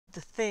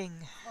The thing.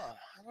 Oh,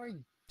 how do I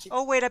get...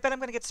 Oh, wait, I bet I'm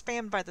going to get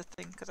spammed by the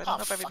thing, because I don't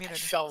know if I've fuck, I muted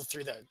it. fell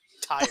through the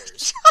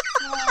tires.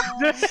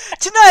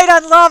 Tonight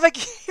on Lava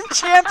Game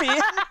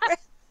Champion!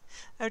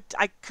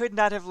 I could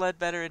not have led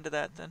better into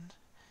that then.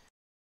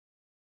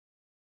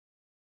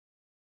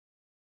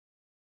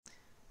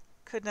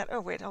 Could not. Oh,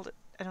 wait, hold it.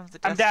 I don't have the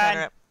death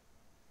counter up.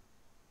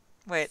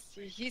 Wait.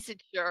 He's a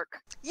jerk.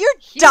 You're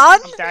done?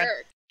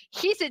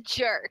 He's a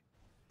jerk.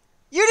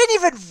 You didn't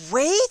even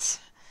wait?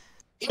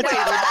 He waited.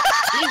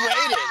 He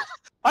waited.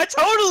 I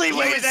totally He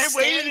waited. I was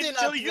waited standing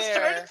until up you there,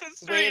 started the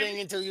stream. waiting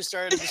until you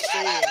started the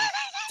stream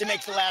to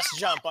make the last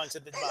jump onto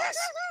the bus.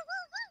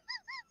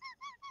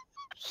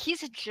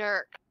 He's a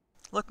jerk.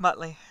 Look,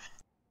 Muttley.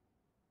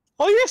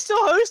 Oh, you're still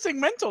hosting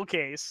Mental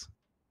Case.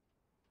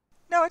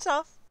 No, it's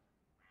off.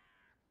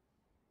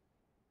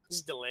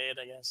 It's delayed,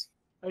 I guess.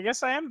 I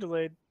guess I am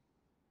delayed.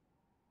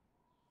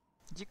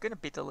 You're gonna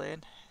be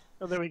delayed.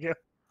 Oh, there we go.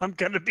 I'm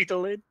gonna be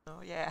delayed.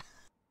 Oh, yeah.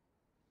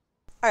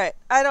 Alright,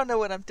 I don't know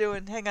what I'm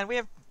doing. Hang on, we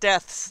have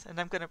deaths, and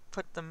I'm gonna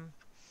put them...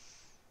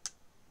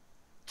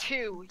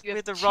 2. We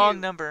have the wrong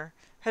number.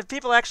 Have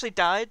people actually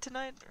died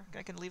tonight? Or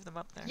I can leave them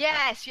up there.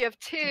 Yes, you have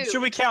 2.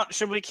 Should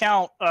we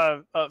count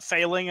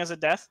failing as a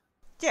death?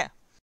 Yeah.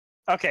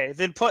 Okay,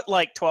 then put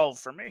like 12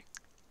 for me.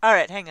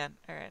 Alright, hang on.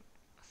 Alright.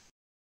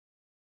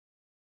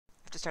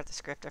 I have to start the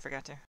script, I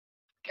forgot to.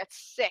 Got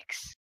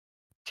 6.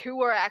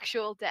 2 are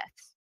actual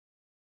deaths.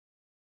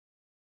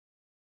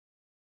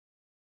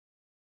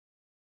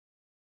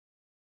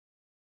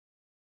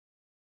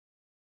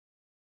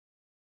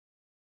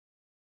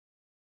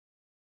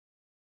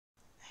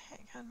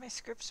 Hang on, my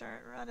scripts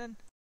aren't running.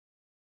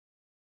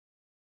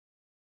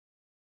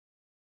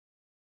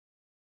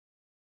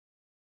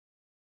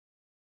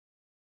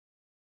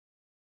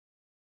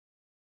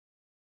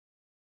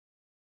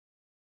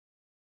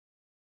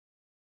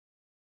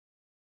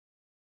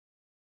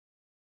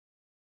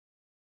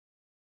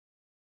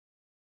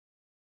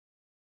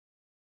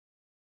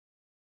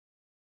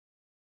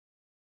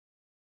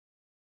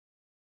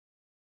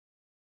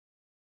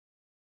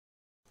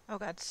 Oh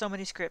god, so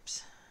many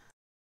scripts.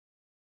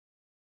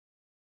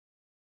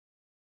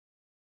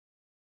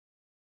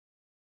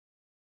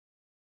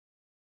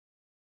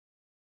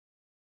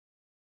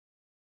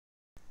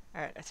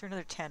 Alright, I threw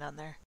another 10 on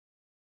there.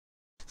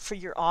 For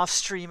your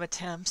off-stream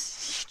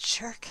attempts, you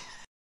jerk.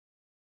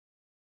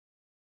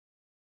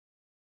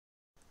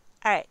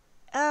 Alright,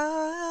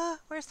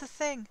 where's the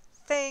thing?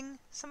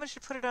 Someone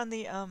should put it on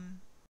the,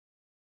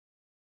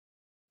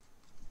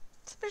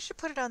 somebody should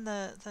put it on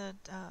the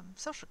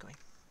social going.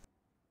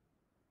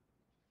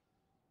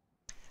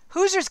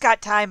 Hoosier's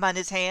got time on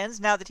his hands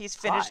now that he's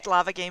finished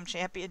Lava Game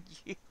Champion.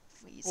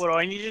 What do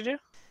I need to do?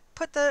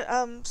 Put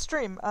the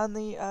stream on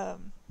the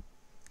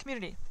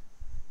community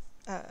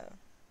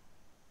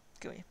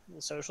GUI.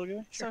 The social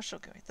GUI? Sure. Social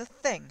GUI. The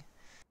thing.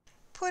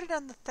 Put it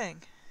on the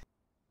thing.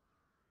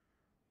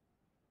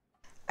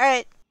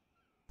 Alright.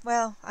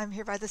 Well, I'm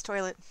here by this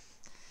toilet.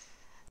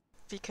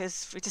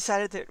 Because we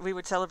decided that we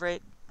would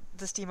celebrate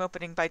the Steam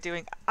opening by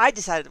doing... I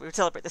decided that we would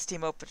celebrate the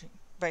Steam opening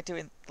by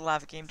doing the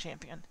Lava Game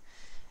Champion.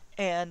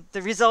 And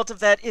the result of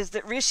that is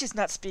that Rishi's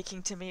not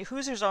speaking to me.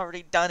 Hoosier's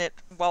already done it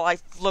while I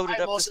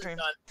loaded up the stream.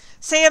 Done.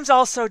 Sam's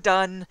also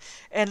done.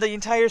 And the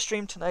entire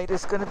stream tonight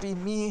is going to be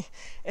me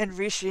and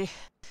Rishi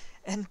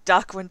and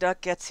Duck when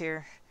Duck gets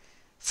here.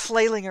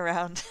 Flailing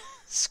around,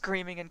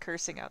 screaming and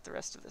cursing out the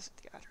rest of the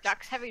others.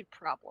 Duck's having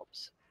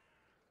problems.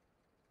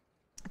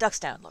 Duck's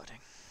downloading.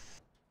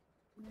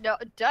 No,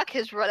 Duck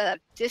has run out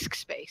of disk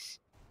space.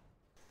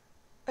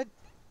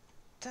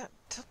 Tell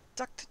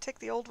Duck to take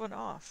the old one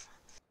off.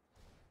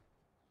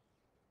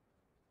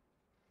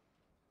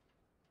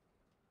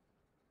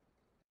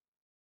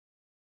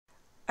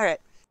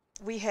 Alright,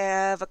 we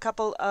have a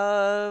couple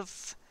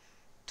of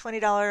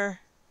 $20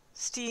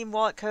 Steam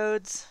wallet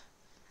codes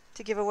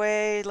to give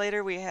away.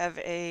 Later we have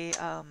a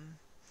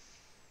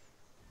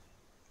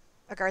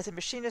Garth and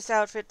Machinist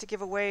outfit to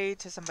give away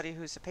to somebody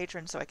who's a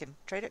patron so I can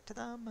trade it to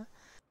them.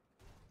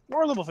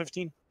 Or level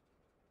 15.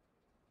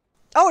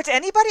 Oh, it's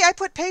anybody? I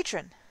put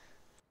patron.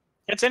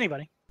 It's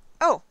anybody.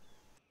 Oh,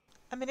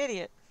 I'm an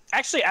idiot.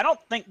 Actually, I don't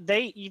think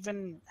they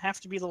even have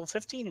to be level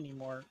 15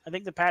 anymore. I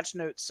think the patch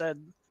note said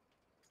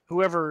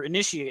whoever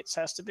initiates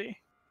has to be.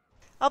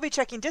 I'll be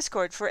checking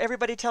Discord for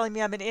everybody telling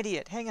me I'm an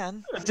idiot. Hang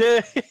on.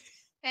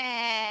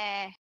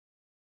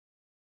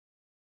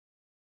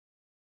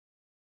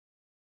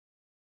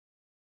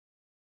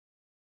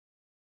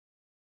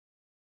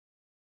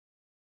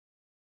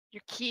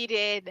 You're keyed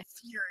in.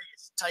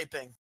 Furious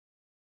typing.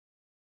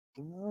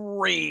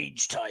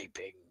 Rage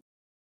typing.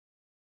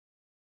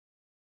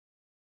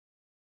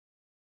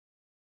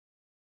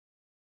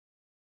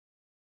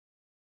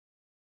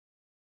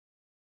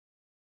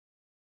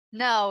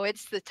 No,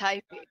 it's the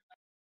typing.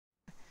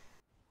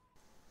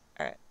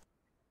 Alright.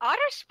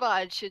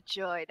 OtterSpawn should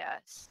join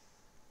us.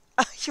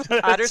 You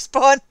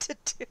OtterSpawn to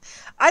do...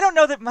 I don't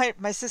know that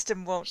my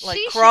system won't like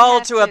She crawl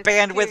should to have a to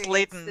bandwidth experience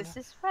latent this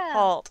as well.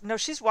 halt. No,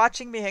 she's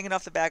watching me hanging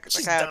off the back of the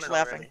She's couch done it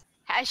laughing. already.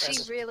 Has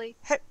she really?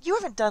 You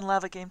haven't done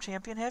Lava Game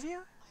Champion, have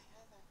you?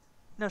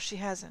 No, she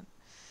hasn't.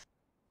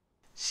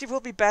 She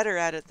will be better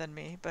at it than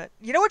me, but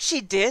you know what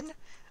she did?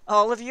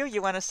 All of you, you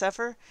want to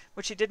suffer?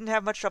 What she didn't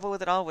have much trouble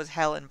with at all was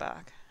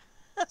Hellenbach.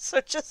 So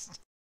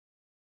just...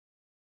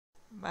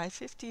 My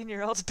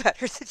 15-year-old's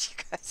better than you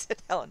guys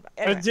at Hellenbach.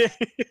 Anyway.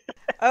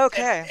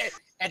 Okay.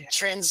 And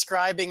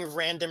transcribing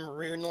random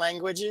rune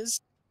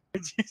languages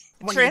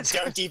when you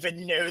don't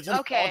even know them,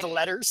 Okay. all the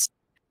letters.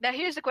 Now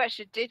here's the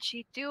question: did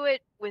she do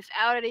it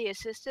without any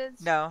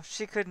assistance? No,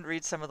 she couldn't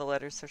read some of the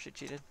letters, so she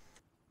cheated.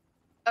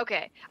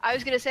 Okay, I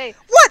was gonna say.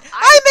 What?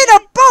 I'm in a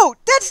boat!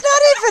 That's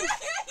not even...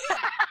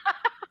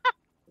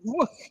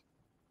 What?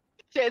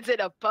 It's in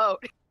a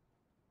boat.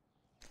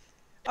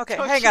 Okay,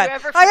 Don't hang you on.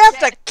 ever I have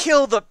to forget.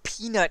 kill the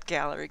peanut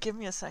gallery. Give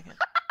me a second.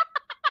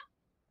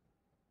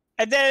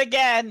 And then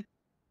again.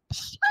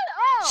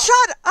 Oh,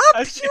 Shut up!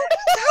 How do you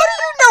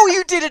know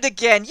you did it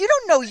again? You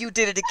don't know you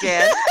did it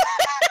again.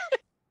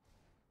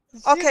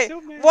 Okay,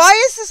 why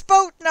is this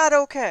boat not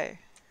okay?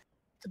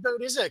 The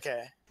boat is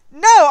okay.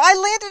 No, I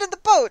landed in the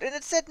boat and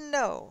it said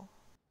no.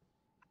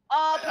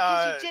 oh,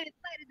 because you didn't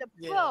land in the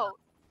yeah. boat.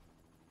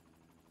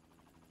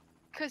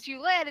 Because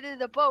you landed in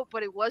the boat,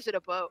 but it wasn't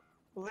a boat.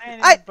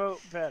 Landing I- the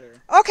boat better.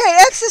 Okay,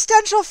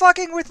 existential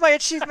fucking with my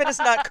achievement is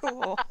not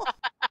cool.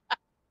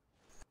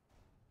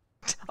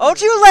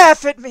 Don't you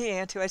laugh at me,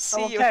 Antu. I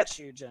see I'll you. catch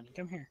you, Jen.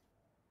 Come here.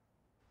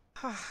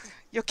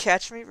 You'll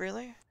catch me,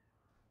 really?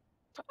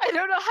 I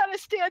don't know how to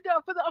stand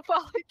up without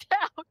falling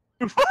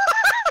down.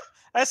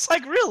 That's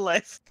like real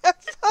life.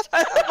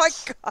 Oh my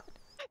god.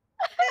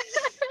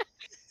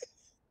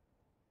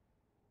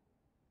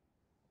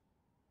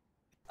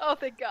 Oh,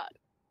 thank God.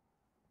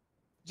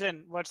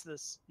 Jen, watch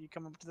this. You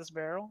come up to this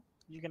barrel,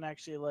 you can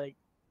actually, like,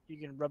 you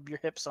can rub your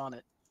hips on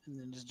it, and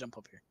then just jump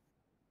up here.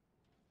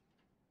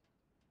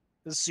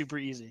 This is super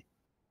easy.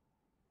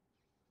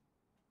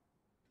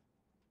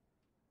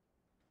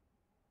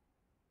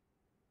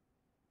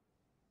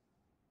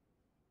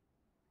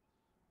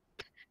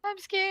 I'm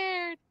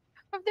scared.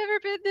 I've never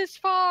been this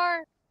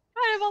far.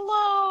 I'm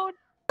alone.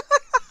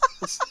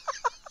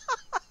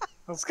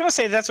 I was gonna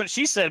say that's what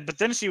she said, but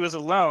then she was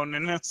alone,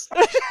 and it's...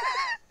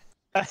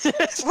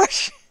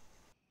 What's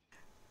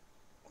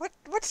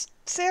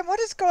Sam? What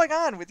is going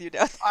on with you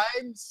down there?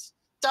 I'm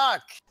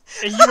stuck.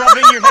 Are you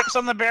rubbing your hips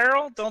on the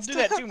barrel? Don't do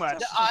that too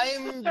much.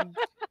 I'm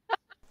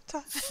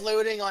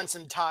floating on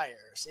some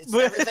tires.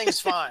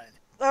 Everything's fine.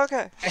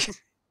 Okay.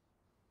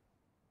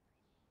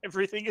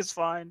 Everything is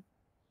fine.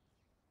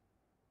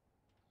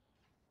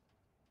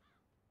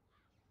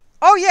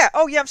 Oh yeah.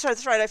 I'm sorry.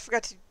 That's right. I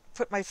forgot to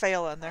put my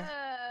fail on there.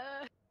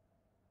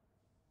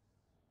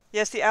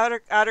 Yes, the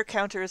outer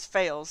counter is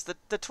fails.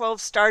 The 12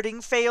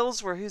 starting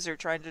fails were Hooser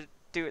trying to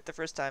do it the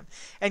first time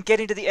and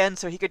getting to the end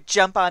so he could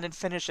jump on and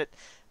finish it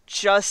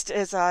just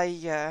as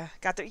I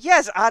got there.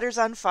 Yes, Otter's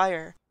on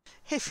fire.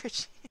 Hey,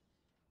 Fritchie.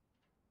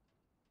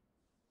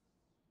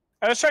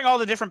 I was trying all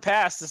the different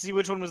paths to see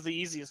which one was the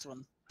easiest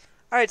one.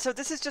 All right, so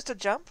this is just a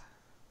jump?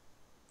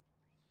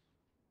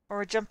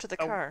 Or a jump to the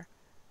car?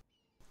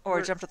 Or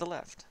a jump to the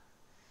left?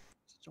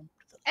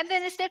 And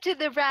then a step to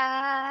the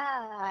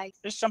right.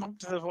 Just jump up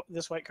to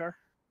this white car.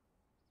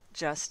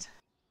 Just.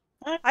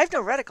 I have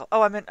no reticle.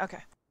 Oh, I'm in. Okay.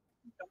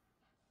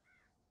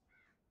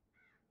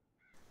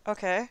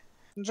 Okay.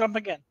 Jump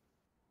again.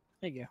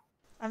 There you go.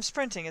 I'm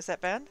sprinting. Is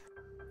that bad?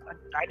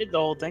 I did the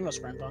whole thing with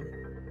sprint on.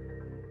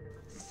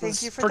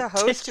 Thank you for the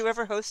host,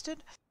 whoever hosted.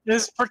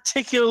 This is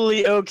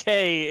particularly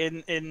okay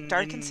in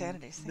Dark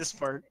Insanity. This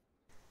part.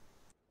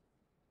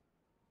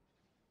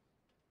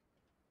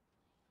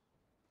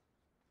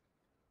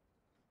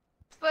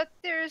 But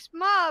there's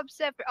mobs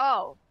every.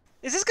 Oh.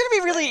 Is this going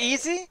to be really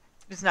easy?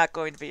 It's not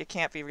going to be. It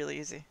can't be really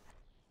easy.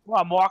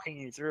 Well, I'm walking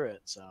you through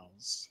it, so.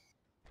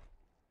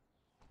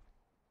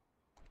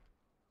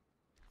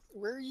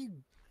 Where are you?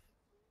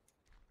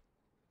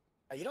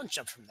 Oh, you don't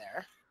jump from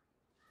there.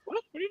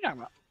 What? What are you talking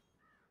about?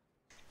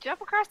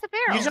 Jump across the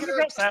barrel. You jump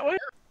across that way?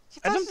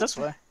 I jumped this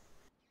way.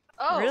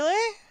 Oh.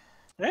 Really?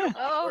 Yeah.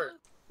 Oh.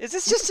 Is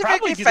this You just could to make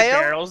probably me do fail?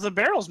 The barrels. The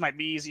barrels might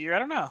be easier. I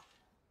don't know.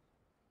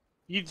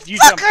 You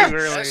jumped too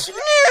early.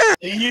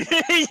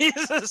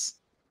 Jesus.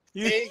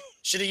 Hey,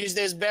 should have used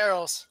those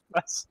barrels.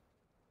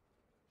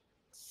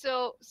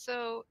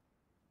 So,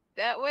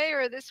 that way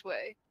or this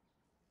way?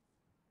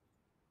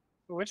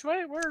 Which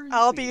way? Where are you?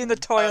 I'll be in the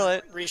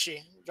toilet.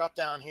 Rishi, drop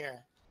down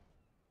here.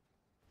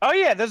 Oh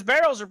yeah, those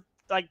barrels are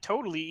like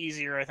totally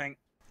easier. I think.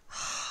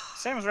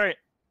 Sam was right.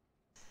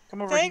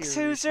 Come over Thanks,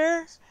 here.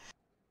 Hooser.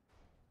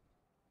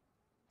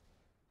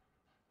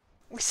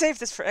 We saved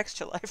this for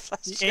extra life You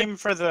last year. aim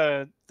for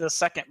the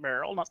second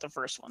barrel, not the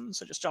first one.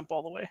 So just jump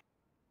all the way.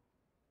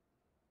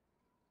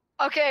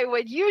 Okay,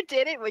 when you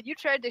did it, when you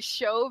tried to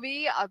show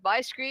me on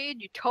my screen,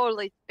 you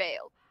totally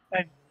failed.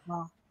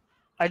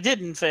 I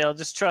didn't fail.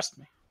 Just trust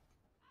me.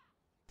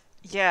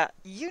 Yeah,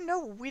 you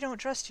know we don't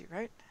trust you,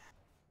 right?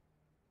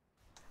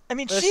 I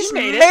mean, Well, she's she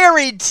made it.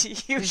 married to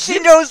you. She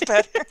knows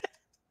better.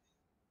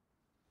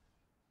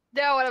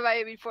 Now what am I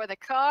aiming for? The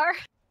car?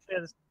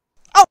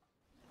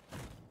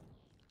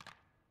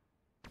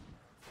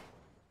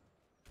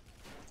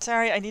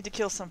 Sorry, I need to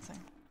kill something.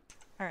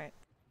 All right.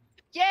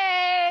 Yay!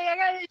 I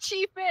got an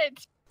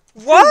achievement.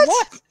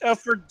 What?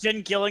 For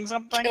Jin killing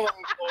something? Killing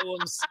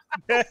golems.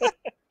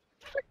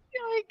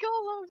 Killing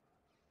golems.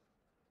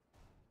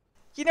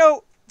 You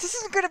know, this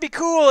isn't gonna be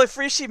cool if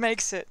Rishi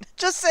makes it.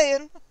 Just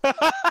saying.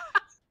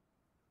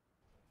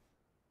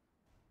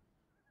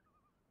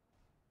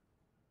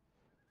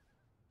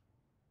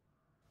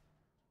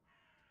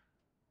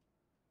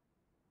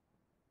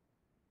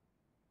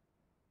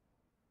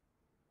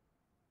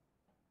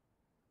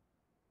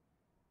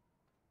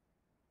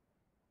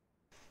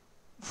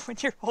 When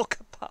your whole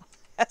Kapal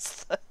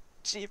has the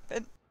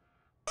achievement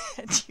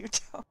and you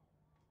don't.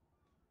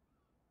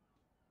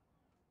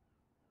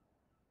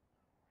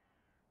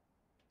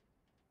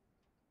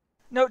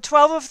 No,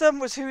 12 of them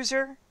was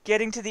Hooser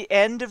getting to the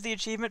end of the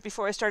achievement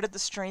before I started the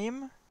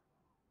stream.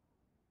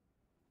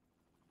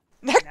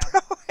 Neck Pro.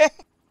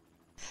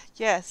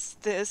 Yes,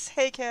 this.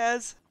 Hey,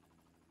 Kaz.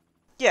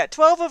 Yeah,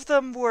 12 of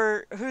them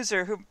were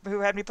Hooser,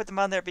 who had me put them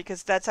on there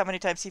because that's how many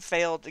times he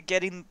failed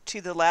getting to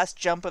the last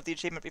jump of the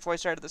achievement before I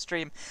started the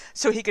stream.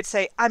 So he could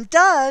say, I'm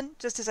done,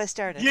 just as I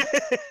started. Yeah.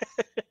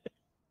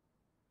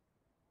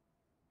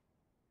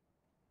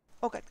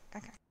 Oh, good.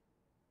 Okay.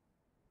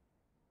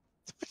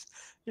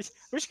 I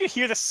wish you could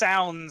hear the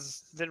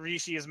sounds that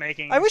Rishi is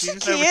making. I wish She's he'd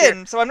just over key here.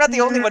 in, so I'm not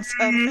the only one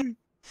sounding.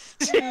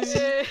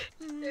 I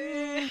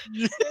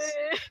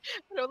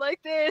don't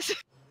like this.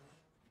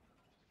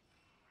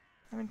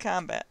 I'm in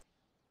combat.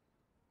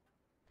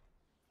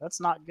 That's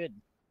not good.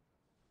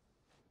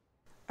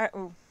 Alright,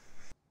 ooh.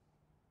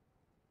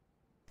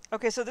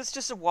 Okay, so this is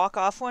just a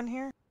walk-off one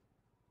here?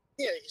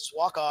 Yeah, you just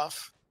walk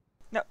off.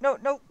 No, no,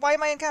 no, why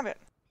am I in combat?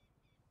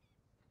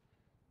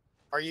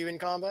 Are you in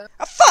combat?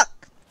 Oh,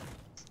 fuck!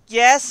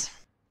 Yes?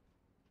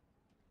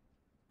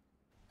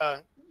 Yeah,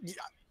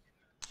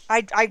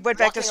 I went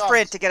back to walking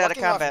sprint off- to get out of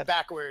walking off combat.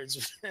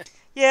 backwards.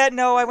 Yeah,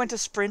 no, I went to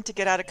sprint to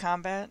get out of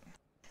combat.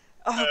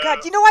 Oh,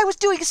 God, you know, I was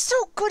doing so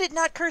good at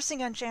not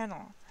cursing on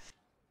channel.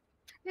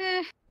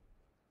 Eh.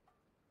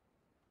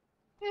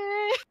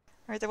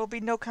 Alright, there will be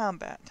no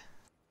combat.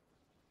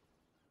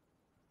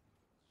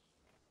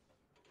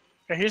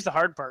 Okay, here's the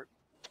hard part.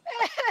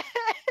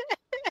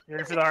 You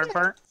ready for the hard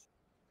part?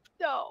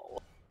 No.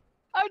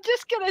 I'm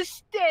just gonna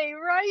stay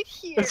right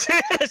here.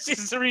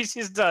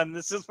 Rishi's done.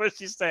 This is what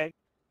she's saying.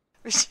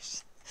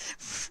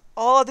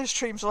 All other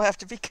streams will have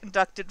to be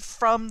conducted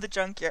from the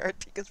junkyard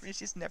because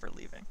Rishi's never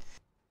leaving.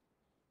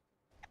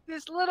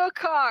 This little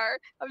car.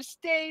 I'm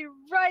staying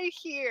right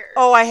here.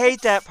 Oh, I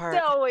hate that part.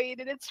 It's snowing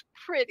and it's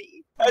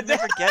pretty. I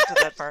never get to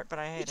that part, but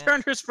I You hate it.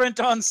 turned her sprint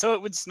on so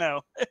it would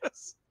snow.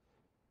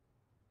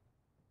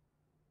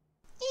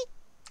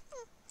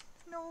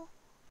 No.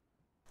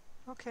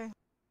 Okay.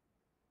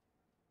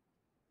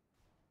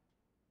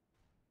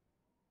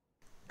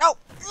 No!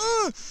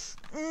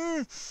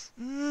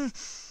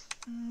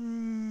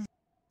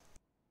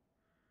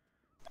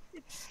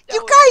 You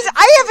guys,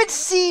 I haven't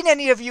seen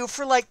any of you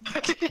for like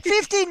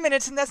 15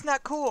 minutes, and that's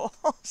not cool.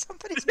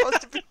 Somebody's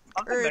supposed to be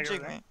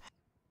encouraging me.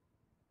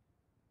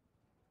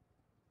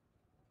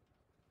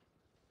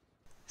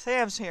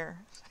 Sam's here.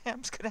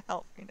 Sam's gonna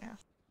help me now.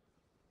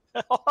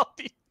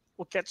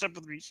 We'll catch up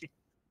with Rishi.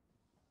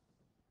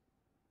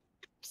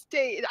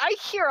 Stay. I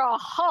hear a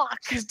hawk.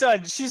 She's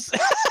done. She's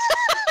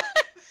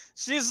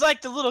she's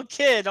like the little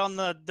kid on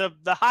the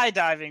high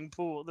diving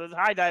pool, the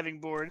high diving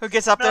board. Who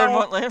gets up there and No.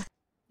 won't live?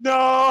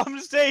 No, I'm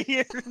gonna stay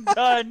here. I'm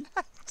done.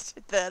 I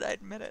did that, I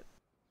admit it.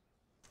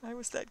 I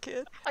was that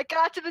kid. I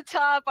got to the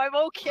top. I'm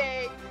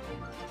okay.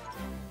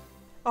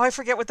 Oh, I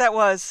forget what that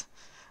was.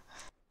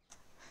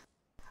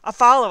 A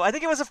follow. I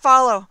think it was a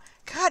follow.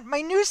 God,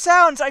 my new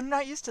sounds, I'm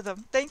not used to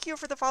them. Thank you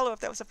for the follow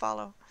if that was a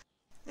follow.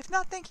 If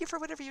not, thank you for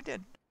whatever you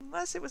did.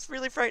 Unless it was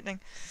really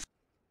frightening.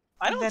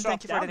 I don't then drop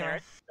thank you for it down there.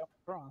 anyway. I jump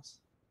across.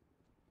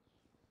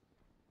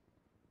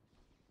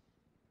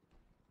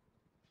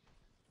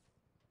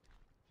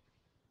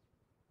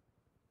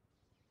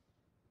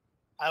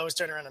 I always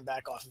turn around and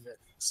back off of it.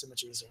 It's so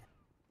much easier.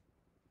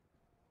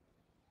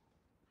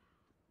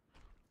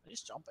 I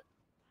just jump it.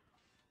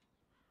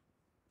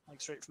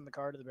 Like straight from the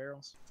car to the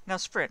barrels. Now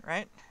sprint,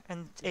 right?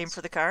 And aim Yes.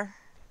 for the car?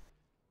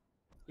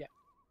 Yeah.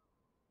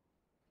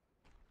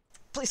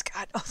 Please,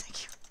 God. Oh,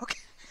 thank you. Okay.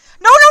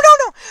 No, no,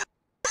 no, no!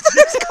 I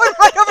was going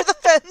right over the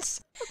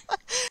fence.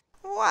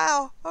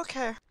 Wow.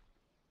 Okay.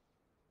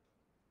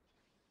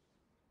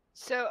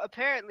 So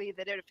apparently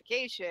the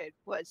notification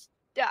was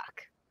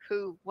Duck,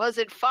 who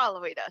wasn't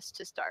following us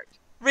to start.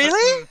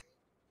 Really?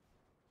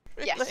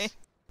 Yes. Really?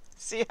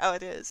 See how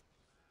it is.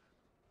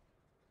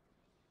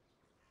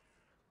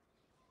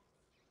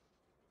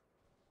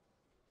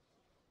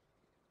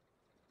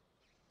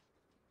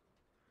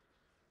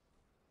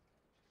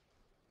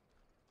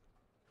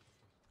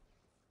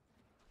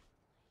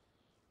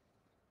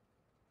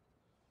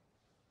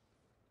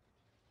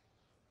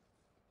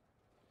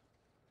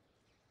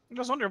 I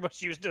was wondering what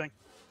she was doing.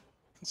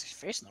 She's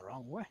facing the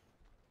wrong way.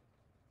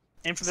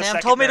 Aim for the Sam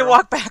second told me to barrel,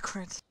 walk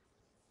backwards.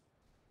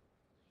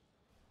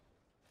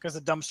 because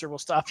the dumpster will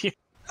stop you.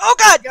 Oh,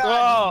 God!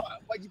 God,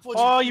 Oh, you pulled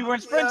oh, you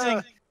weren't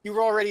sprinting. You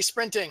were already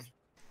sprinting.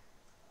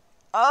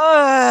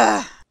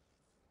 Ugh!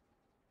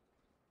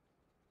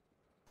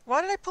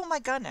 Why did I pull my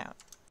gun out?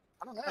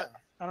 I don't know.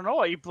 I don't know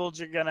why you pulled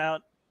your gun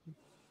out.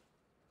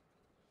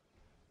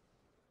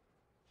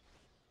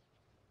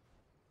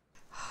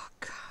 Oh,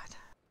 God.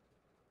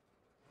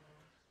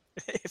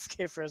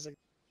 AFK for a second.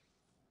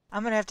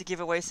 I'm gonna have to give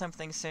away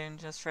something soon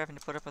just for having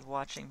to put up with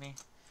watching me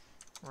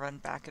run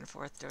back and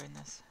forth doing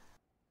this.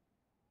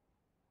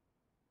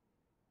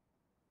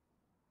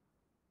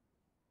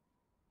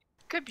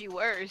 Could be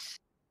worse.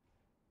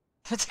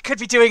 They could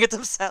be doing it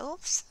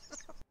themselves.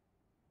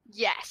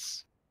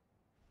 Yes.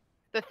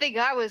 The thing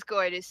I was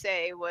going to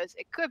say was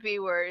it could be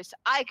worse.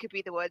 I could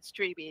be the one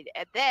streaming,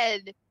 and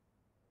then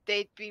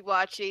they'd be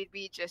watching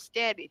me just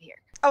standing here.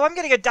 Oh, I'm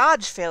getting a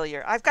dodge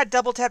failure. I've got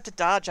double tap to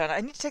dodge on it. I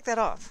need to take that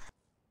off.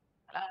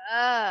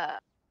 Ah.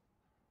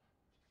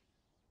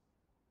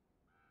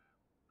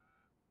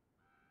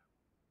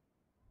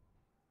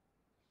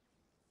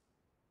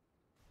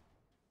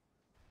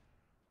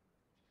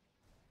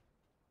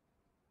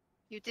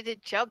 You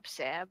didn't jump,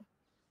 Sam.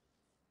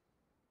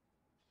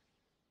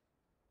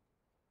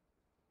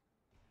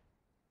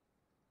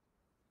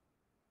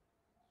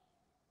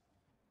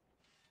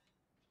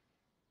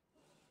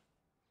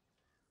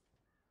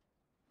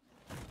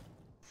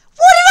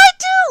 What did I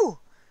do?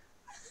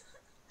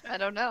 I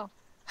don't know.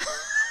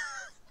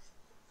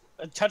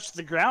 It touched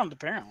the ground,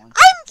 apparently. I'm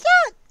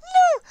not.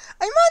 No,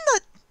 I'm on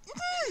the.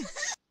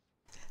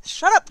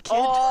 Shut up, kid.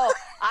 Oh,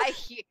 I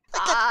hear. I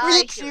can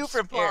reach hear you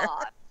from here.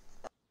 Spawn.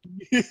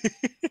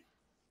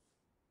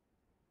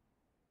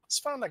 Let's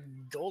find like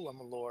golem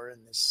lore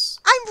in this.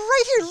 I'm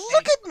right here.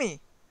 Look at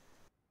me.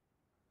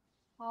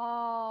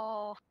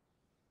 Oh.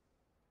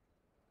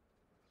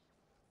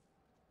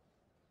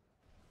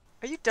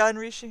 Are you done,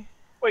 Rishi?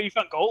 Wait, you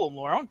found Golem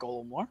lore? I want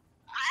Golem lore.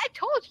 I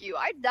told you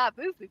I'm not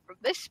moving from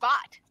this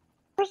spot.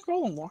 Where's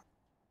Golem lore?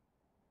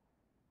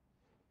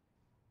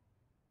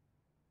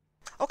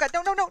 Oh God,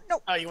 no, no, no,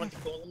 no. Oh, you want the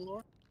golem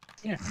lore?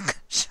 Yeah.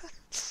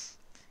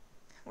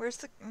 Where's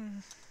the?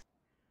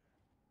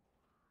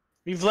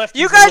 We've left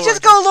You for guys lore,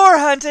 just go lore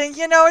hunting.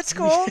 You know it's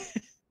cool.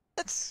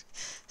 it's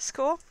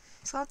cool.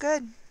 It's all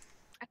good.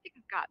 I think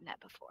I've gotten that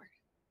before.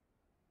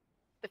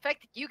 The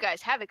fact that you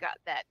guys haven't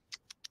gotten that.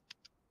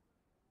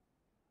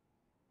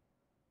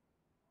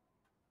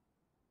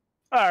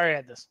 Oh, I already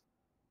had this.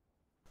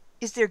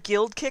 Is there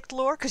guild kicked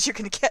lore? Because you're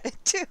gonna get it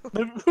too.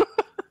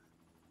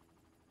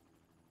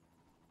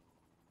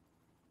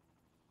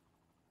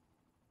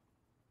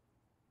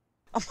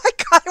 Oh my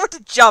God! I want to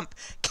jump.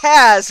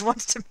 Kaz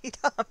wants to meet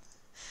up.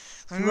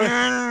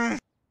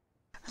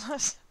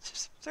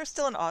 There's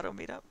still an auto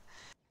meetup.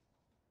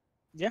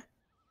 Yeah.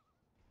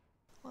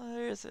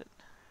 Where is it?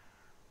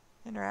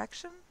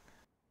 Interaction?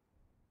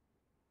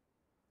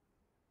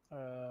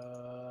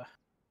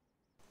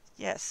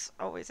 Yes.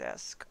 Always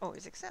ask.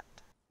 Always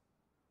accept.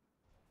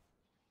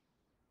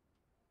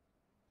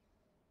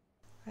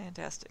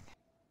 Fantastic.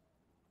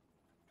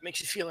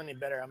 Makes you feel any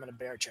better? I'm in a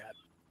bear chat.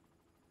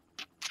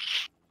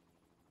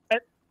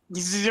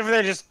 He's over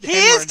there just. He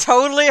is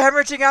totally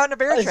hemorrhaging out in a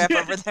bear trap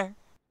over there.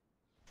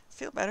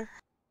 Feel better.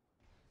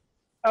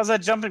 How's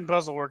that jumping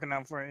puzzle working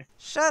out for you?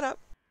 Shut up.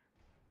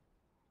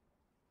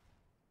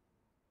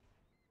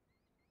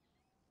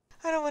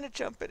 I don't want to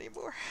jump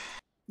anymore.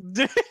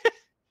 No!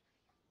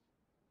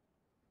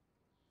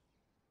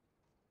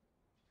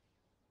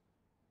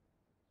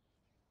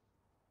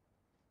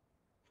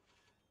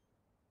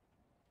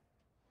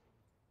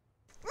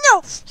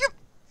 You...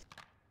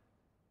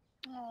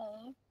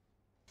 Oh.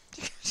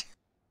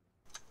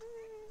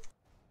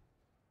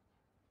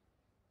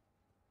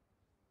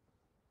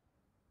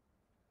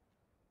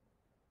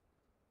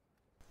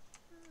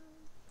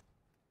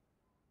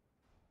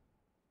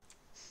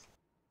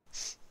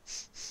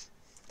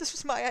 This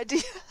was my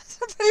idea.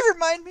 Somebody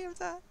remind me of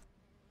that.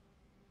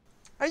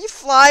 Are you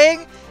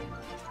flying?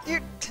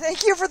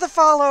 Thank you for the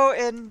follow,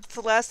 and the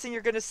last thing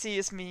you're gonna see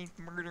is me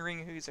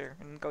murdering Hooser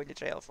and going to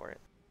jail for it.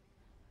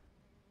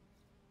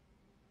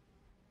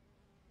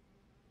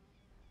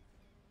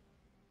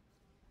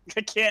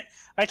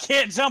 I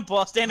can't jump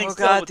while standing Oh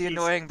still. God, with the these.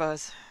 annoying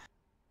buzz.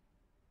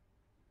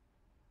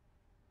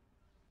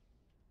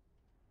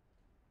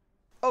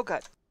 Oh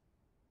God.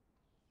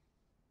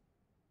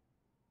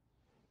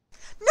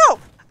 No!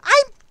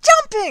 I'm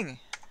jumping!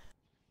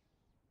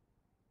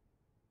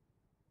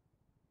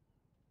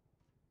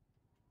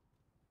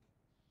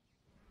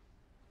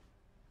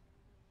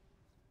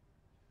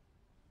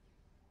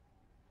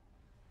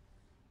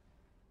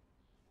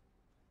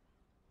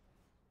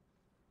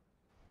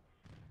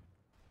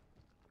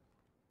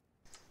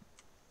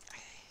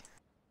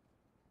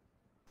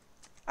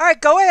 Alright,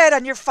 go ahead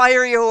on your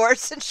fiery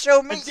horse and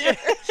show me your...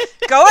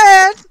 Go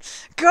ahead!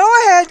 Go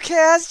ahead,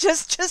 Kaz!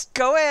 Just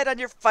go ahead on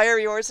your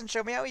fiery horse and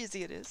show me how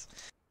easy it is.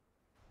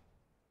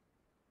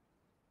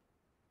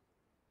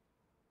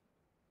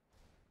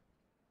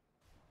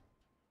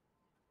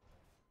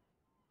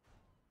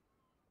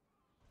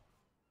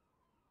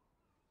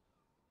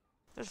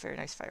 That's a very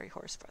nice fiery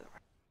horse, by the way.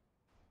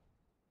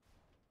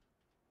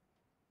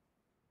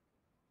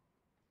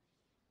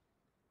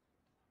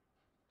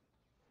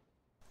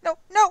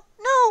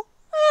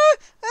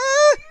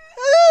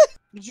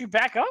 Did you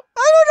back up?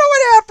 I don't know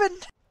what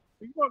happened.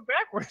 You're going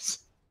backwards.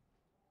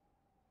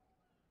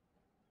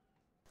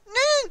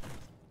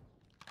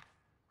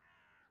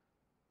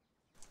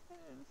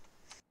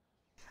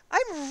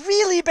 I'm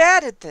really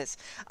bad at this.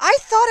 I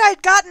thought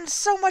I'd gotten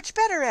so much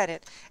better at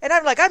it. And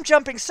I'm like, I'm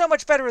jumping so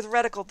much better with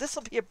reticle.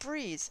 This'll be a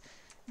breeze.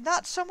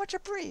 Not so much a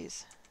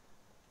breeze.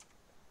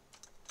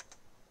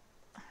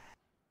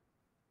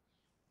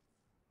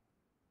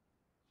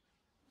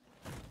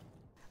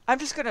 I'm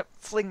just gonna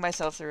fling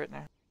myself through it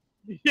now.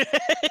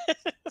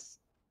 Yes.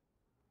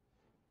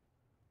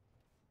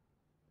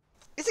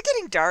 Is it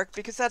getting dark?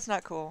 Because that's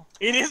not cool.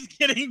 It is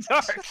getting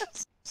dark.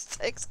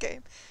 Thanks,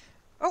 game.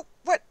 Oh,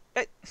 what?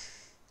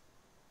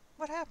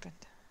 What happened?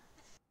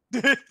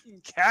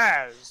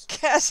 Kaz.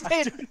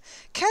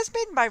 Kaz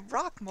made my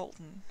rock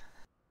molten.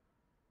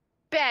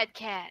 Bad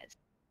Kaz.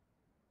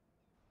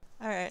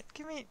 Alright,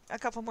 give me a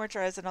couple more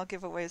tries and I'll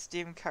give away a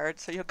Steam card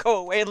so you'll go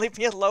away and leave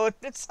me alone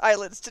in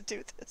silence to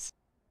do this.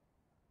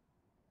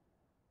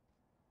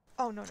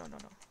 Oh, no.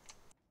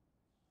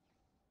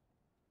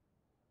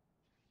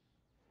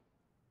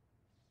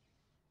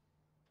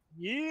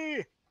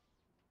 Yeah.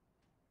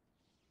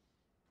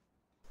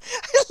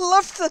 I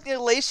love the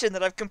elation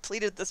that I've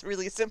completed this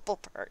really simple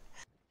part.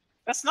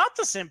 That's not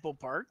the simple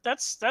part.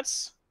 It's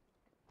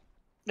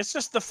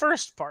just the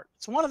first part.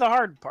 It's one of the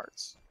hard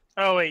parts.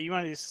 Oh wait, you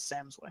want to use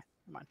Sam's way.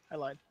 Come on, I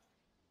lied.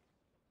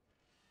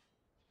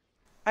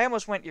 I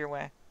almost went your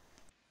way.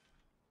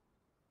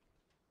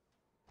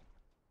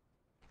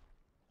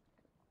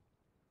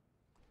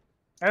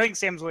 I think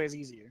Sam's way is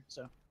easier,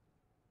 so.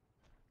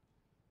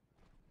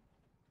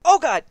 Oh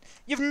god!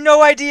 You've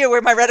no idea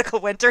where my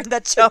reticle went during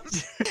that jump.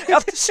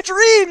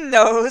 Upstream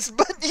knows,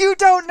 but you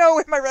don't know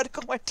where my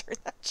reticle went during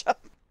that jump.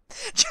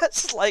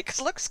 Just like,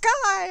 look,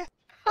 sky!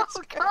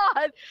 Oh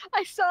God!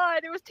 I saw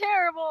it. It was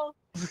terrible.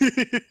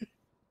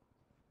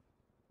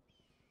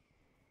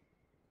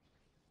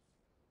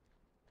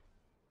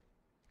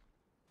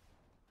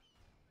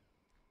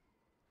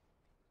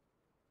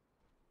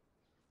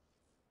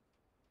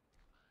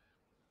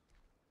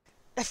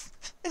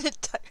 An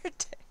entire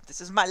day.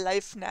 This is my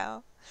life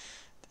now.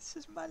 This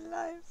is my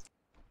life.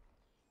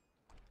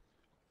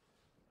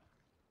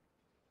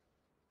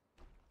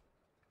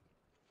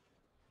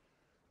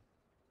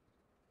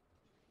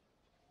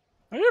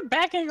 Oh, you're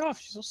backing off.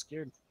 She's so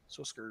scared.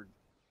 So scared.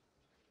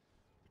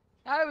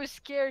 I was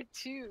scared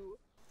too.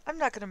 I'm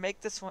not gonna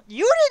make this one.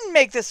 You didn't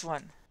make this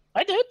one!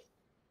 I did.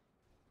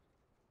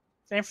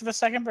 Same for the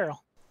second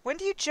barrel. When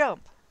do you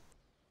jump?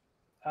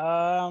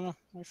 Let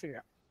me figure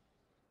out.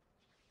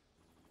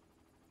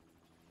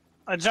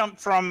 I jump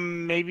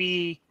from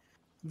maybe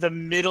the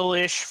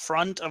middle-ish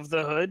front of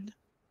the hood.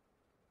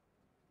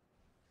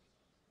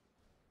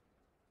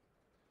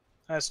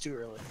 That's too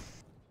early.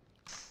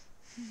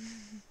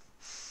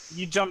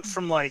 You jumped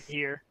from like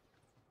here.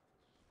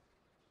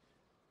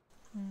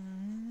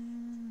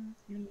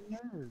 You're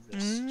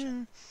nervous.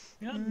 Jen.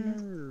 You're not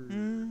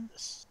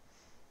nervous.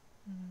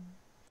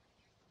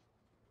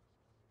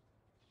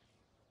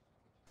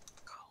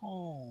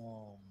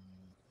 Calm.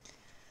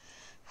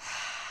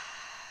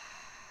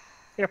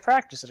 Yeah,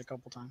 practice it a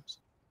couple times.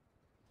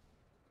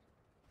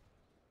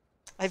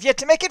 I've yet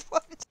to make it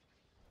once.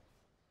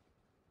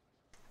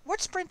 What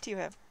sprint do you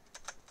have?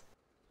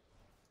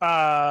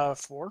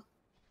 4.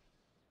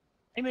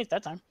 I made it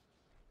that time.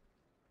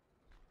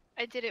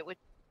 I did it with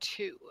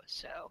 2,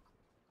 so.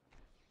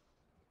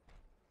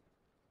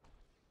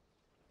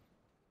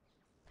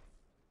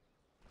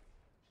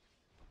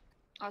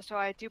 Also,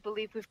 I do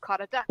believe we've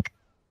caught a duck.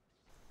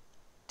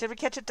 Did we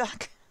catch a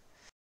duck?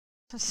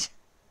 There's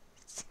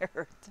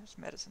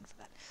medicine for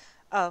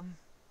that.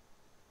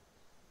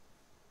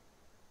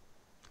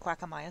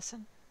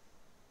 Quackamycin?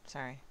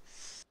 Sorry.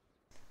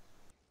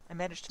 I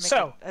managed to make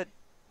a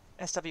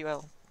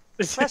SWL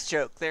press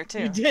joke there too.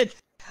 You did.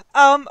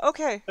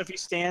 Okay. If you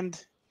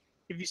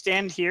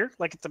stand here,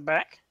 like at the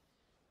back.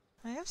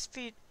 I have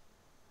speed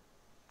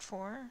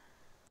 4.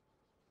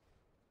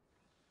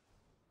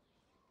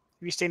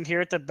 If you stand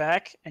here at the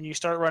back and you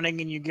start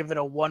running and you give it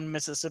a 1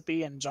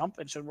 Mississippi and jump,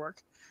 it should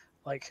work.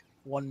 Like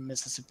 1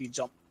 Mississippi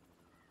jump.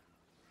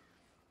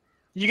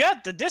 You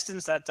got the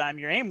distance that time.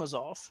 Your aim was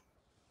off.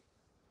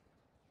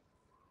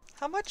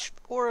 How much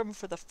Orem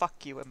for the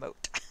fuck you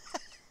emote?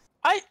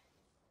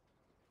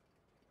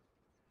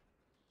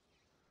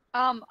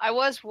 I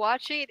was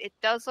watching. It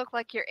does look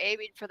like you're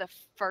aiming for the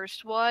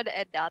first one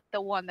and not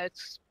the one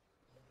that's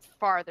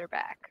farther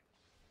back.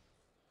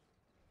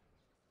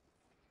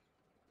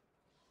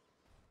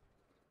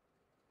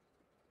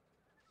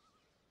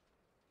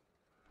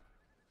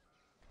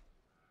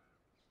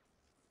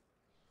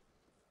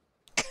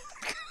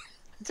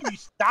 Until you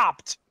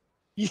stopped.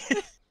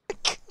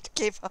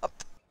 Gave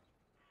up.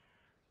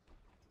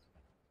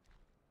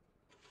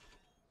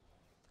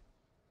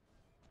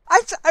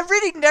 I'm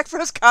reading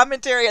Necro's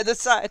commentary on the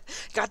side.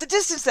 Got the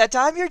distance that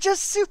time, you're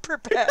just super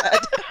bad.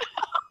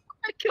 Oh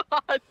my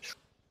God.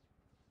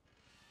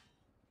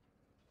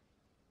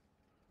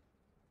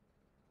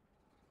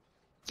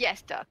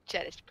 Yes, Duck.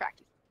 Jet is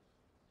practice.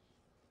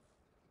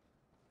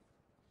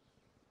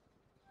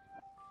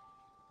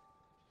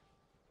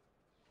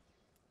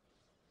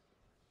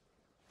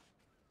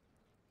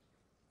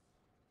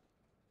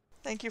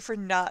 Thank you for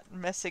not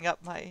messing up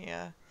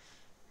my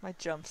my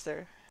jumps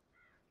there.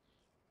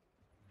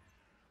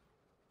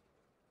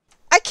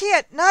 I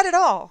can't, not at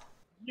all.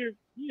 You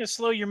need to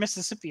slow your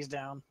Mississippis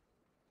down.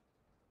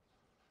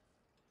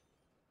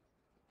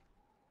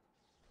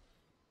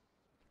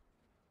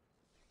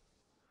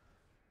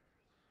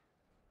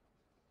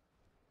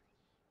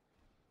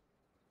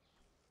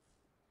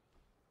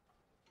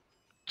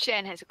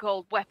 Jen has a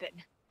cold weapon.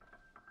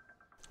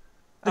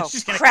 Oh,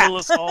 She's gonna crap. kill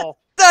us all.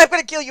 I'm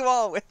gonna kill you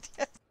all with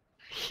it.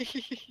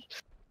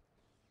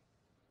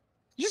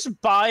 You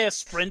just buy a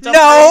sprint upgrade?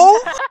 No!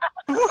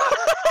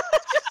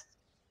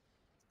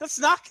 That's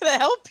not gonna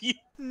help you.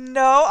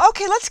 No.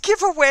 Okay, let's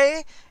give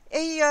away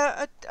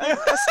a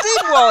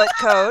Steam wallet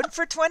code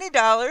for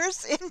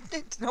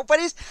 $20.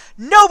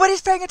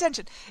 Nobody's paying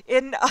attention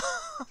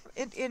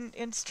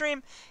in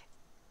stream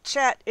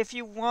chat. If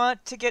you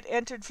want to get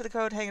entered for the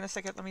code, hang on a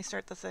second. Let me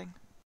start the thing.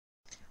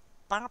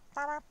 Ba,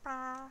 ba, ba,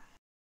 ba.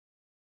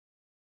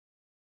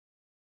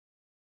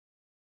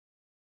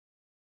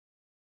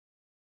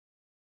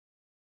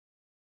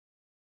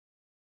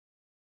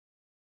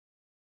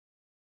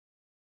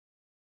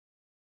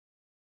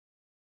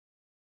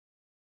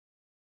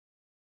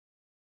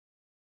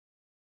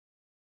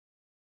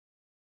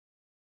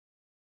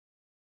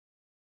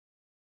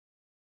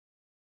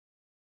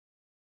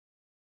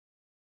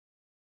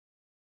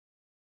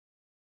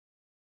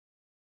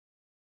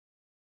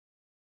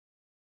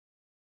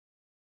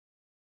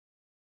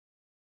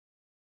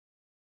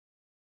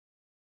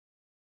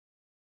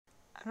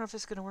 I don't know if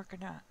it's gonna work or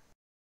not.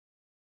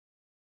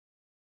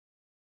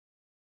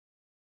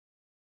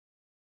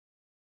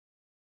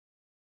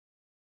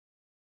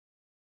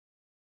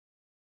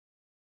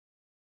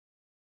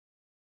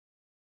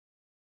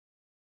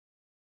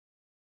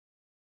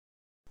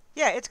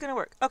 Yeah, it's gonna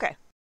work. Okay.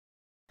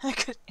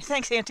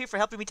 Thanks, Antu, for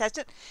helping me test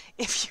it.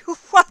 If you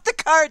want the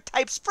card,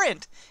 type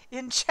sprint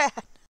in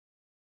chat.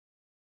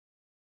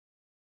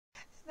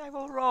 And I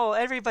will roll.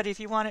 Everybody, if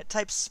you want it,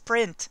 type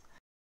sprint.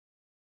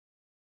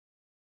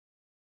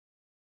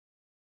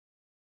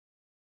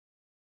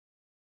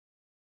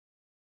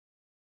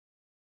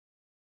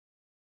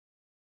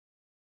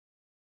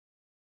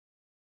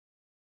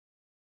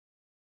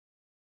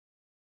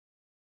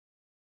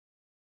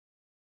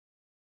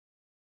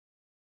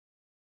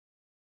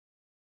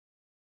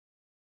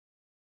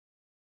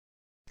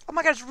 Oh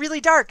my god, it's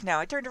really dark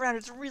now. I turned around,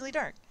 it's really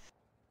dark.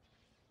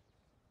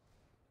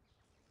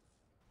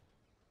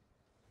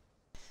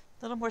 A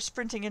little more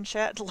sprinting in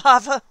chat.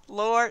 Lava,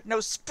 lore, no,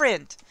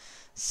 sprint.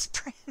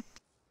 Sprint.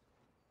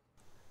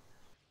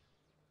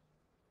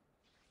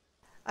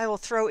 I will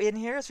throw in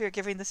here, as we are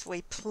giving this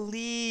away,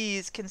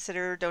 please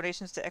consider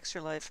donations to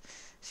Extra Life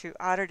through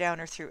OtterDown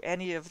or through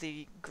any of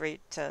the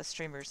great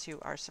streamers who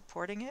are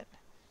supporting it.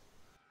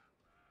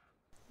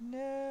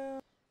 No.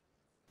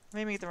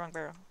 Maybe the wrong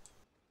barrel.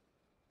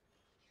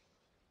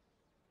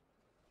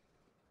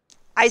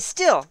 I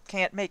still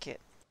can't make it.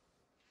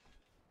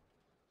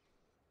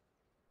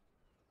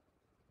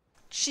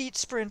 Cheat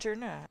sprinter,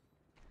 no.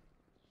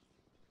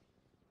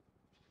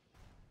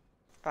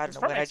 I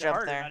don't know when I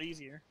jumped there. Not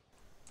easier.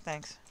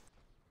 Thanks.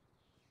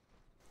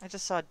 I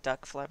just saw a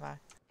duck fly by.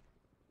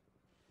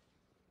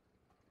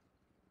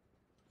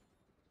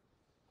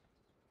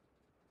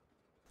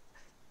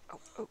 Oh,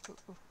 oh, oh,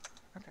 oh.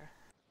 Okay.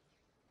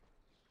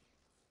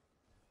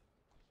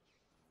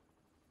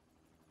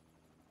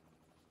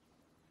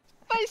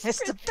 My Missed the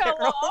sprint fell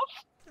barrel.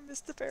 off. I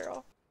missed the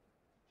barrel.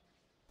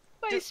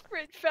 My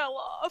sprint fell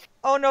off.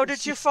 Oh no,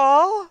 did you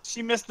fall?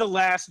 She missed the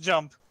last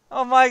jump.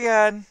 Oh my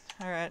god.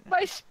 Alright.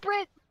 My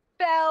sprint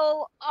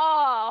fell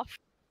off.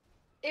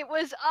 It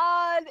was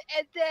on,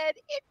 and then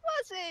it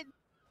wasn't.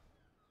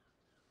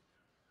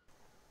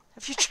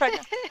 Have you tried?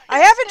 I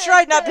haven't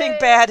tried not being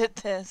bad at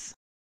this.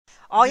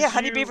 Oh yeah, Did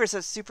Honey you- Beaver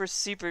says super,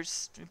 super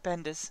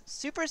stupendous.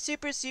 Super,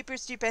 super, super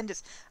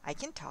stupendous. I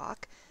can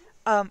talk.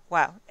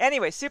 Wow.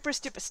 Anyway, super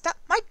stupid. Stop.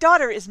 My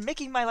daughter is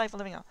making my life a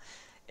living hell.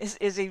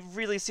 Is a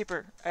really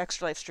super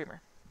Extra Life streamer.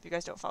 If you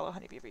guys don't follow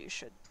Honey Beaver, you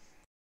should.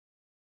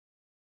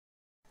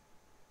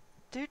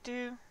 Do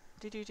do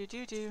do do do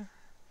do do.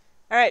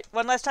 All right,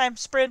 one last time.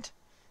 Sprint.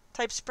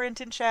 Type sprint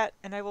in chat,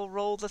 and I will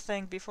roll the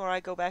thing before I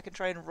go back and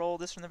try and roll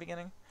this from the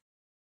beginning.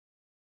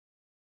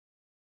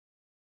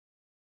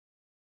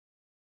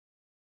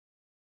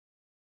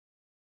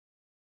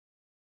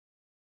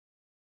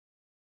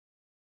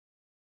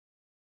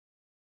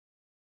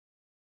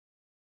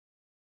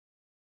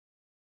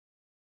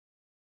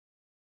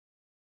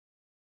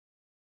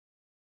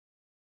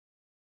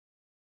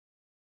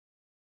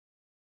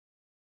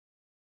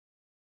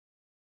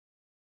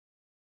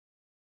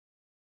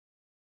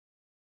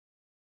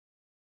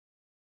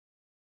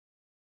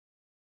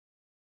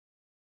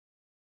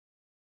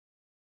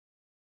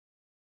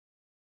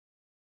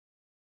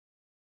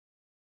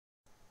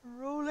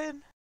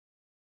 Rolling.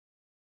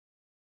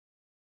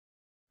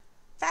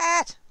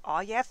 Fat.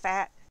 Oh yeah,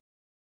 fat.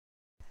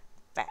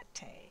 Fat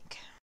tank.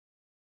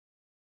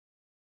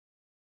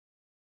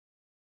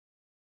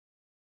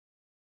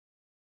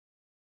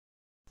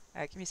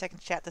 Alright, give me a second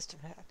to chat this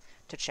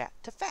to to chat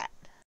to Fat.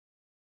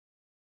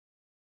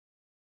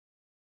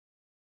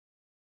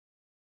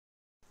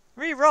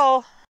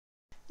 Reroll.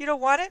 You don't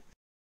want it?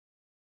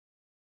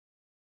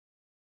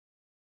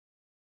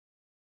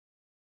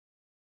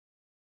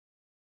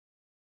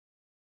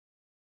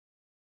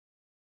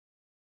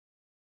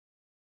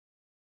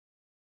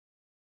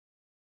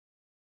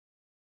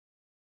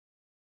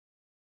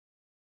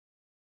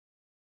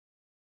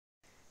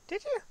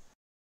 Did you? I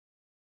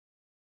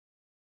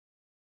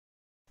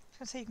was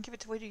gonna say you can give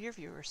it away to your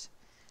viewers.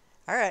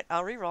 Alright,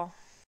 I'll reroll.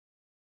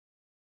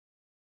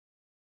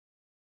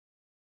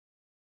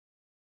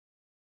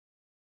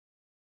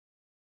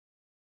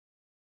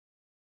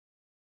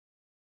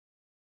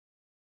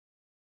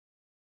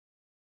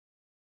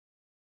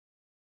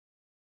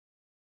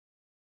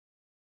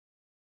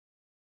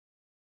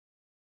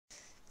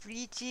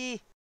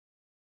 Freechy.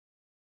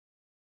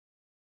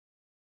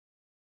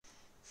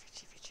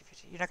 Freechy.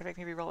 You're not gonna make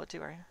me reroll it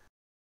too, are you?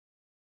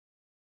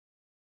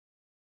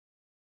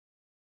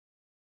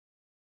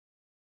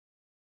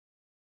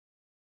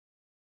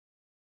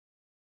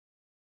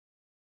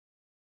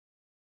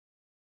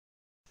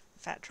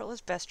 Fat Troll is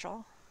best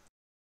troll.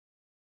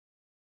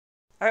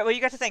 Alright, well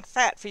you got to thank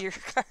Fat for your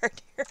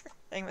card here.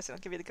 Hang on a second,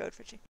 I'll give you the code,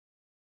 Freechy.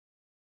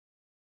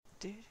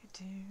 Do.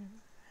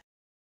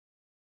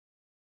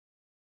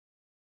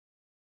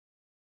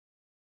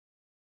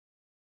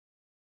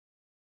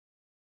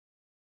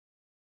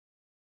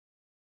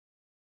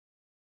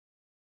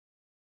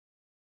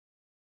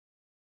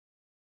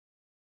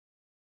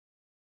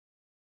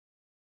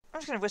 I'm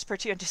just gonna whisper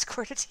to you on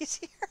Discord, it's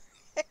easier.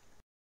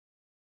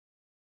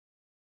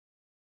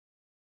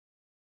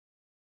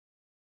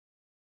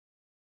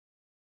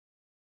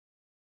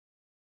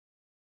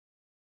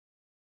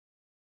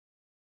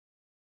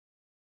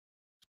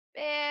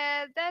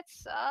 Man, that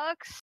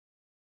sucks.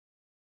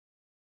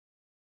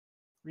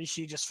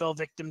 Rishi just fell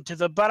victim to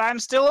the "but I'm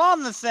still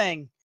on the"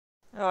 thing.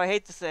 Oh, I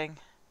hate the thing.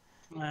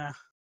 I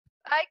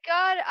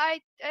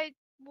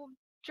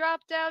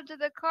dropped down to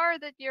the car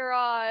that you're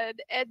on,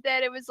 and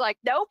then it was like,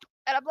 nope.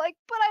 And I'm like,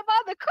 but I'm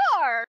on the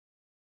car.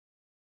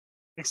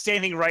 It's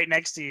standing right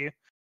next to you.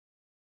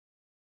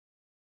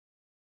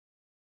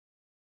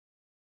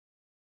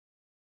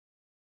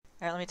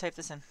 Alright, let me type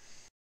this in.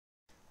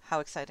 How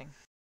exciting.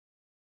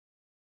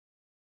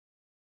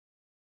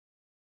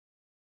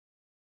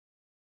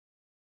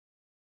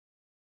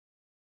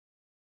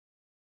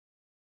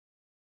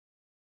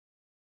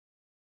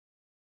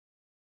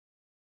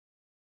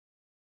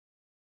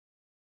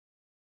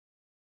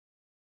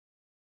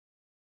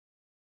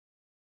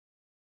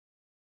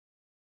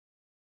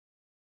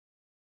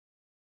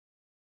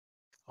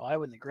 Well, I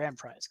win the grand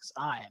prize because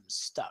I am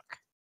stuck.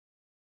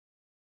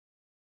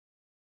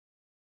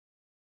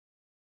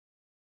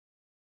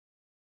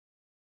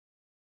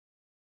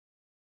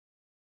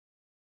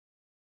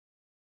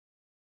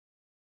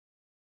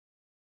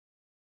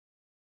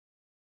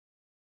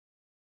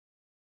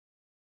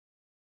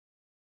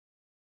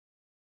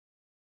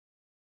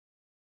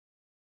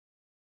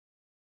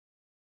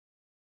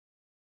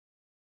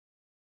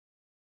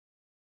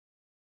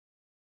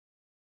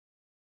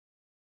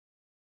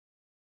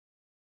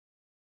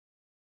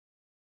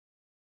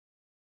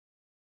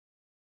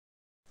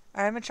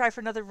 Alright, I'm gonna try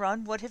for another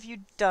run. What have you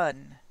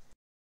done?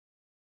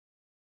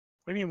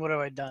 What do you mean, what have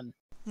I done?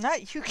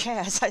 Not you,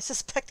 Kaz. I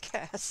suspect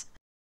Kaz.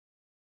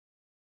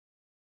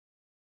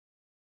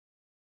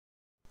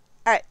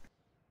 Alright.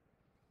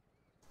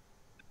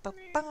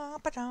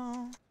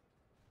 Ba-ba-ba-da.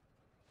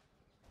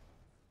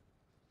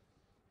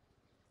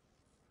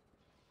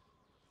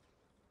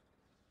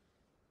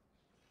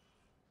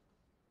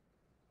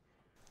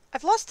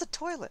 I've lost the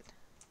toilet.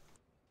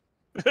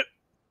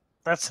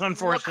 That's an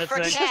unfortunate Look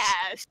for thing.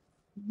 Kaz.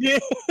 Yeah.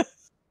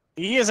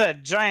 He is a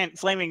giant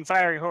flaming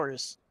fiery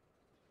horse.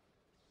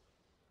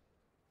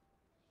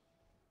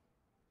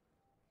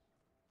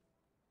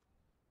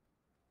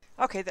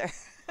 Okay, there.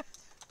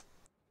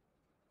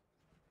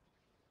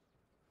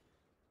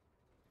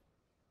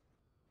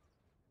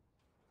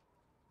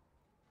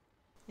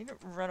 You didn't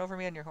run over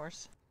me on your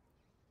horse.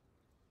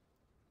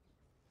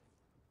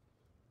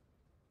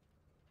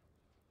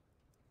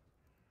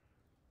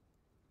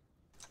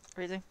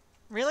 Really?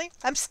 Really?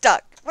 I'm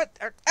stuck. What?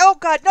 Oh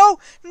god, no!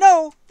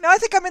 No! No, I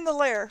think I'm in the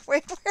lair.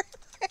 Wait, where?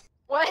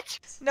 What?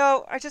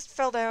 No, I just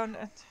fell down.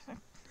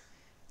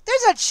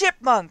 There's a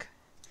chipmunk!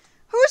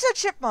 Who's a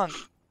chipmunk?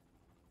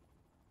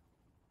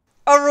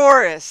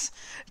 Auroras.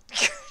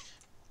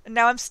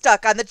 Now I'm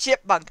stuck on the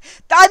chipmunk.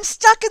 I'm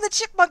stuck in the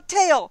chipmunk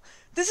tail!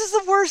 This is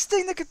the worst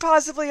thing that could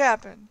possibly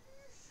happen.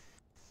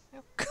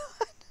 Oh god.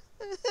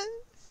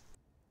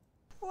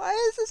 Why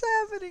is this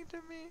happening to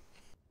me?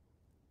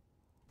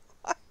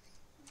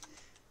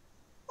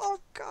 Oh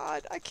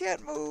god, I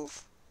can't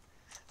move.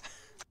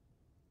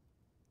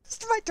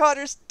 My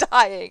daughter's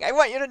dying. I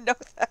want you to know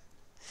that.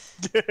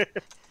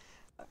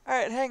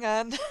 Alright, hang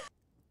on.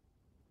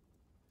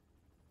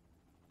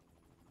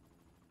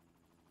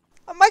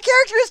 My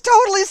character is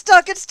totally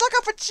stuck. It's stuck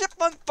up a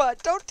chipmunk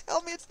butt. Don't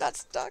tell me it's not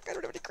stuck. I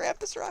don't have any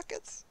Krampus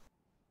rockets.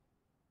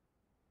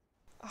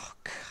 Oh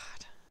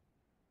god.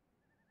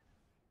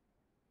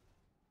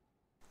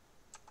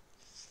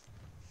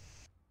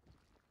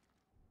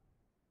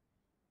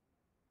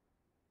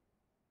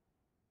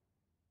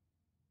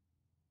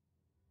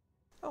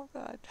 Oh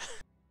god.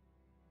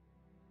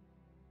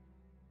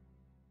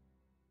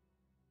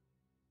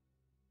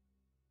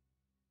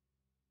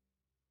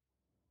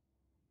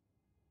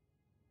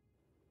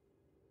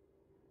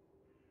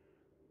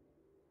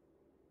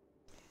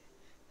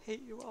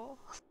 Hate you all.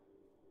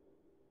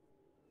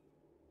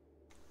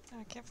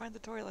 I can't find the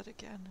toilet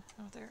again.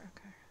 Oh, there,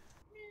 okay.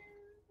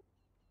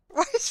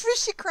 Why is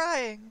Rishi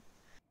crying?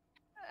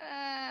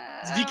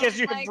 It's because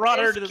you like brought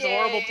her to this game.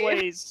 horrible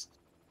place.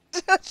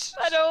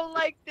 I don't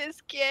like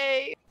this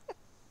game. I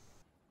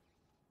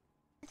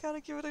gotta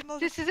give it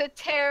another. This is a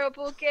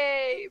terrible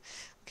game.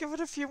 Give it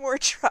a few more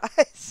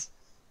tries.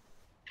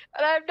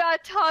 And I'm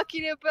not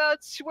talking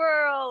about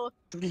Swirl.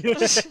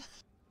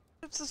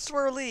 It's a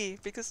swirly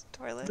because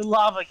toilet. The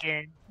lava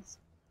game.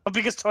 Oh,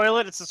 because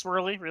toilet, it's a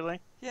swirly, really?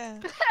 Yeah.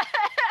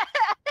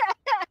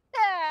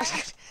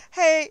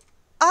 Hey,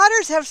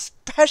 otters have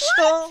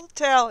special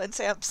talents,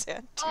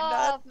 Samson. Do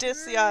not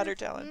diss the otter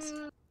talents.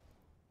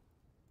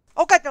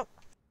 Oh god, no!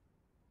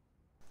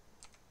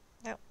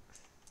 No.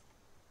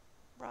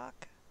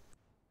 Rock.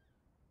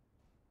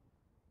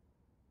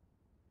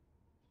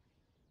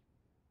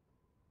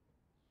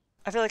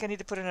 I feel like I need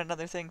to put in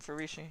another thing for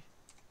Rishi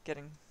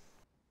getting...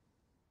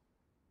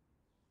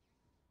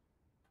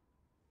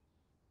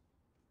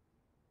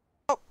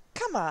 Oh,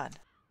 come on!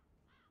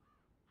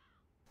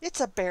 It's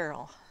a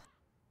barrel.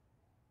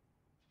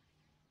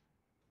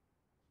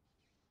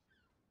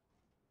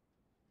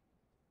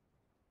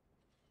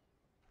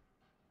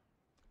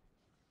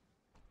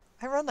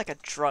 I run like a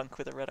drunk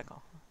with a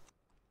reticle.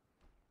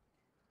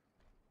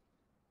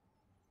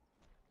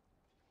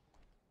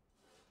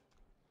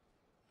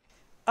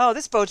 Oh,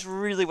 this bodes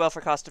really well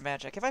for Cost of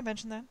Magic. Have I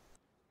mentioned that?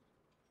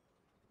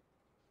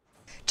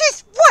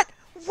 Jeez, what?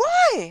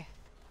 Why?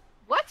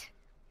 What?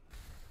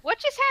 What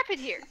just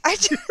happened here? I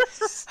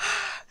just...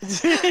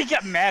 He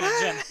got mad at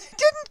Jen.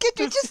 Didn't get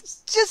to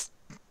just...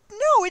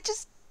 No, it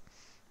just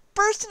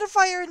burst into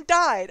fire and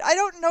died. I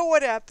don't know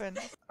what happened.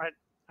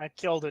 I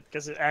killed it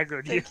because it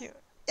aggroed you. Thank you.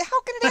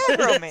 How can it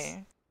aggro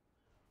me?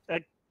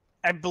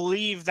 I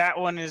believe that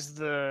one is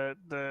the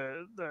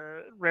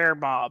rare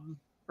mob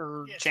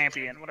or Yes,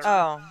 champion, whatever.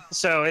 Oh.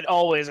 So it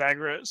always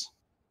aggroes.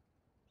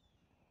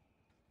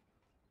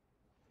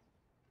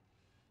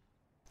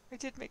 I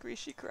did make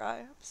Rishi cry.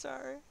 I'm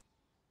sorry.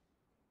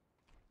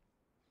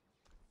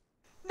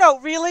 No,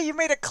 really? You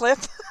made a clip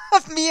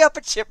of me up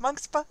a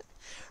chipmunk's butt?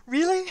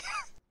 Really?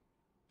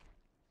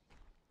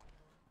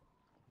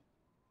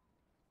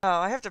 Oh,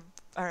 I have to...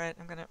 Alright,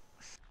 I'm gonna...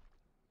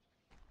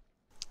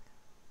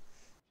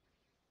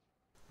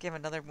 Give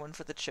another one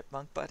for the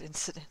chipmunk butt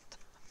incident.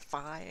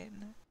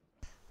 Fine.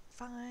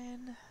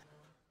 Fine.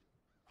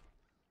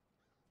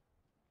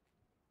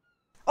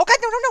 Oh god,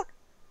 no, no, no!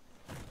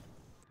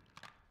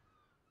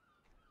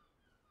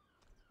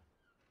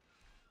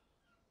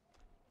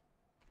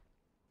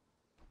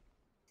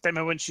 That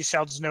moment when she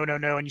shouts no, no,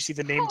 no, and you see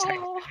the name tag.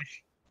 Oh.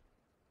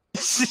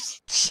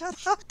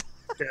 Shut up!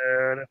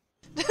 Dude.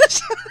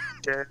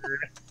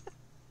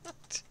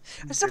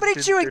 Is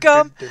somebody chewing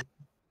gum?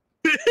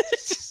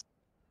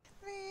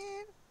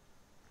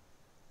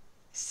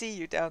 See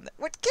you down there.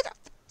 What? Get up!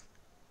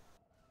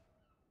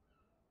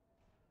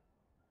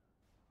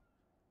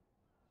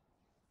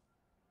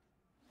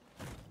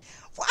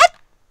 What?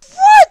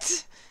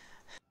 What?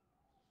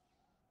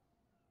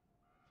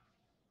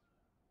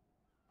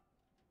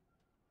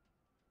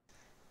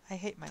 I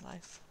hate my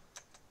life.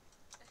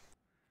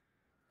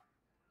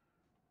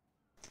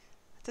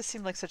 This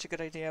seemed like such a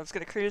good idea. I was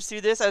going to cruise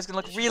through this. I was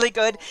going to look really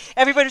good.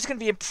 Everybody's going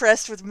to be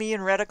impressed with me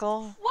and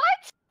Reticle.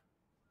 What?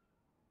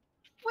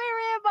 Where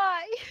am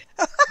I?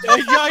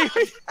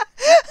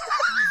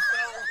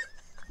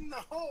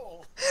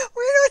 No.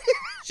 We don't even...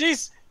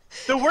 She's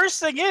the worst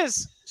thing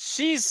is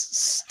she's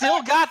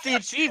still got the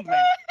achievement.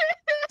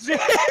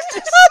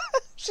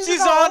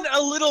 She's on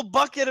a little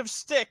bucket of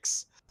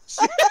sticks.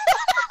 Oh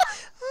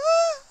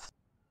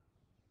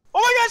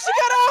my god, she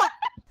got out!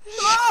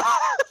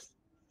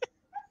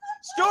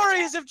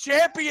 Stories of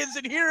champions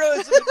and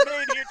heroes have been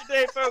made here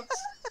today, folks.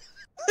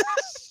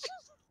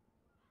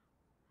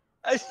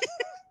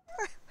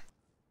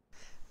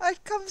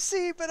 I'd come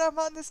see, but I'm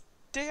on this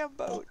damn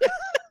boat.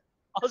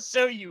 I'll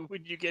show you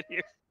when you get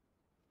here.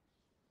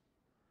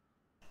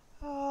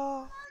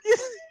 Oh.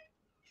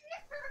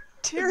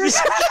 Tears.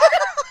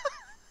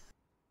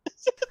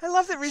 I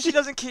love that Rishi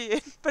doesn't key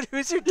in, but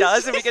Hoosier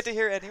does, and we get to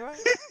hear it anyway.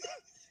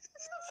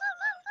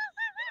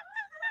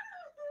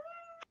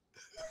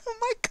 Oh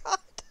my god.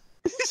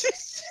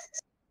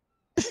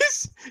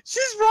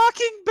 She's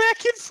rocking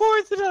back and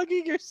forth and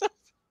hugging herself.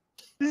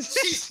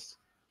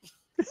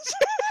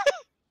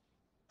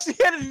 She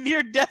had a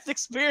near-death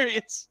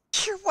experience.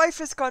 Your wife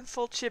has gone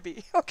full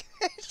chibi, okay?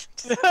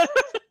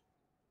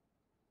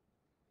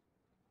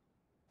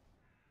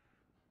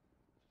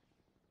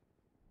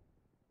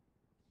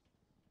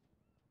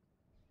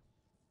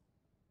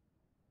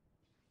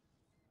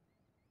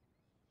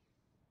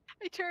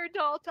 I turned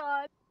alt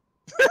on.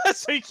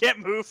 So you can't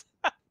move.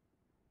 I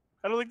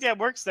don't think that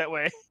works that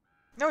way.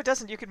 No, it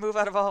doesn't. You can move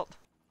out of alt.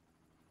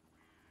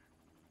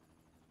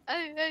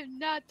 I'm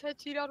not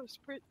touching auto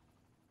sprint.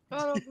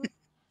 Auto move.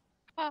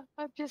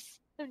 I'm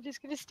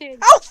just gonna stand.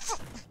 Oh!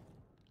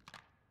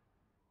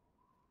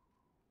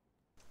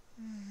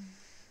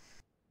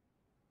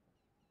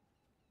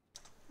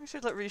 We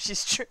should let Rishi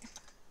stream.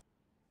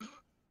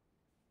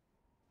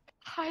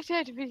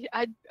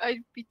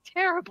 I'd be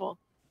terrible.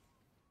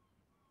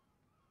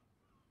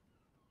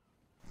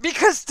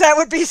 Because that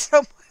would be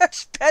so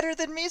much better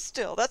than me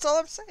still. That's all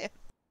I'm saying.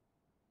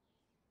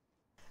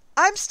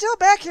 I'm still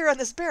back here on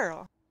this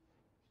barrel.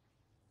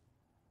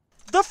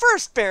 The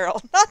first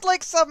barrel, not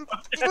like some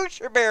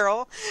future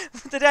barrel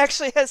that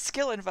actually has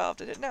skill involved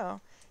in it.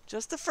 No,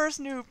 just the first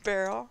noob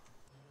barrel.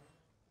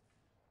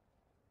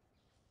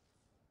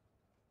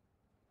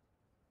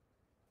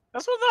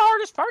 That's one of the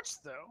hardest parts,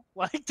 though.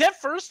 Like,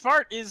 that first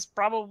part is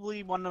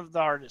probably one of the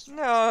hardest.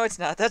 No, it's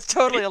not. That's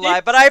totally a lie.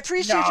 But I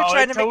appreciate you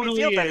trying to make me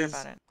feel better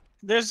about it.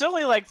 There's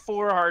only like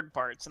 4 hard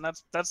parts, and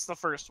that's the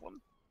first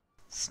one.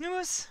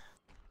 Snooze?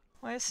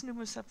 Why is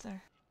Snooze up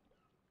there?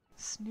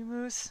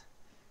 Snooze?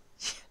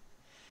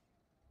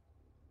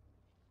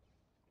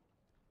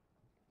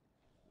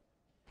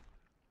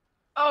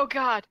 Oh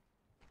God.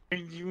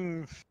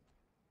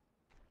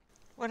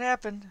 What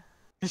happened?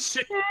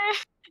 Shit.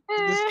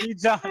 She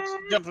jumped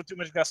with too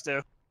much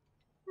gusto.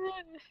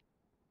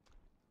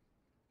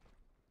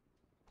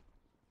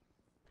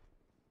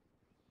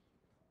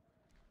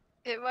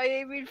 Am I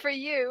aiming for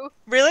you?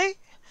 Really?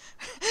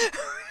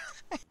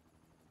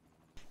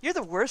 You're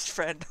the worst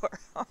friend,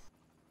 Dora.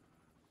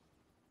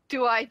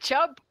 Do I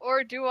jump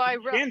or do I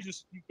run?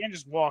 You can't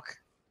just walk.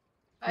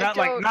 I Not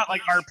don't.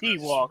 like RP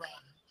walk.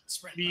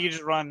 Sprint You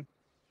just run.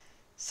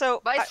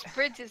 So My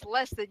sprint is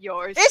less than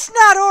yours. it's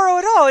not Oro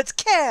at all. It's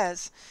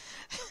Kaz.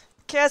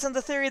 Kaz on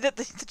the theory that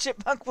the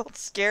chipmunk will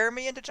scare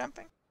me into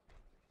jumping.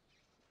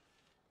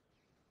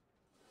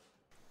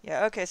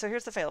 Yeah. Okay. So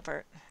here's the fail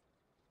part.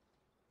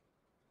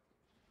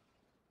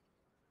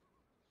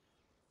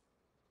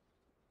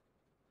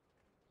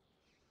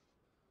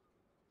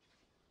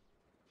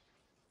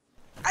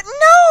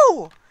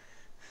 No!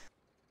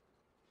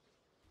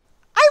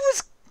 I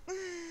was...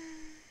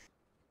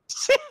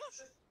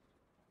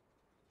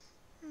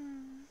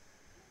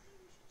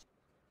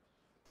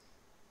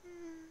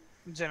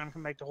 Jen, I'm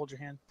coming back to hold your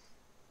hand.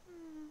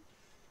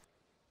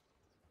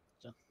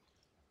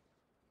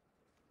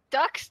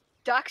 Ducks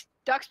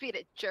being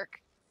a jerk.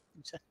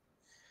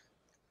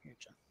 Here,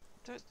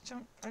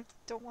 Jen. I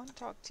don't want to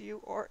talk to you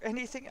or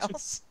anything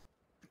else.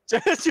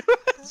 Jen. I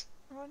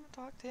don't want to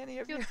talk to any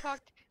of you.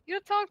 You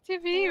don't talk to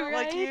me, I don't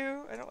right? like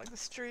you. I don't like the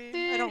stream.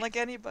 I don't like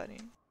anybody.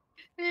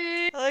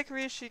 I like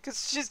Rishi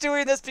because she's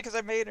doing this because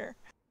I made her.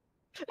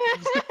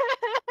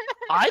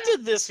 I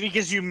did this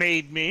because you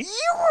made me.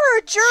 You were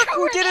a jerk You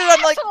who were did an it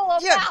on like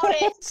asshole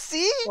about it.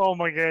 See? Oh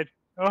my god.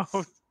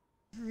 Oh,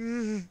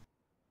 Mm.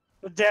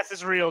 the death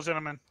is real,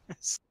 gentlemen.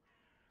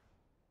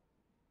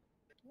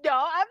 No,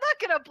 I'm not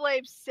gonna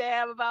blame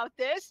Sam about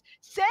this.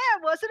 Sam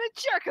wasn't a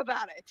jerk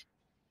about it.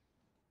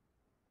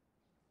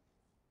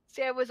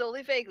 Sam was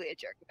only vaguely a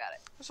jerk about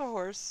it. There's a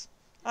horse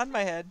on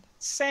my head.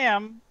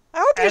 Sam I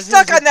hope you're As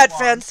stuck is on that its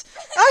fence.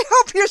 I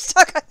hope you're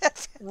stuck on that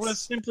fence. was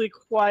simply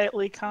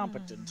quietly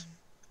competent.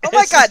 Oh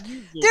my As god, is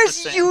usual for there's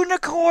Sam.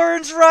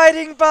 unicorns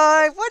riding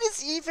by. What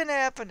is even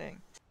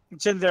happening?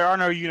 Jen, there are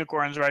no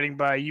unicorns riding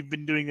by. You've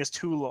been doing this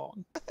too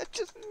long.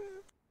 Just...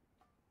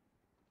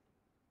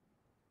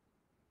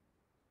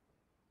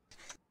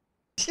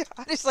 Yeah,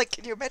 I'm just like,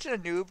 can you imagine a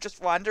noob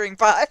just wandering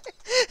by?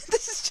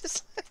 This is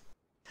just like,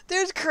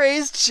 there's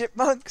crazed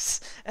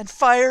chipmunks and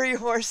fiery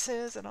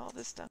horses and all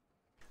this stuff.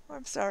 Oh,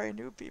 I'm sorry,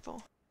 noob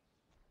people.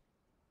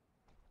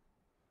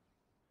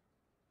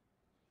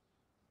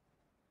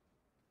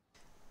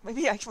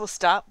 Maybe I will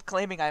stop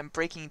claiming I'm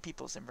breaking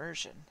people's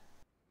immersion.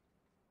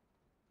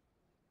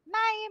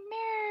 My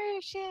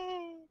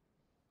immersion.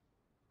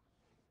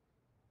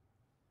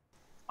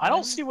 I don't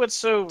One, see what's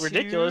so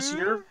ridiculous.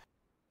 two-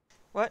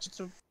 What?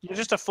 You're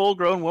just a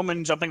full-grown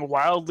woman jumping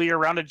wildly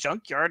around a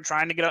junkyard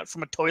trying to get out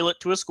from a toilet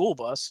to a school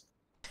bus.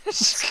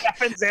 This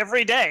happens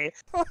every day.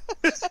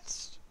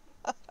 Shut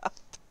up.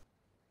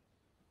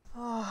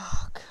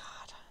 Oh,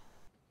 God.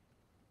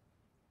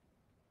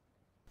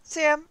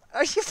 Sam,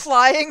 are you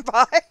flying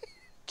by?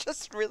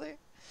 Just really?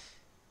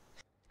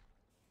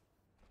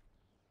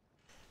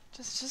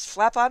 Just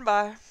flap on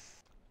by.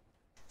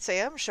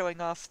 Sam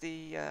showing off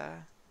the,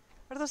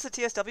 what are those, the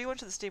TSW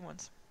ones or the Steam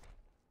ones?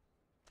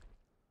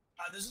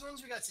 Those are the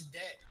ones we got today.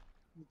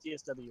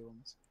 TSW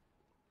ones.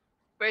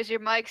 Where's your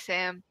mic,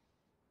 Sam?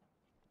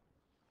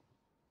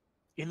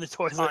 In the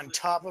toilet. On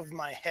top of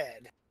my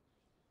head.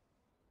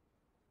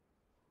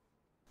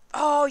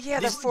 Oh, yeah,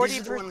 the These are 40,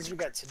 the ones we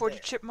got today. 40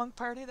 chipmunk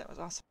party? That was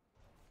awesome.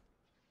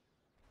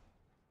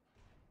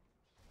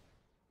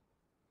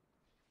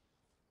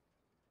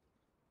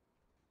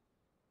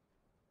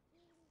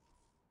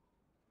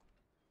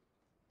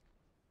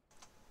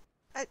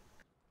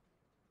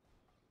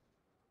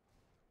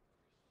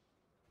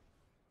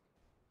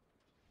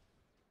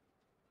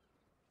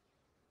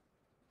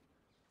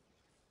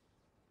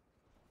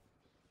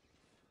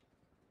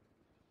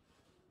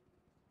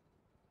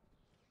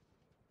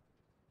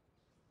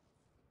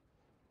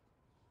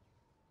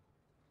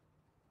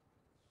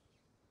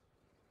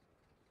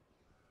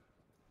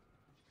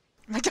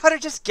 My daughter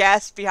just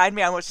gasped behind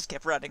me. I almost just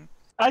kept running.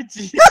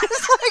 It's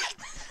like,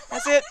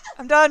 that's it.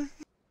 I'm done.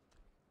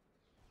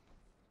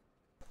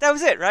 That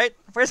was it, right?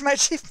 Where's my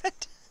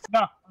achievement?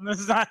 No, this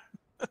is not.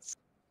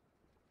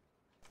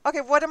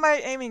 Okay, what am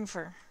I aiming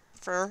for?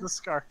 The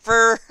scar.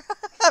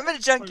 I'm in a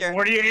junkyard.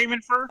 What are you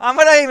aiming for? I'm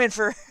what I'm aiming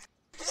for.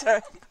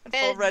 Sorry, I'm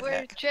full And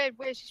redneck.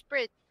 where's your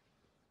sprint?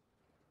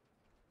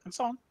 It's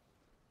on.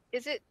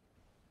 Is it?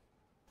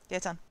 Yeah,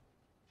 it's on.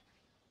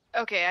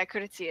 Okay, I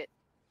couldn't see it.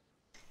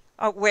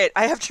 Oh, wait,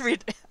 I have to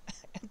read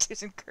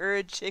Andy's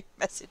encouraging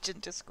message in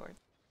Discord.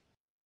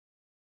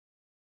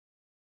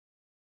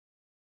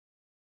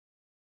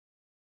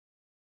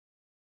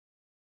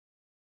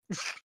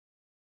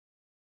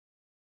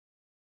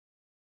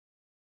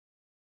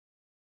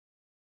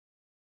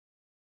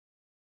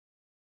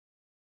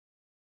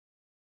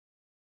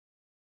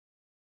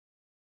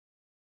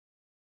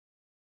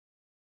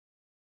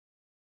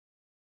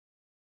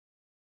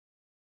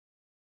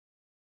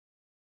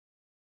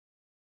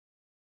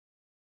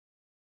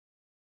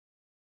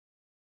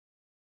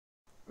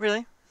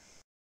 Really?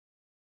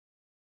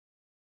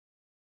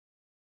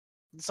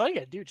 That's all you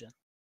gotta do, Jen.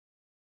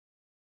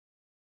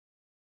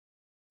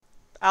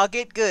 I'll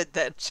get good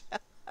then.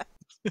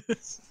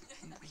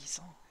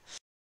 Weasel.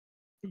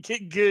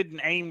 Get good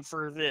and aim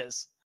for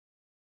this.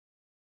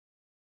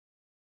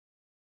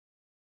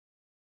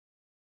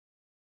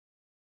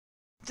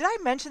 Did I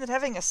mention that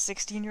having a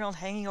 16-year-old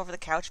hanging over the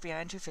couch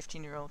behind you,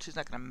 15-year-old, she's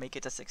not going to make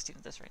it to 16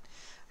 at this rate,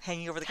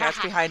 hanging over the couch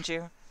behind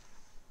you,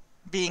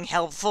 being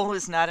helpful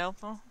is not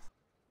helpful?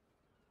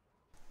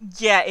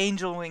 Yeah,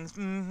 angel wings.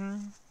 Mm-hmm.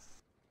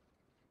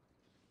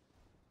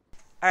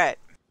 Alright.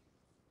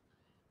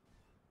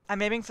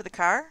 I'm aiming for the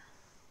car.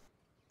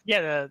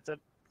 Yeah,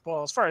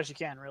 well, as far as you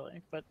can,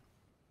 really, but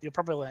you'll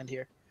probably land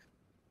here.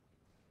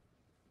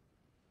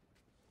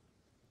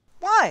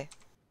 Why?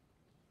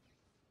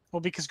 Well,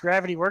 because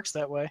gravity works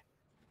that way.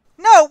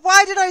 No,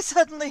 why did I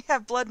suddenly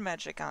have blood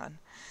magic on?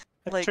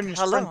 Like, Turn your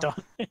hello? sprint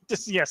on.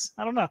 Just, yes,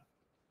 I don't know.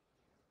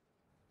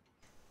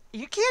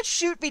 You can't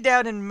shoot me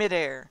down in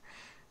midair.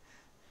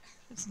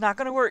 It's not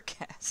gonna work,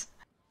 Cass.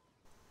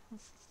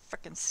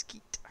 Frickin'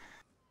 skeet.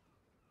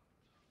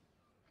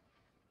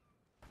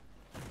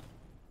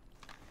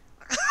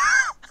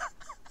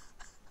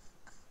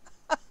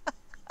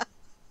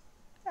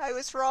 I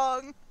was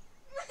wrong.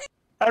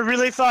 I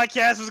really thought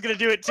Cass was gonna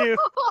do it too.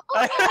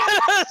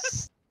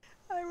 I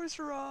was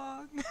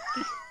wrong.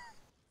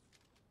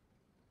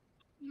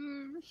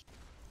 I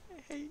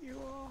hate you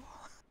all.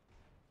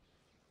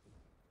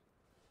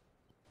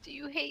 Do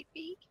you hate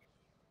me?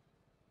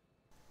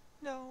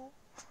 No.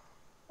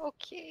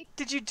 Okay.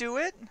 Did you do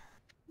it?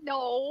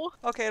 No.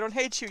 Okay, I don't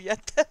hate you yet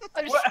then.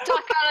 I'm stuck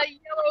on a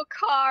yellow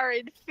car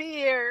in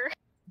fear.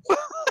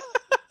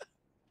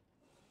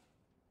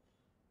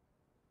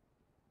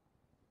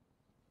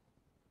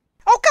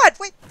 Oh god,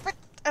 wait.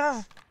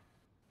 I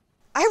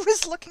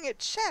was looking at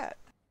chat.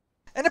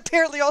 And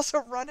apparently also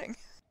running.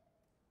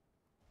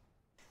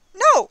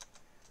 No!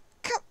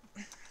 Come.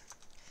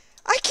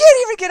 I can't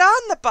even get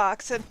on the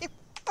box anymore.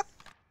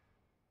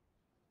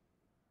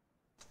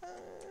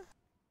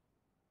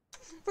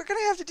 We're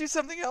gonna have to do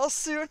something else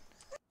soon.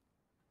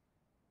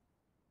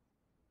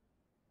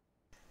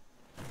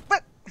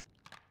 But...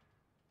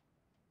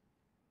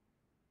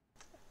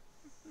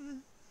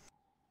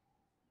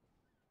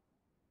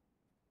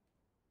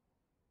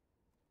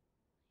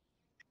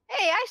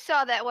 Hey, I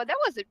saw that one. That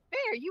wasn't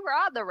fair. You were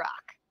on the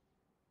rock.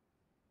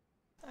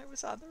 I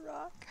was on the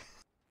rock.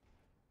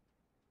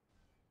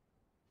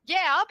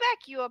 Yeah, I'll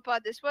back you up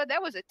on this one.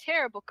 That was a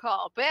terrible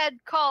call. Bad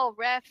call,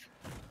 ref.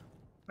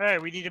 Hey,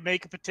 we need to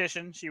make a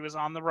petition. She was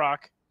on the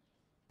rock.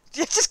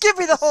 Just give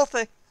me the whole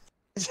thing.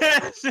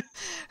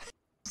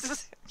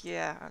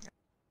 Yeah. Okay.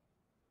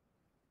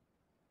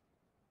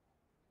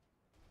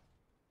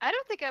 I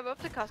don't think I'm up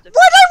to custom.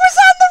 What? I was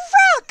on the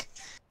rock!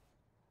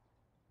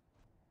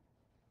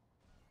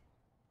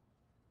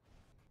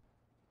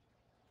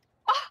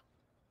 Oh,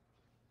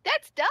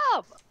 that's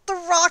dumb. The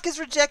rock is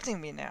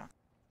rejecting me now.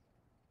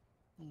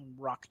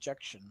 Rock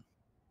ejection.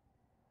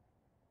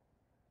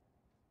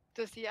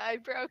 Does the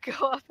eyebrow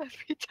go up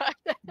every time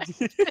that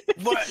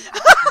What?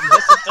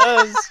 Yes, it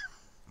does.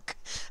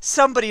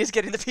 Somebody is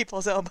getting the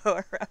people's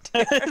elbow around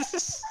here.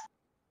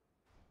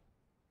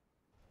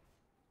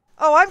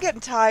 Oh, I'm getting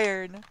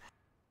tired.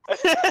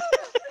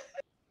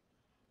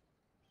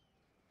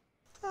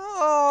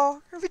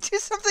 Oh, can we do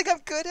something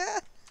I'm good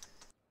at?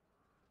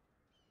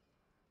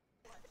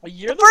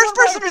 You're The first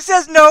one person who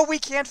says no, we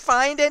can't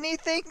find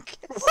anything.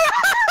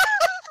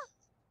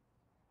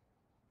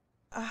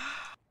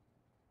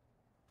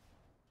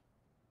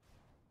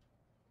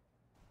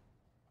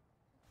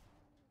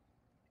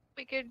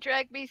 we can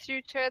drag me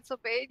through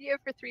Transylvania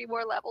for 3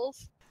 more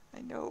levels?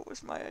 I know it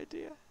was my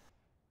idea.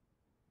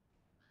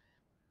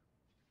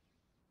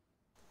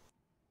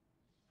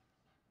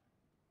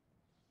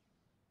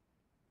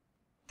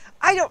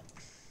 I don't...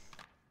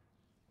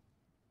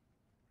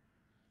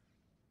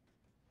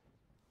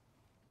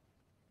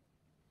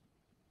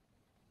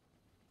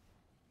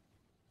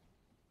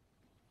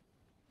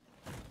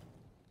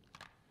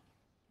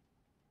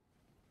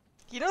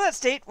 You know that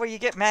state where you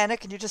get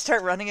manic and you just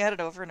start running at it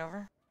over and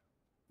over?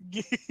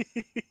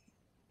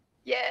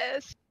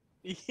 Yes.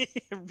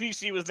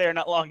 BC was there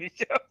not long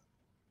ago.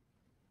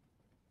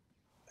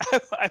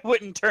 I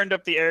went and turned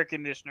up the air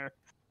conditioner.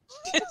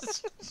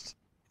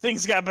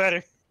 Things got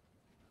better.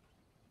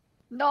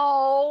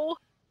 No.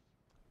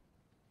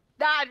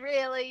 Not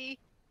really.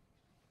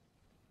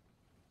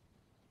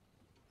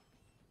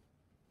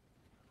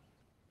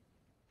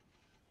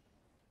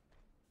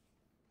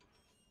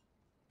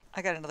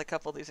 I got another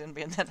couple of these in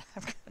me and then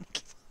I'm gonna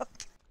give up.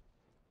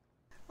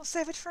 We'll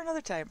save it for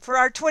another time. For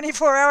our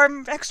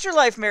 24-hour extra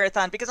life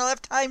marathon, because I'll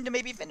have time to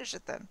maybe finish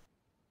it then.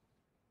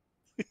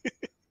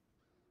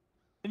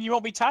 And you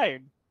won't be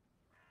tired.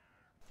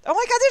 Oh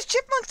my god, there's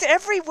chipmunks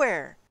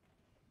everywhere!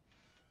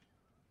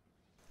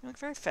 You look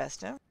very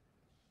fast now.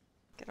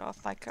 Get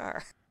off my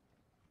car.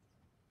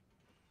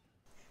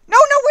 No,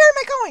 where am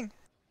I going?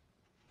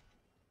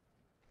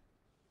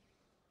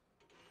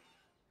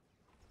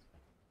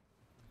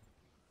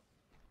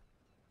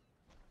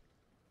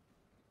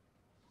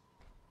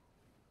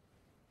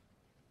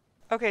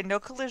 Okay, no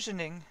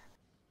collisioning.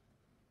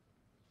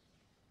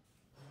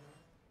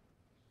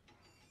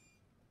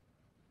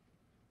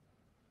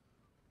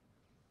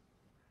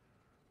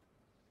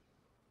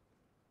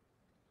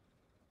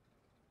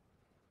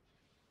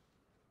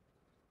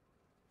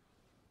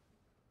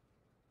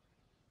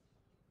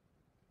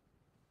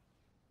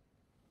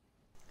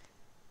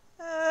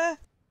 Uh.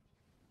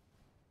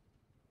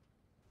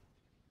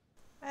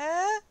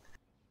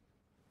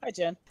 Hi,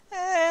 Jen.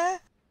 Uh.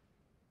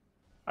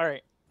 All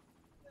right.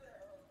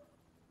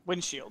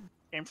 Windshield.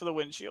 Aim for the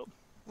windshield.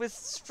 With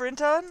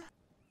sprint on?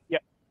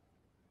 Yep.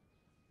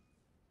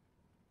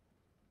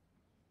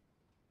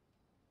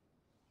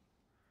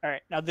 All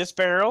right. Now this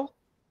barrel,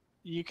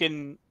 you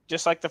can,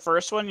 just like the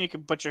first one, you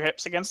can put your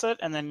hips against it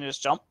and then you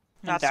just jump.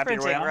 And Not tap your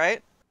way sprinting, on.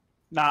 right?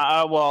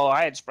 Nah, well,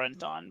 I had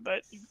sprint on,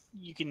 but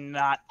you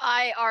cannot.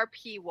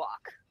 IRP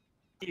walk.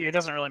 It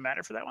doesn't really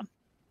matter for that one.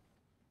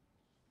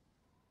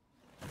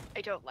 I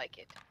don't like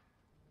it.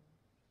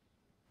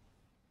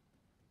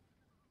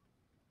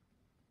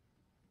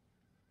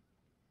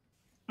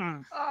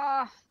 Mm.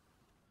 I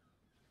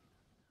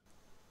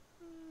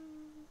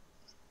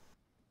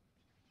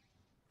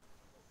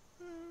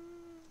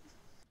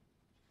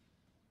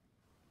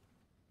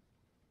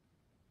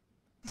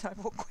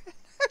won't quit.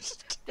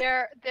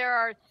 There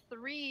are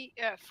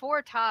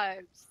 4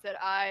 times that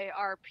I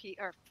RP,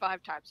 or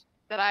 5 times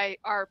that I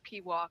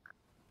RP walk.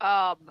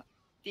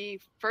 The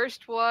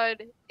first one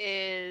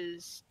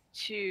is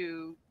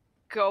to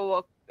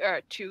go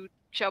to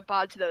jump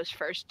onto those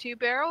first 2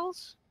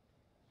 barrels.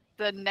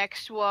 The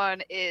next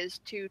one is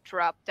to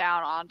drop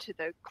down onto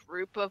the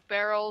group of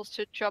barrels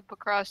to jump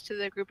across to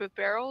the group of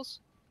barrels.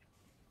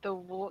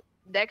 The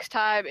next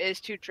time is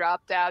to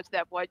drop down to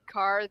that one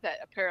car that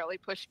apparently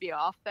pushed me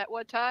off that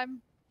one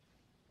time.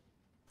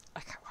 I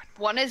got one.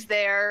 One is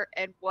there,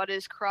 and one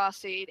is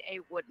crossing a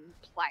wooden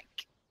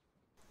plank.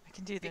 I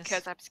can do this.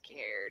 Because I'm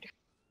scared.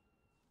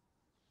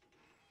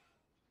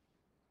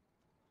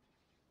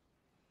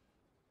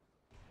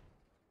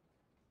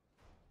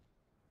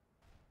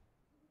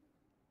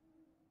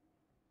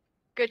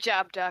 Good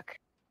job, Duck.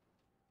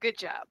 Good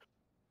job.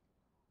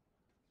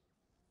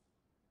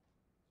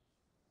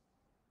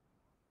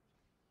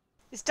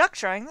 Is Duck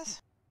trying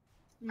this?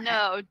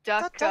 No,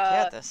 Duck. Duck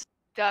had this.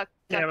 Duck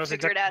Yeah, it was a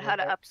figured duck out how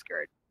to robot.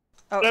 upskirt.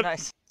 Oh, Yep.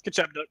 nice. Good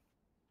job, Doug.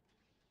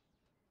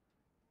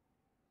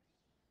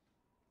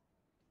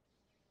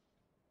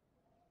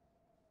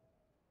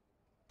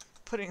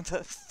 Putting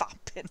the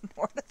fop-in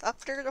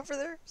ornithopter over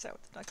there? Is that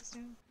what the duck is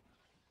doing?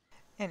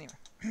 Anyway.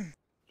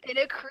 In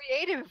a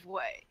creative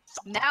way.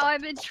 Now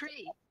I'm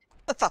intrigued.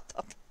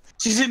 Fop-top.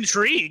 She's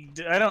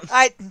intrigued. I don't.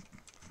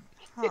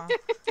 Huh.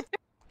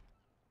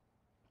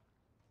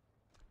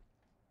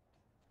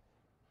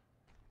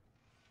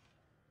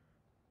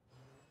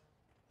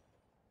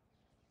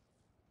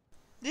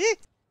 Eek.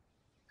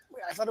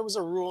 Wait, I thought it was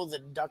a rule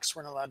that ducks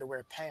weren't allowed to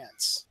wear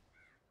pants.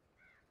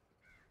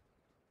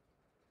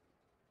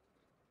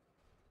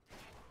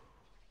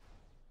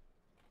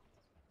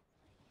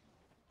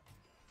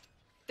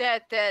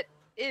 That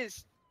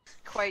is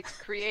quite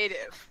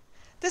creative.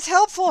 This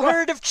helpful What?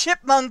 herd of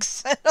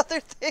chipmunks and other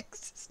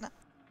things is not...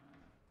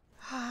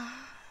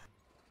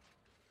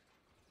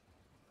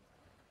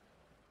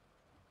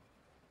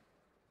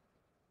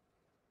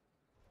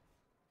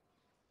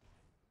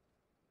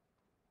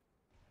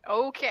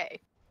 Okay.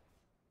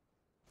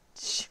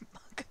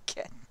 Chipmunk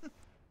again.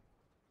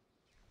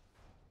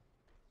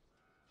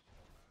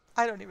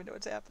 I don't even know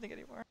what's happening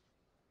anymore.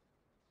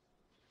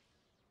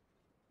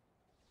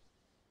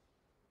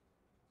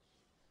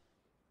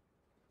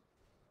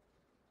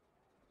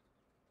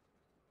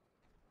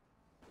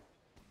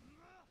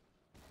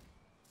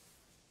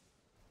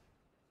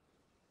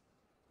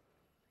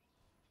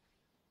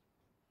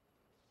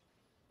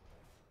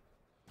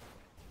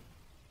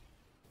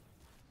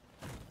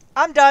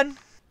 I'm done.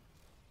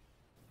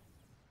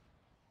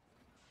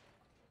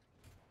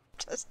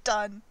 Just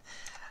done.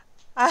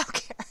 I don't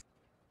care.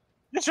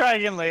 We'll try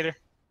again later.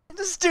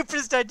 The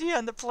stupidest idea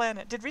on the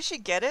planet. Did Rishi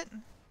get it? Did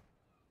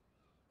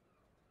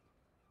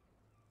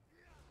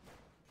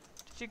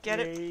you get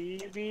it?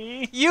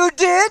 Maybe. You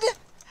did?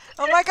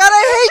 Oh my god,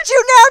 I hate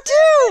you now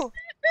too!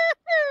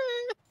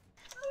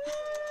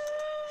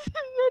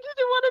 I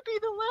didn't want to be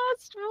the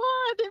last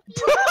one. If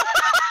you no.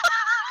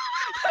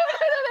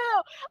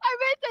 I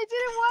meant I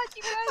didn't want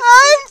you guys.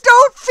 I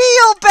don't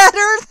feel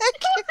better.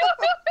 Thank you.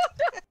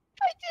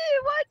 I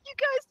didn't want you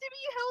guys to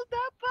be held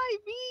up by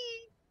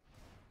me.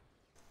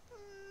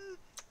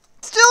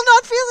 Still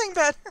not feeling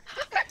better.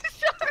 I'm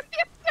sorry.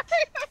 I'm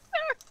sorry. I'm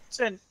sorry.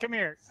 Sin, come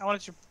here. I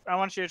want you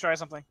to try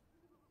something.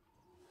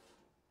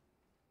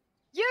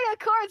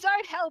 Unicorns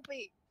aren't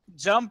helping.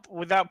 Jump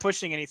without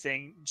pushing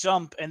anything.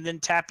 Jump and then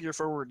tap your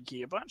forward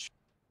key a bunch.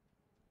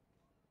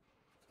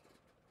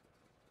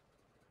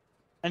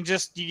 And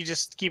you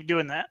just keep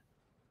doing that.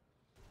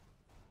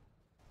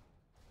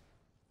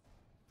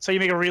 So you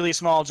make a really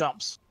small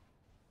jumps.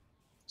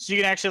 So you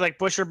can actually like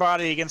push your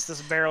body against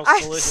this barrel's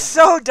collision. I'm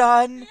so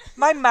done.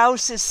 My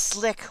mouse is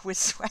slick with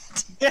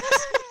sweat. I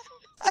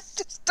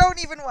just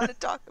don't even want to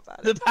talk about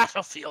it. The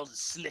battlefield is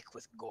slick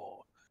with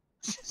gore.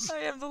 I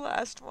am the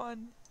last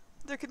one.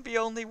 There can be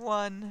only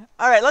one.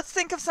 Alright, let's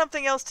think of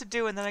something else to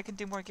do and then I can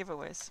do more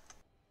giveaways.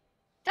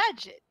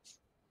 Budgets.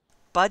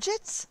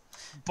 Budgets?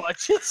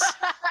 Budgets?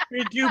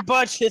 We do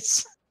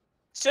budgets.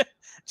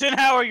 Jen,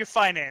 how are your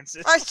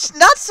finances?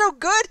 Not so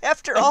good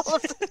after all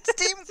of the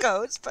Steam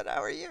codes, but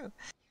how are you?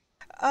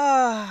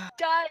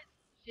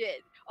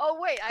 Budget. Oh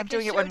wait, I'm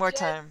doing it one more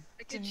time.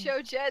 I can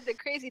show Jen the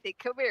crazy thing.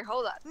 Come here,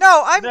 hold on.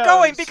 No, I'm No,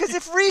 going because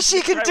if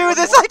Rishi can try do one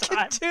this, more I can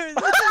time. do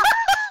this.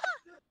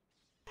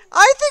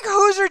 I think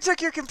Hoser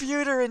took your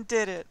computer and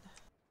did it.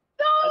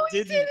 No, he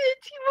didn't.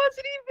 didn't. He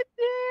wasn't even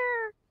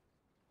there.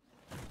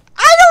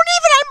 I don't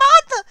even. I'm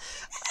on the.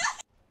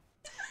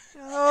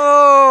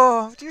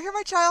 Oh, do you hear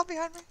my child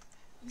behind me?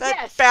 That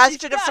Yes, bastion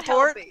she's of not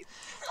support. helping.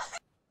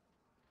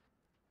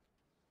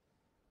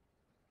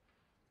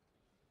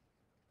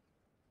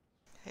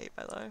 Hate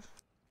my life.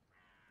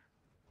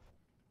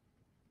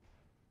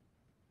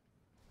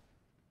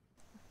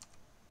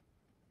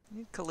 I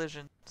need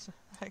collisions.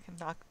 I can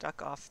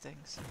duck off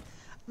things.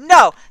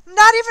 No,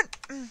 not even.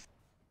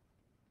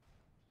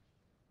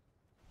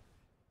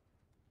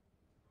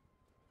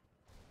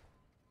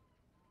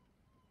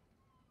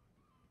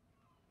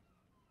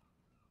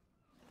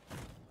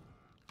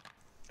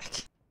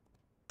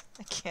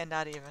 I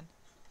cannot even.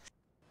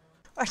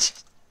 My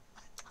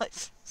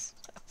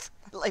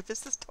life is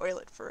this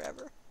toilet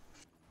forever.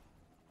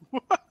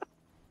 What?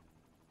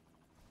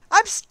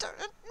 I'm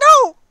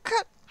no!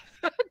 Cut!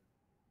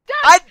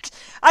 I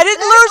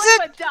didn't lose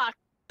it! A duck.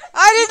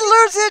 I didn't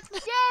lose it!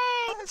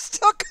 Yay! I've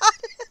still got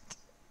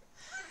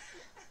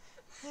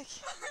it!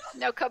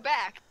 No, come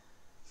back.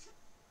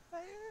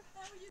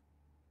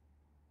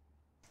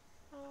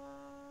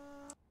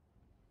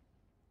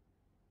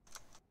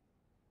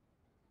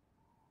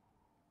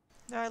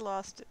 No, I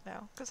lost it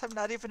now, because I'm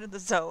not even in the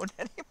zone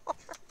anymore.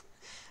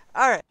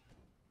 Alright.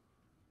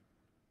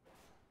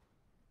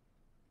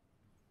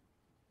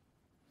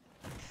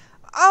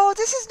 Oh,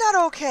 this is not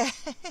okay.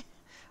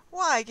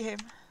 Why, game?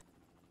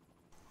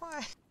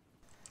 Why?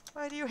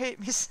 Why do you hate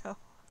me so?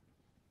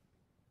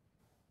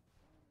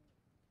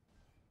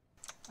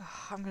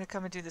 Oh, I'm gonna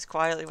come and do this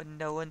quietly when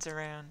no one's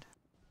around.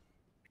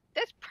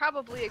 That's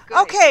probably a good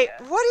Okay,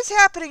 idea. what is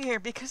happening here?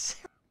 Because...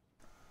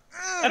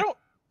 I don't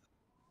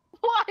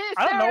Why is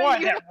I don't there know a why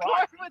that unicorn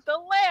rocked. with a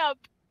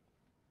lamp?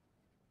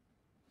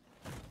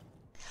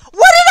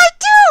 What did I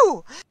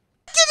do? I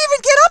didn't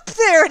even get up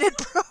there and it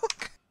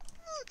broke.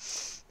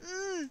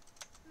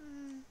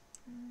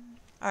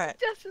 Alright.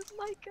 Doesn't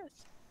like us.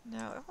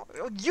 No,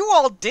 you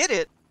all did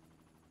it.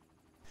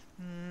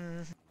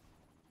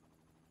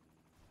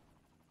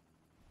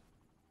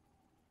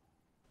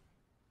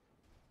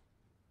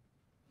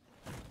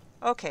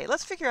 Okay,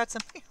 let's figure out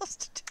something else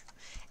to do.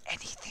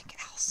 Anything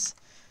else?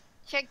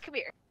 Jen, come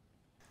here.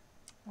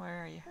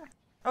 Where are you?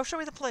 Oh, show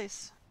me the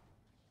place.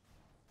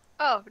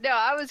 Oh, no,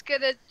 I was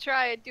gonna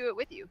try and do it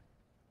with you.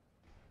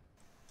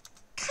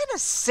 What kind of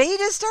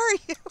sadist are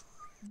you?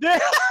 I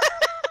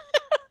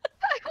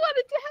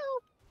wanted to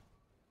help.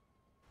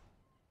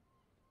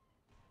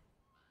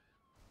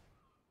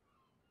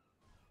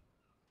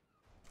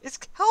 Is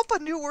help a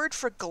new word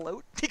for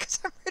gloat? Because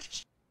I'm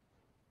British.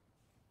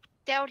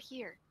 Down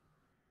here.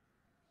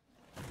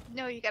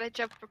 No, you gotta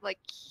jump from, like,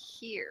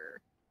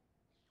 here.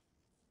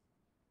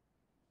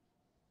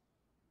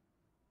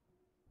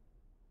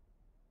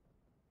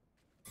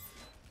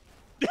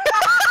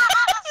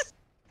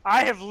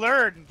 I have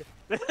learned.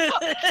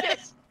 Okay.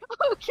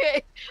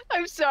 Okay,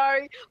 I'm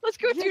sorry. Let's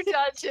go through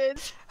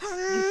dungeons.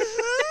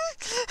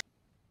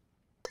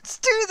 Let's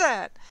do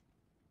that.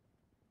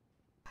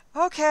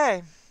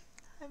 Okay.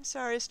 I'm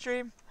sorry,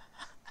 stream.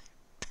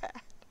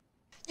 Bad.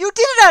 You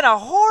did it on a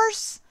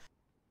horse?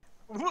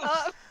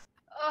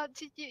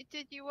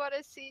 Did you want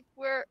to see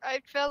where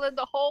I fell in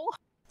the hole?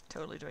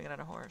 Totally doing it on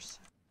a horse.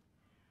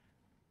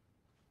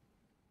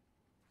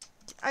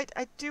 I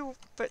do,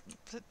 but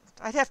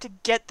I'd have to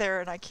get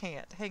there and I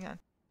can't. Hang on.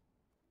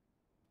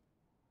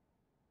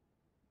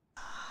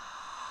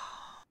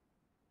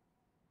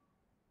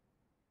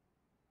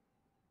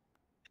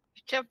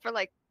 jump for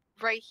like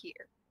right here.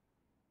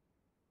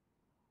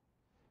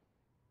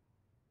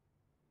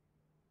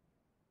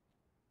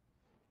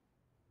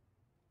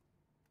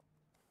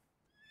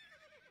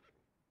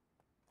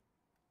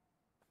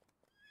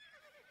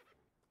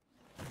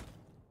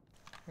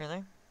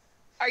 Really?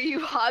 Are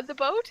you on the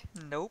boat?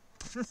 Nope.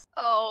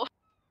 Oh.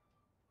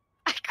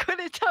 I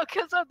couldn't tell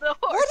because of the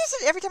horse. What is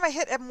it? Every time I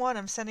hit M1,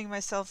 I'm sending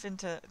myself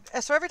into...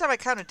 So every time I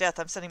count a death,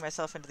 I'm sending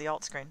myself into the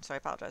alt screen, so I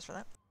apologize for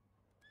that.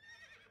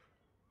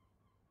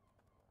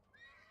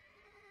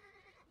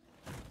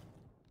 I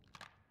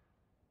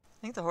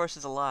think the horse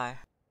is a lie.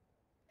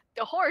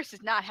 The horse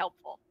is not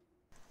helpful.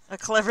 A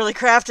cleverly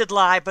crafted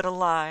lie, but a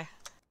lie.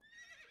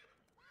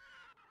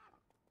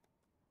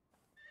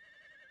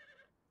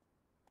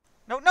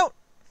 No, no!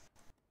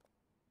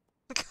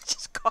 I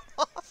just got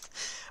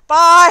off.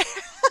 Bye!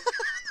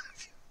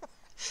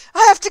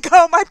 I have to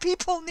go! My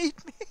people need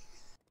me!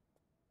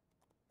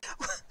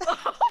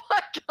 Oh my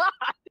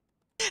god!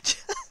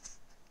 Just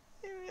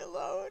leave me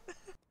alone.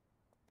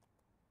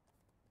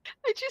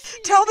 I just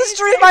see Tell your the name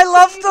stream tag I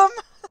love fading- them!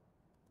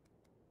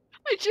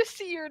 I just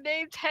see your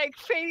name tag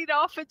fading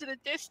off into the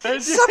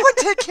distance. Someone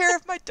take care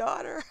of my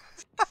daughter.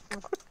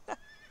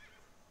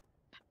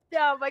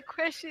 Now, my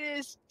question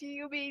is, do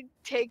you mean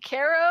take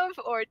care of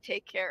or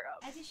take care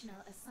of? Additional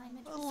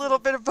assignment A little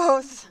bit of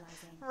both.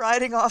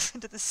 Riding off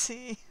into the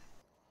sea.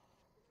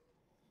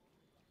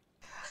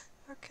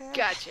 Okay.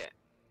 Gotcha.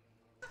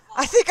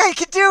 I think I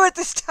can do it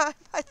this time.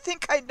 I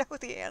think I know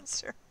the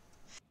answer.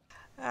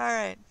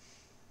 Alright.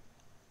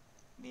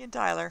 Me and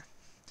Tyler.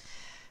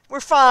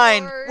 We're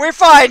fine. We're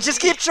fine. Just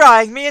keep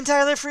trying. Me and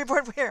Tyler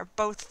Freeborn, we are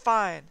both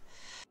fine.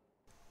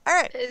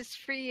 Alright. As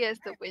free as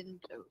the wind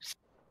blows.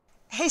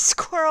 Hey,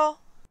 squirrel.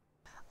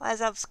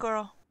 What's up,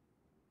 squirrel?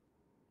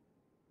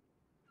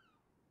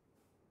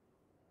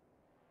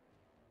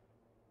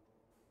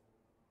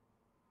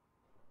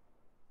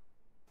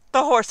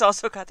 The horse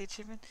also got the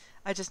achievement.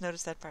 I just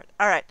noticed that part.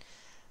 Alright.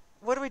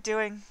 What are we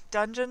doing?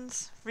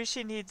 Dungeons?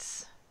 Rishi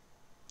needs...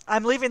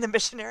 I'm leaving the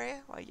mission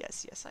area? Why,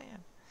 yes, yes, I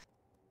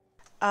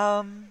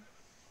am.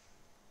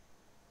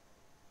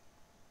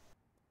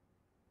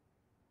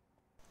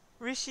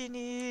 Rishi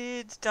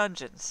needs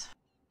dungeons.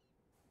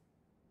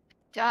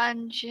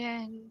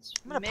 Dungeons.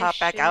 I'm gonna pop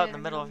back out in the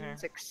middle of here.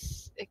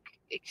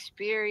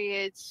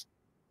 Experience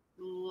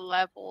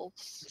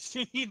levels.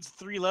 She needs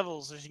 3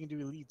 levels so she can do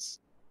elites.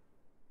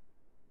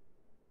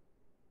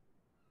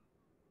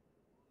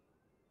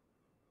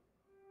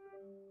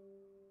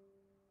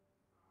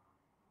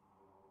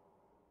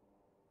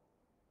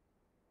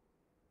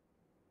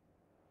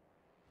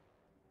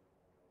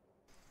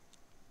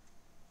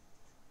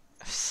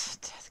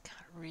 Death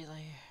God,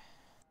 really?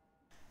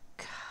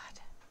 God.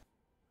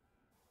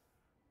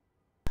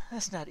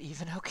 That's not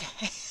even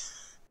okay.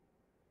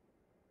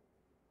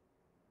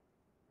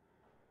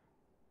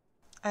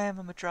 I am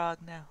a Madrog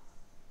now.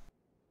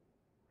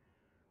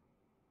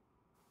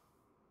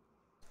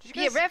 Did Be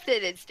you a guys...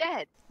 Revenant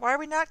instead. Why are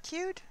we not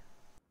queued?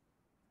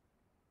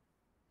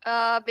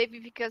 Maybe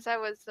because I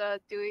was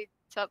doing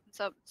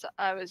something.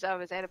 I was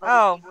animating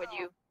Oh. when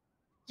you.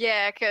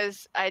 Yeah,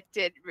 because I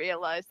didn't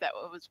realize that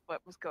what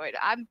was going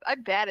on.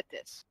 I'm bad at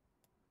this.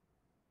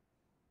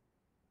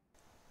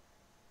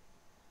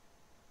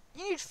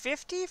 You need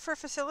 50 for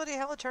Facility,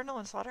 Hell Eternal,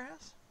 and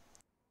Slaughterhouse?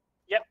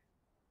 Yep.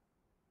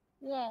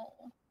 Yeah.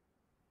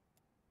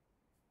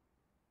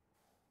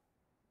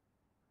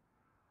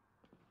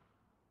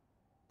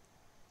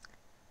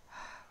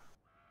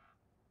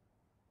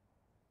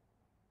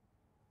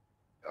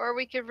 Or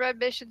we could run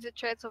missions in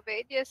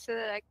Transylvania so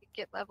that I could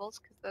get levels,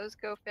 because those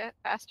go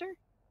faster.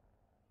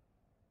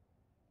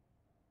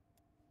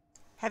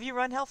 Have you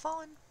run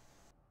Hellfallen?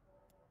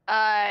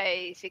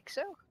 I think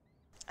so.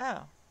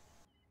 Oh.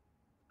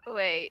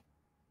 Wait.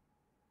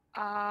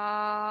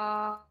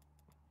 I'm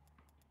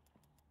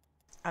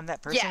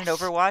that person in Yes.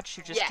 Overwatch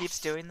who just Yes. keeps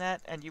doing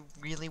that and you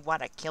really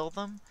want to kill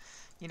them.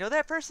 You know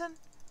that person?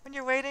 When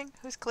you're waiting,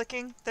 who's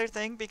clicking their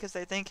thing because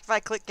they think if I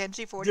click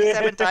Genji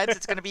 47 times,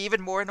 it's going to be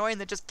even more annoying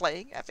than just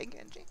playing effing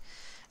Genji?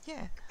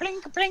 Yeah.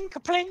 Pling, pling,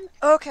 pling.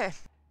 Okay.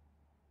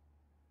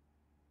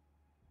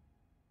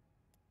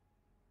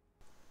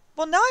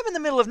 Well, now I'm in the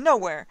middle of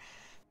nowhere.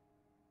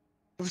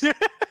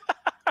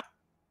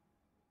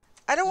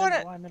 I don't want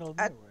to.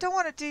 I don't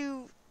want to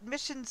do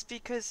missions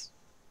because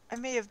I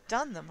may have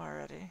done them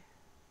already.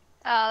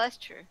 Oh, that's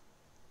true.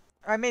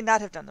 Or I may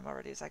not have done them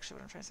already. Is actually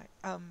what I'm trying to say.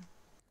 All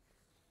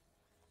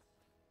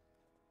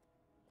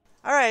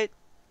right.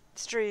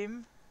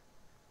 Stream,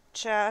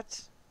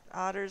 chat,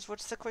 otters.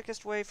 What's the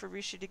quickest way for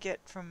Rishi to get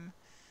from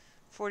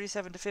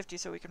 47 to 50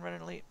 so we can run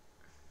an elite?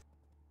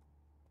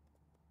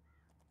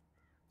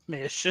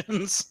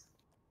 Missions.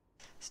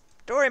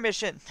 Story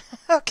mission.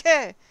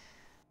 Okay.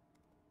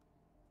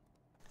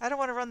 I don't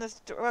want to run this.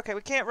 Okay,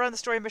 we can't run the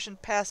story mission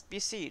past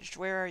Besieged.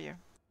 Where are you?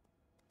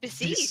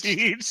 Besieged.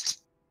 Besieged.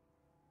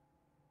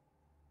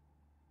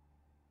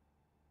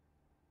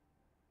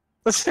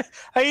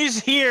 I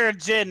just hear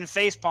Jen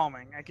face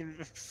palming. I can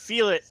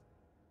feel it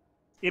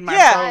in my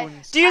Yeah.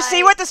 bones. Do you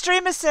see what the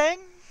stream is saying?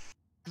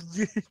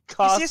 You see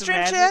Cost a of stream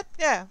magic? chat?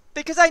 Yeah,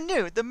 because I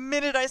knew the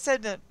minute I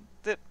said that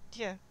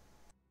yeah.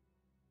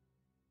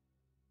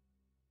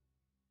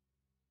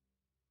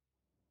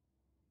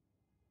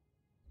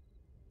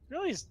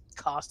 Really is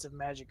cost of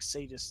magic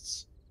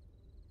sadists.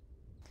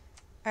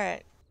 All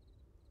right.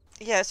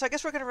 Yeah, so I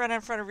guess we're gonna run in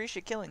front of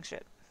Rishi killing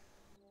shit.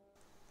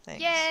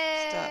 Things. Stuff.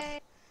 Yay!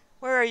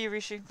 Where are you,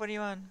 Rishi? What are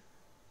you on?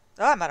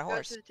 Oh, I'm on a Go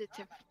horse. to the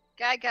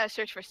guy. Gotta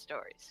search for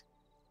stories.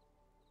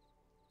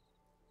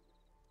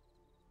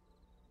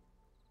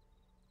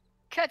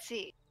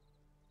 Cutscene.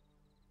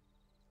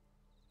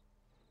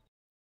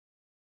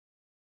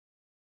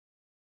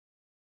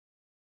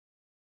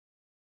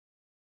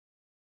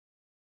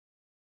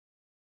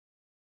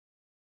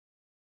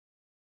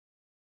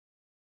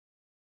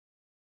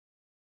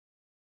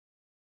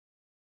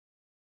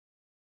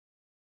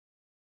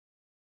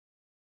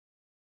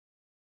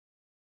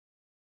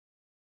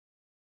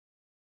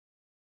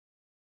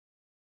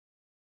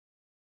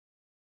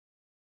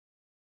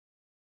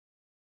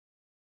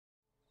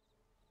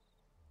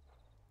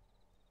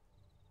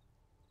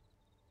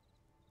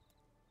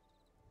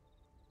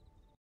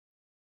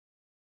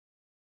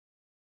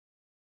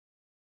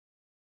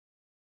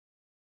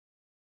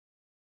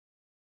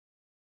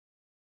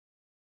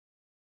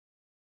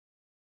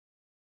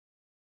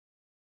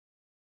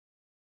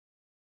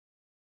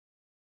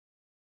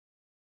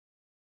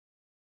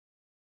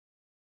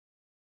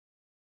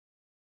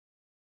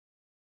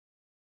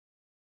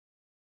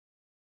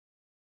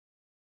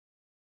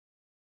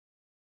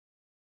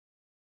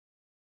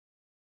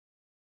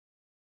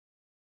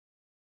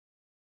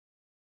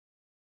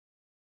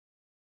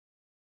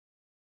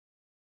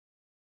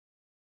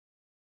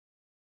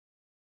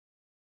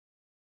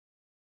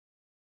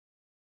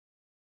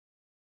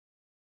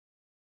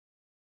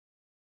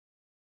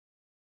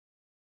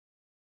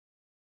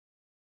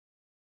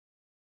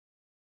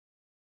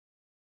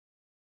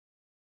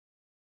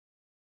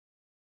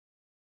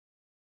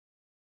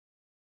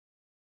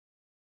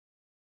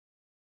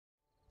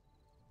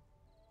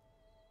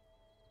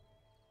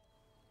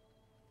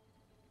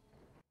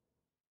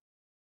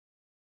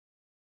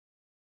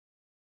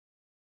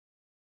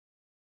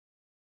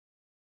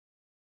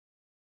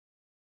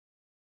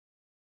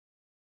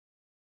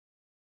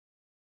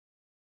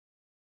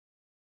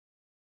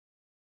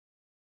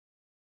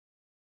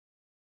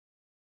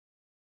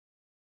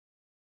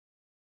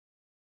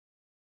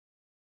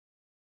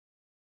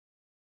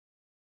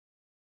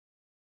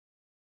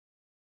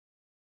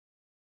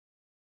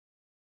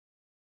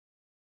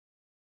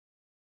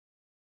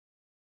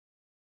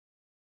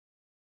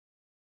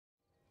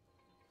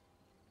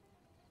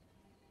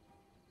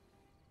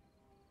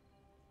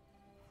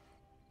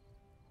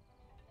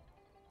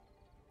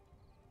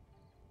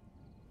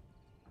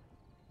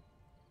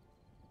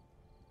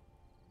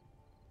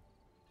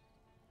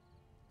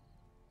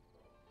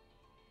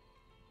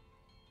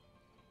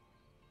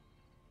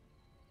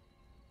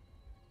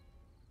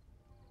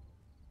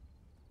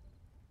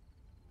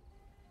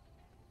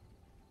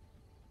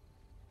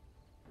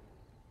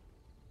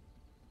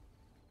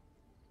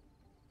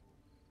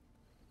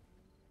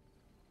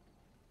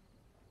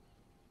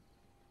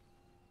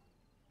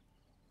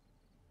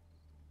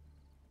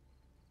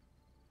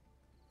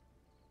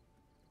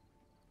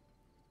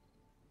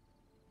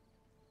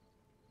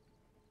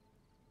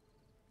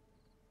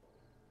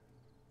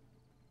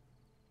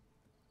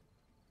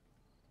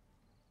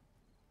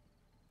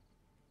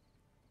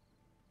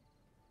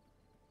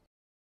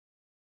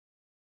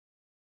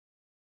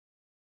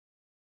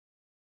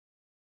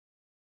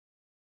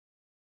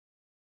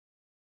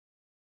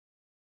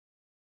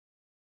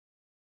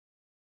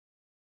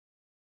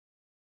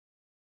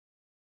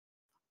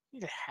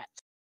 Need a hat.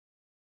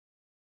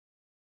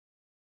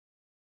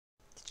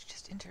 Did you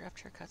just interrupt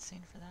her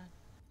cutscene for that?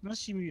 Unless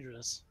she muted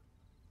us.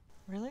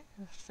 Really?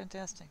 That's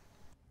fantastic.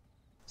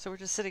 So we're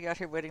just sitting out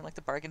here waiting like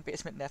the bargain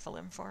basement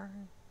Nephilim for her?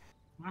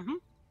 Mm-hmm.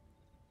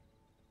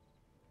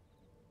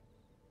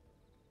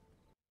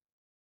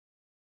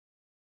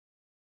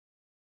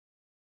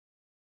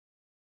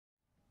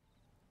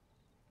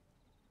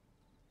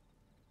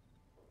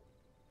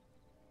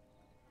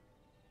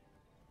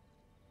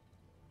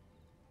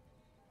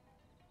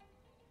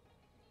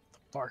 The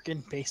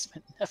bargain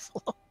basement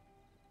Nephilim.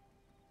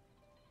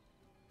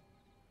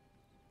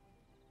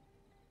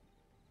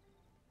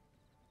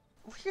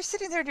 Well, you're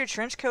sitting there in your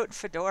trench coat and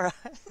fedora.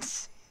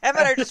 Em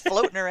and I are just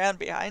floating around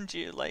behind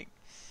you, like.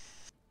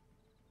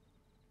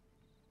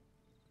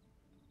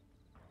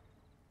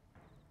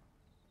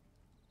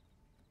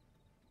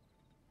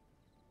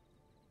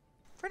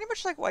 Pretty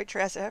much like white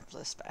trash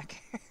Atlas back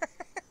here.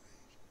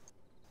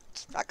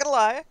 Just not gonna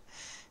lie.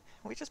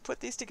 We just put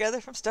these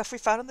together from stuff we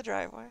found in the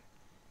driveway.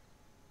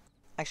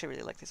 I actually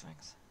really like these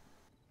wings.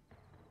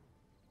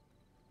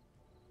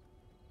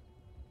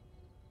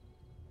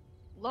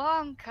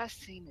 Long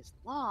cutscene is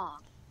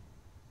long.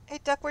 Hey,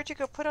 Duck, where'd you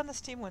go? Put on the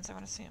Steam ones. I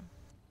want to see them.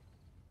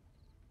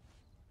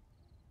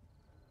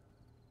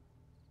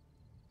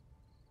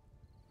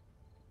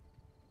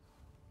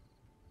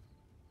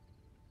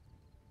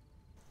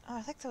 Oh,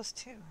 I like those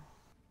too.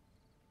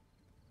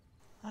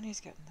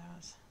 Honey's getting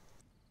those.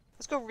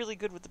 Let's go really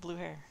good with the blue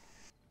hair.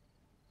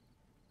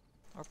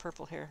 Or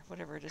purple hair,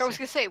 whatever it is. I was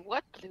gonna say,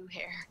 what blue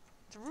hair?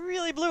 It's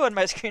really blue on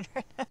my screen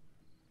right now.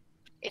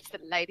 It's the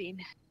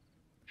lighting.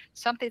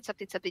 Something,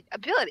 something, something.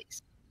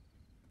 Abilities.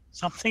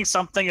 Something,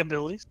 something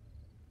abilities.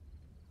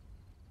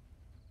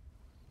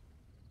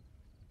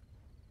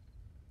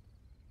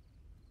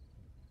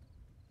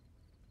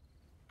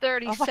 Oh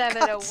 37 my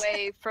God.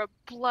 away from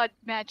blood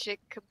magic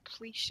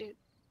completion.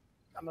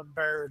 I'm a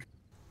bird.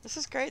 This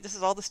is great. This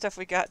is all the stuff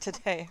we got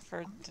today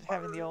for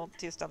having the old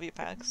TSW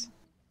packs.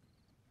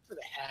 For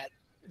the hat,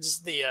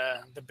 just the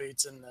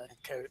boots and the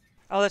coat.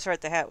 Oh, that's right.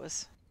 The hat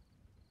was.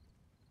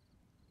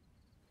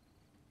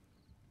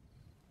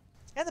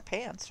 And the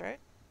pants, right?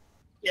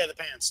 Yeah, the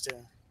pants too.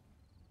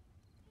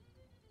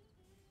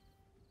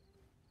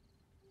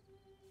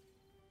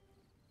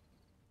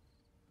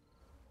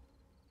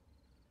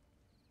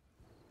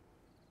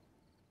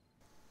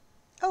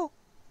 Oh,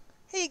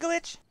 hey,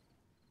 Glitch.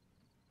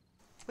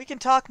 We can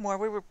talk more.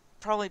 We were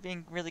probably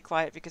being really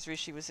quiet because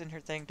Rishi was in her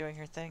thing, doing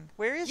her thing.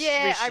 Where is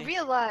Yeah, Rishi? I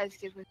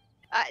realized it was.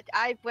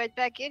 I went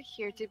back in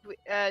here. Did we?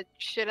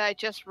 Should I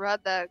just run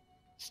the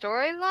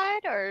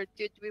storyline, or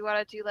did we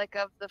want to do like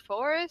of the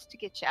forest to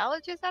get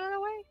challenges out of the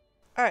way?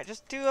 All right,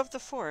 just do of the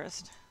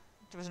forest.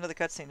 There was another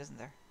cutscene, isn't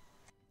there?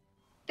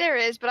 There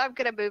is, but I'm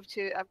gonna move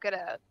to. I'm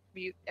gonna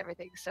mute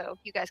everything so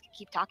you guys can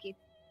keep talking.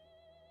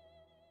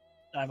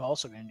 I'm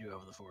also going to do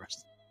Over the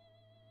Forest.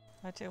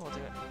 I too will do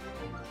it.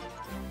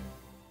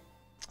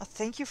 Oh,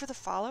 thank you for the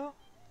follow.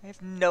 I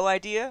have no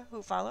idea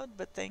who followed,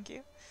 but thank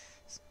you.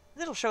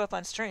 It'll show up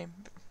on stream.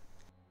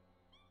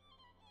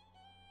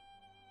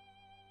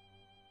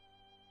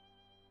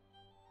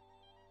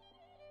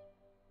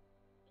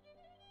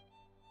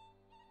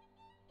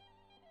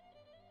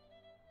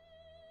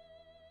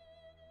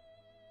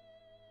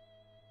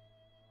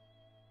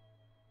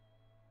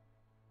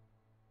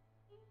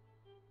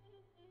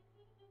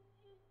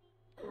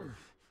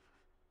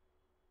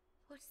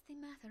 What's the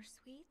matter,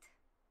 sweet?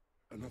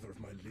 Another of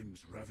my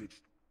limbs ravaged,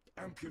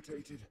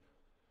 amputated.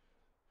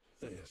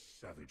 They are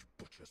savage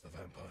butchers, the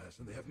vampires,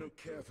 and they have no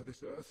care for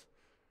this earth.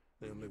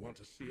 They only want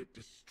to see it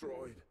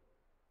destroyed.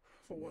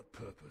 For what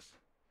purpose?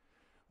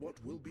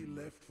 What will be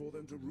left for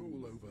them to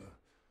rule over?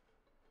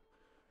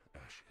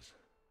 Ashes.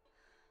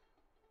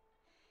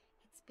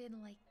 It's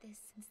been like this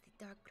since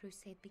the Dark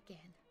Crusade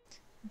began.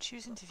 I'm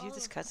choosing to view All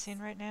this of us.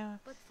 cutscene right now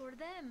But for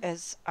them,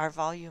 as our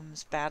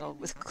volumes battle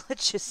with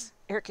Glitch's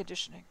air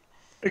conditioning.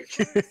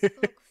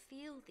 folk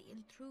feel the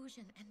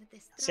intrusion and the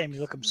destruction. Sam, you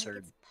look absurd.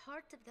 Like it's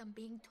part of them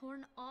being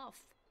torn off.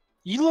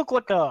 You look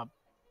like a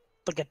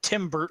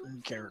Tim I Burton don't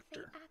think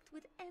character. They act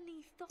with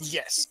any thought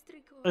Yes.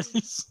 disregard.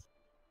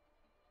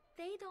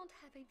 They don't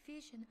have a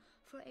vision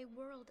for a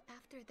world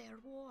after their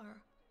war.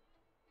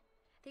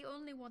 They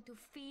only want to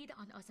feed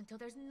on us until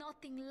there's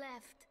nothing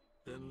left.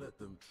 Then let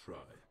them try.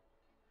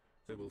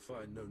 They will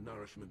find no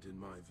nourishment in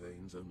my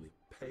veins, only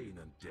pain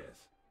and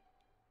death.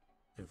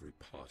 Every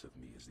part of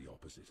me is the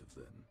opposite of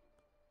them,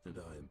 and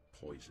I am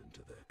poison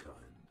to their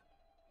kind.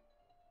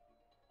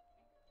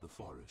 The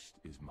forest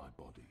is my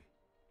body.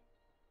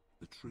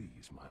 The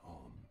trees my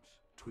arms,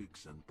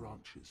 twigs and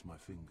branches my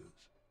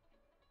fingers.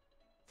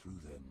 Through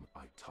them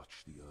I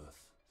touch the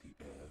earth,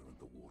 the air and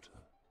the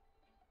water,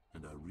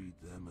 and I read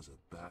them as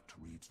a bat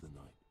reads the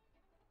night.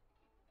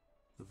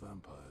 The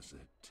vampires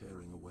are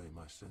tearing away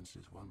my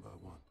senses one by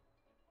one.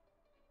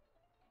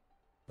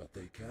 But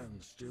they can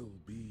still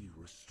be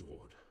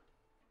restored,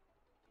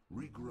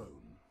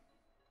 regrown,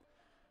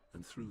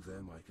 and through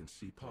them I can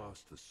see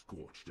past the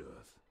scorched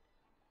earth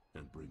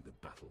and bring the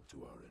battle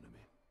to our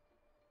enemy.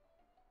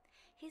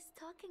 He's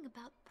talking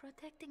about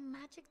protecting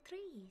magic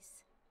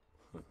trees.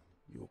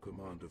 Your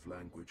command of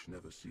language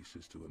never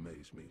ceases to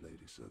amaze me,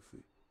 Lady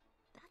Sophie.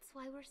 That's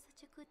why we're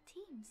such a good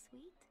team,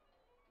 sweet.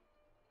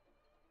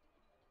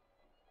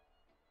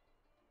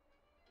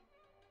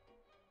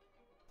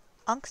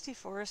 Angsty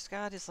Forest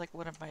God is like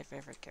one of my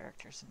favorite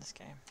characters in this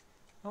game.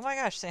 Oh my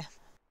gosh, Sam.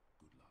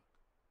 Good luck.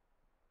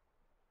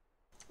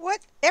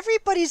 What?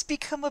 Everybody's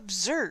become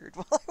absurd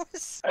while I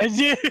was... What do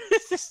you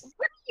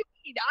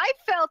mean? I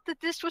felt that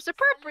this was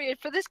appropriate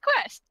for this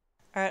quest.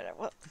 Alright,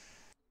 well...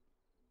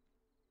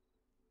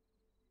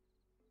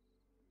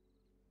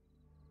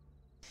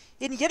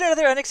 In yet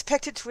another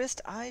unexpected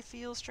twist, I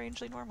feel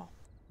strangely normal.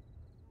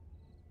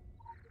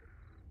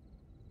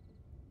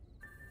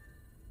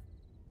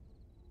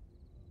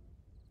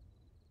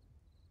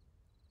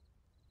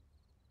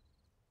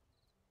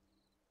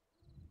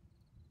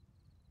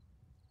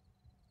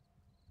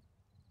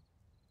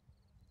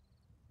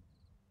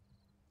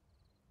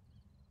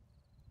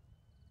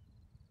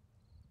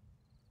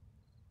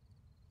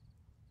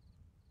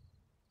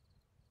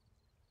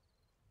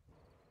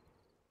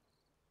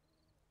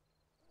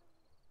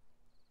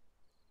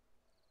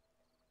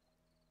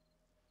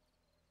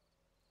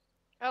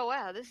 Oh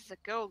wow, this is a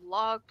go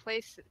log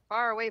place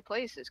far away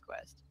places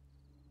quest.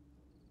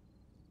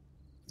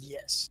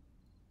 Yes.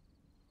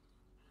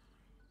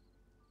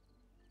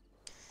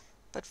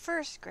 But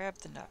first, grab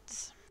the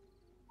nuts.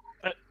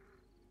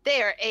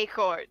 They are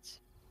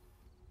acorns.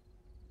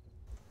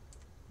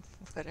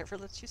 Whatever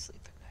lets you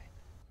sleep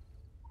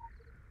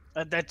at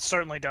night. That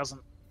certainly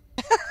doesn't.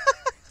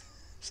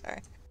 Sorry.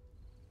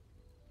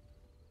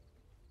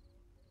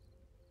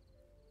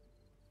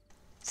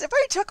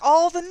 Somebody took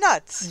all the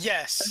nuts.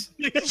 Yes.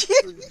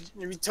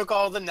 We took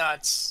all the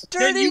nuts.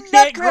 Dirty Then you nut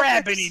can't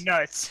grab grippers. any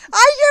nuts.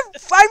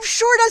 I'm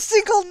short a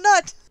single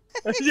nut.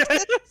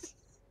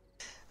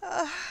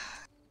 Uh,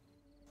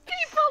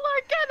 People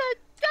are gonna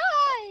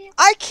die!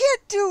 I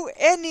can't do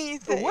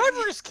anything.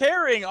 Whoever's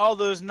carrying all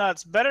those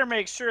nuts better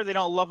make sure they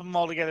don't lump them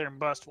all together and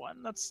bust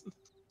one. That's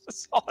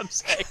all I'm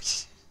saying.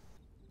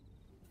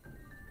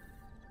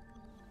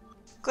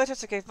 Glad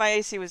that's okay. If my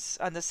AC was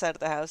on this side of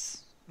the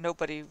house,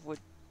 nobody would...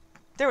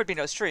 There would be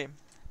no stream.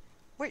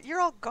 Wait,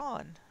 you're all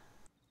gone.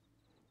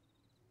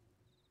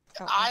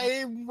 Oh,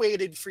 I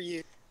waited for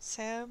you.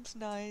 Sam's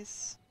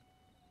nice.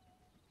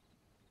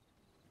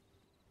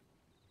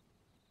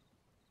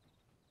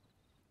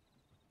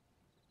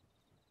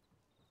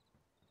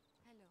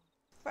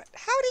 What?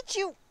 How did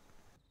you...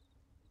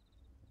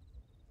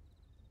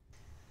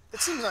 It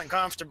seems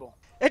uncomfortable.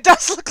 It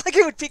does look like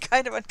it would be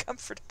kind of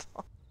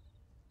uncomfortable.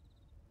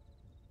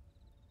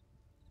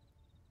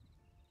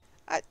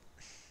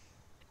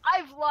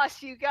 I've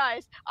lost you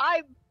guys.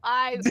 I'm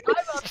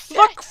upset.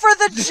 Look for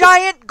the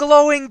giant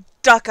glowing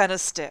duck on a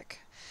stick.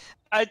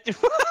 I That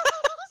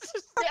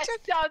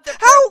sounds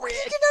How? appropriate.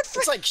 You cannot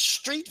It's like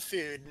street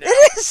food now.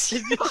 It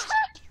is!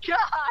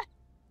 God.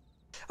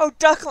 Oh,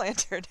 duck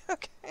lantern.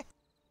 Okay.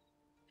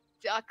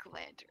 Duck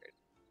lantern.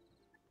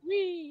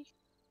 Wee.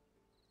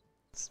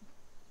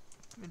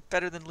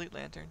 Better than loot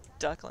lantern.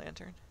 Duck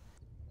lantern.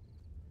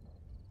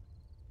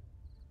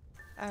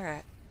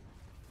 Alright.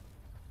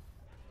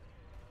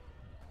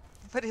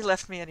 Nobody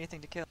left me anything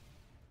to kill.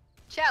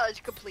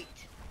 Challenge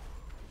complete.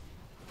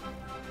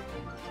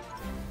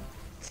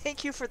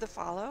 Thank you for the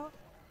follow.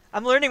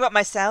 I'm learning what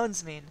my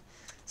sounds mean.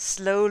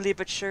 Slowly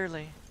but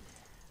surely.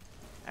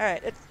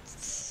 Alright, at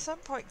some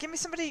point,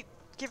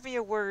 give me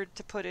a word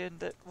to put in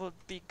that will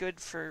be good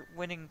for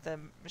winning the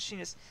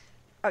machinist.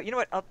 Oh, you know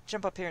what? I'll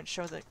jump up here and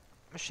show the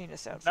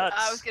machinist outfit. Nuts.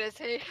 I was gonna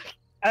say,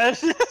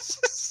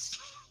 Nuts.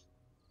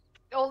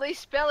 only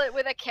spell it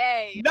with a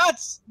K.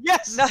 Nuts.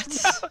 Yes.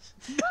 Nuts.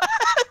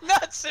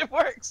 Nuts. It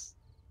works.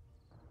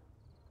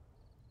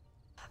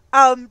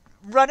 Run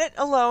it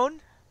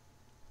alone,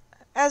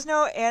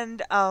 Asno,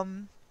 and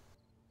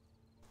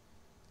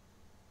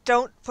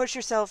don't push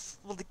yourself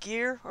with the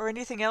gear or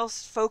anything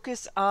else.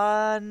 Focus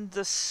on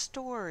the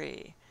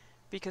story,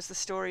 because the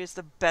story is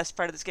the best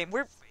part of this game.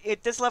 We're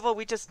at this level,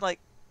 we just like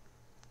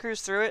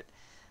cruise through it.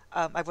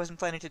 I wasn't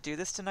planning to do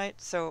this tonight,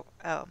 so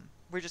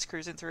we're just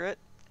cruising through it.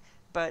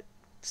 But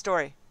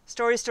story.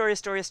 Story, story,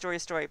 story, story,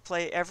 story.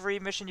 Play every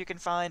mission you can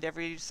find,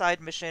 every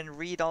side mission,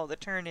 read all the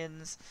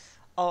turn-ins,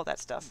 all that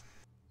stuff.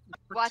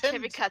 Watch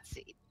every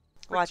cutscene.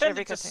 Watch Pretend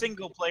every it's a cutscene.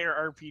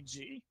 single-player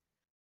RPG,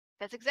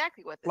 That's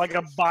exactly what this like is.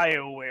 a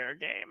BioWare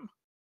game,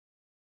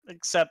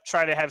 except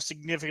try to have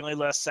significantly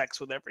less sex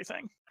with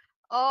everything.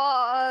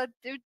 Oh,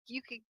 dude,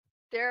 you could.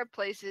 There are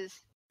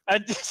places.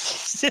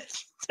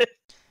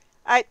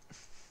 I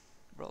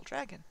roll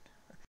dragon.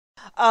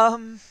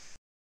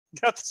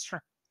 That's true.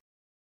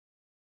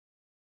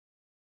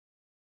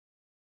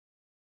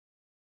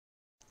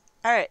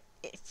 All right.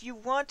 If you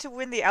want to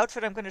win the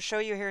outfit I'm going to show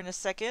you here in a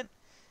second,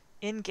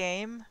 in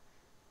game,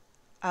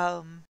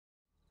 I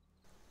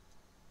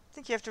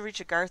think you have to reach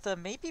Agartha,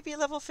 maybe be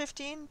level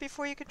 15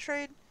 before you can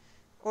trade,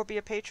 or be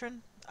a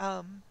patron.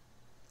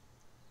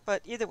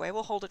 But either way,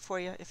 we'll hold it for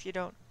you if you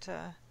don't,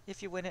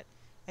 if you win it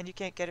and you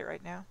can't get it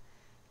right now.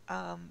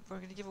 We're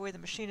going to give away the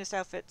machinist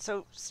outfit.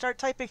 So start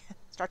typing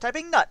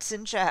nuts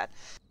in chat.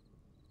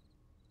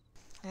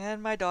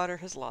 And my daughter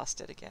has lost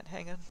it again.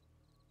 Hang on.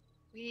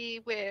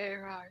 We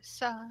wear our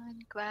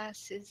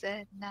sunglasses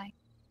at night.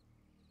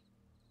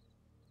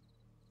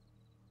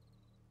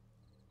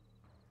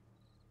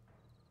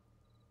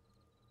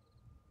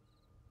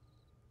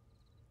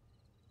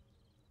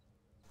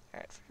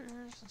 Alright,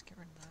 first, let's get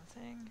rid of the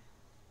thing.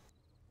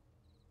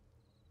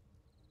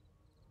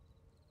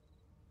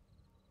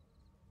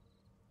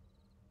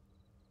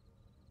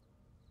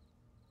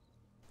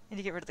 Need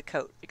to get rid of the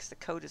coat, because the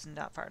coat is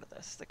not part of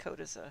this. The coat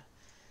is a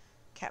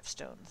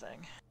capstone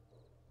thing.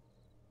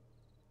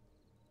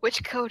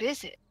 Which code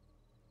is it?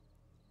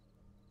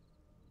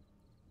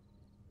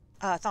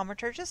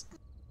 Thaumaturgist?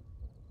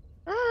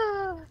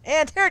 Ah.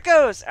 And here it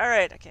goes!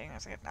 Alright, okay,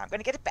 now I'm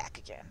gonna get it back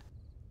again.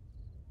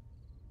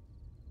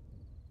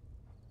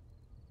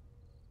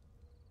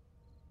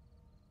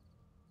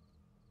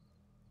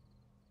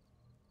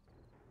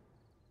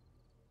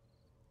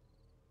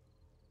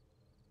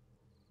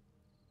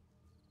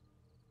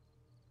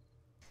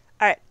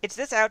 Alright, it's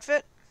this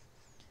outfit.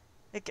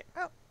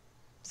 Oh,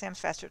 Sam's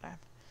faster than I am.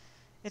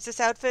 It's this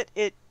outfit.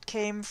 It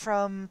came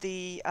from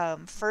the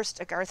first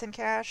Agarthan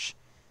cache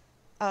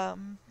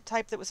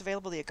type that was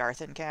available, the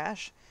Agarthan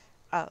cache.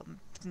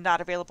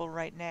 Not available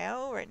right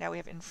now. Right now we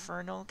have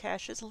Infernal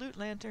caches, loot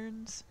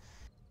lanterns.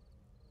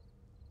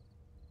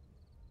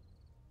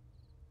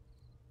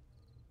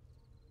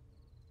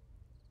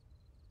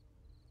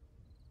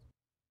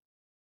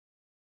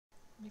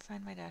 Let me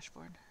find my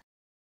dashboard.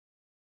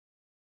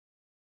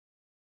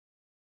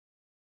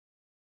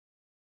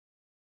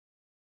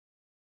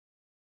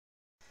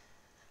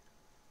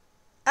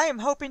 I am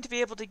hoping to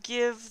be able to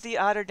give the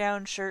Otter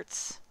Down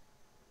shirts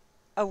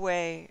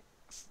away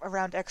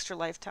around Extra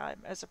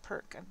Lifetime as a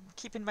perk. I'm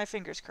keeping my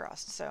fingers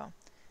crossed, so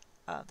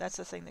that's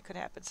the thing that could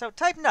happen. So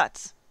type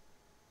nuts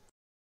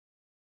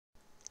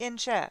in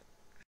chat.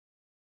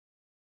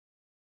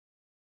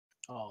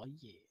 Oh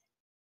yeah.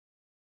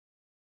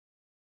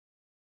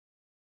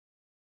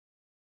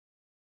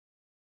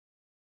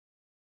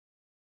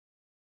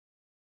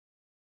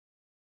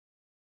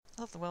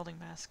 I love the welding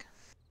mask.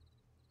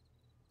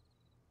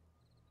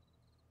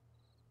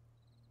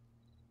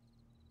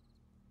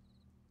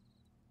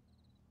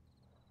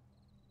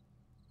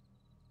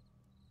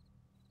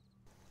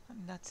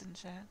 Nuts in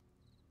chat.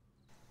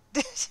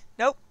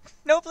 Nope.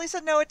 Nope,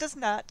 Lisa, no, it does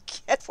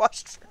not. Get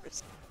washed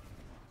first.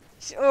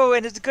 Oh,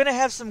 and it's gonna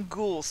have some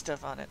ghoul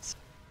stuff on it.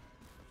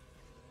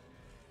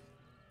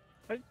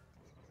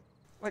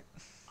 What?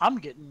 I'm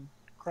getting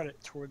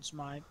credit towards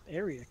my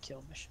area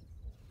kill mission.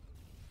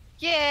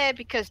 Yeah,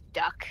 because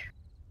duck.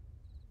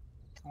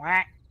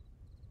 Quack.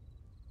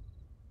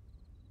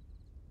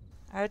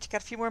 Alright, you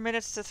got a few more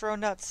minutes to throw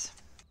nuts.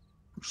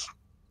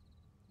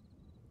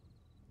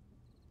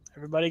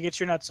 Everybody get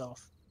your nuts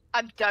off.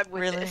 I'm done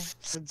with Really? this.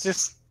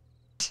 Just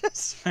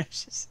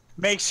Just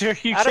make sure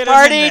you not get a 'em in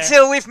party there.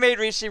 till we've made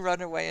Rishi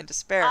run away in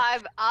despair.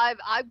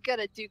 I'm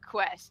gonna do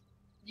quests.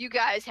 You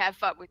guys have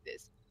fun with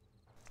this.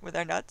 With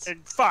our nuts.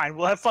 Fine,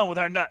 we'll have fun with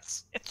our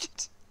nuts.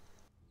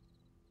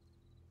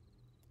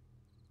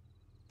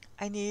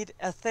 I need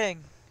a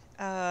thing.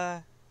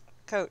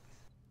 Coat.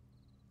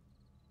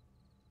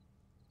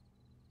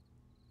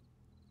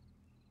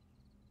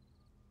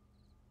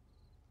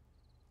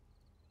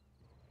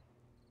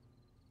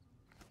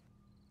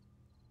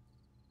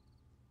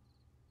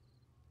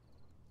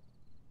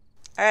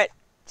 Alright,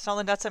 that's all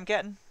the nuts I'm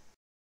getting.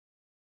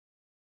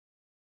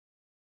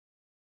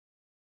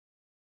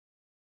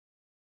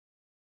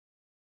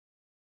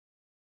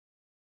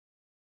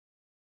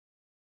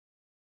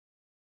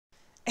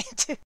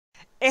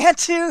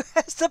 Antu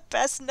has the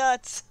best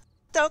nuts.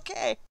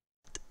 Okay.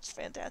 That's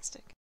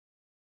fantastic.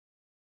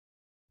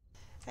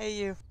 Hey,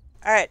 you.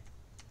 Alright.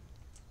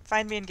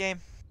 Find me in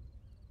game.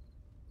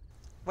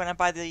 When I'm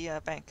by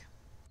the bank.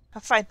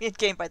 Find me in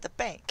game by the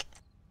bank.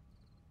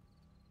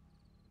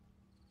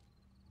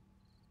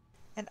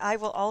 And I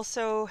will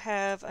also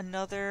have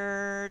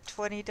another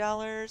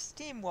 $20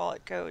 Steam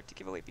wallet code to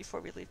give away before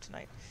we leave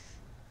tonight.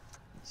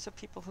 So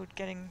people who are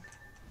getting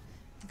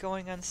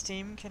going on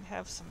Steam can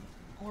have some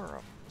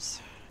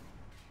orums.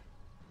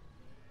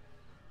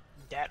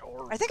 That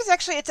or I think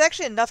it's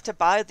actually enough to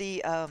buy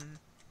the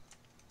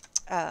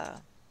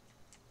that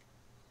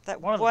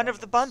one of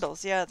the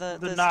bundles. Yeah, the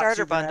not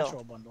starter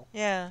supernatural bundle.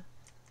 Yeah.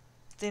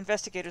 The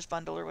investigators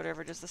bundle or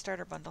whatever it is, the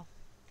starter bundle.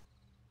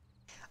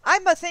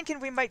 I'm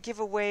thinking we might give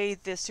away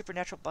the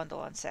supernatural bundle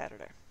on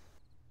Saturday.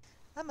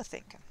 I'm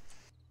thinking.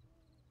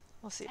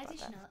 We'll see about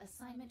that.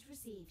 Assignment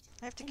received.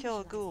 I have to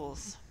kill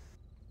ghouls.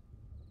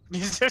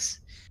 Is this?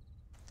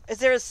 Is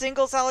there a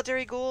single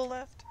solitary ghoul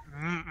left?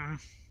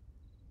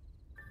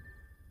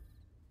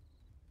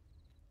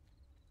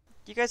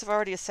 You guys have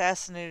already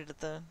assassinated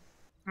the...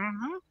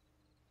 I'm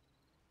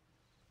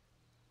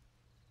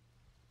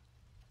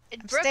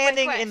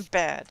standing in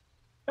bed.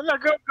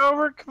 Go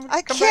over.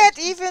 I come can't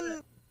back.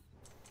 even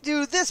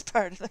do this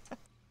part of it.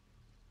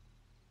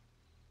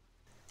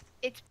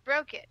 It's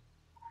broken.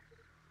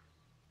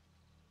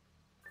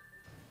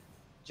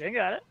 Jay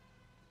got it.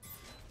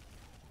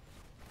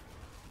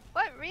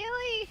 What,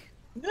 really?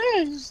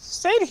 Yeah, just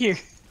stay here.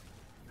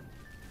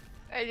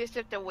 I just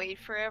have to wait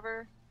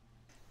forever.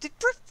 Did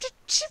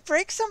she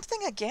break something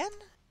again?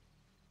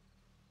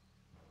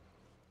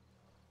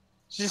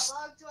 Just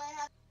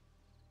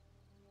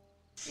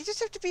You just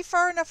have to be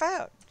far enough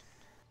out.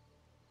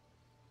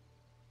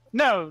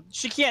 no,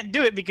 she can't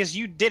do it because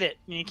you did it,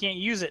 and you can't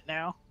use it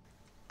now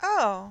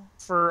Oh.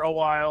 for a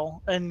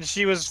while. And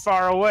she was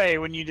far away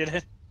when you did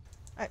it.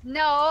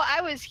 No,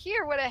 I was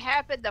here when it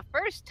happened the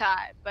first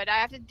time, but I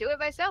have to do it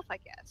myself, I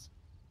guess.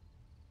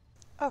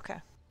 Okay.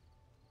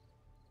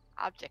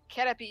 Object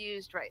cannot be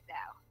used right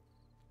now.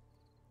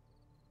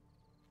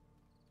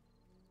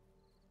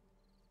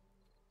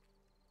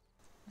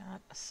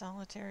 Not a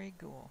solitary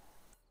ghoul.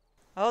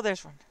 Oh,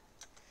 there's one.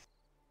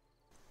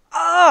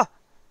 Ah!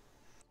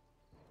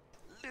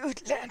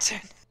 Loot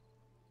lantern.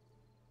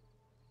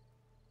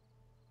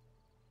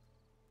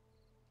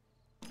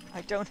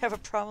 I don't have a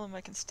problem.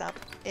 I can stop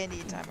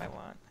anytime I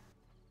want.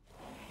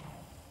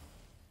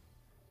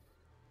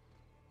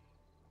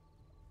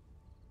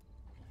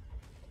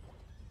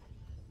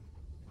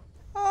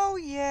 Oh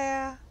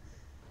yeah.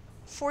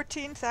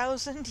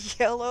 14,000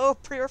 yellow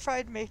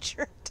purified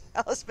mature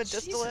talisman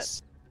distillate.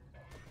 Jesus.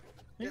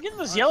 You're getting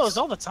those yellows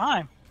all the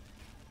time.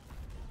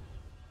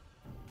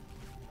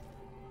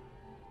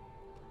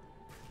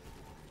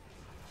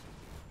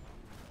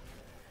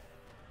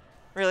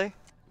 Really?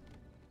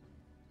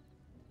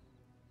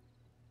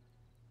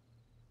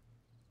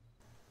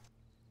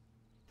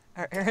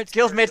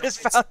 Guildmate has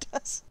found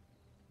us.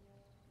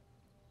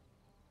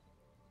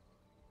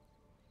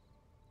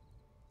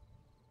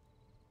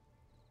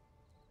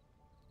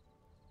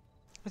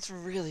 It's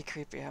really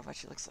creepy how much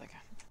he looks like.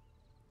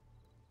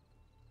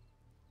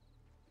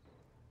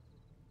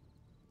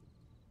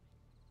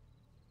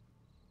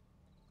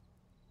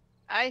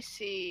 I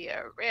see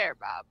a rare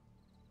mob.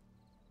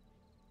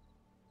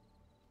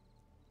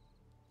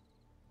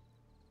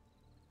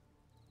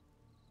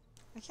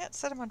 I can't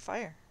set him on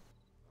fire.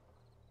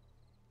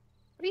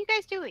 What are you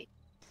guys doing?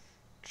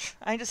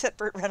 I just set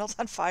Burt Reynolds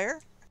on fire?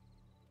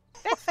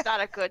 That's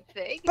not a good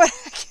thing. But,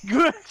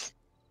 Good.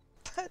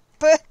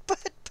 but.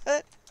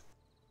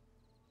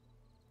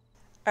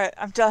 Alright,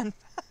 I'm done.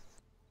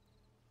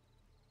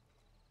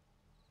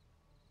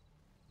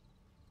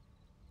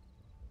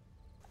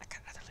 I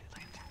got another loot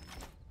lantern.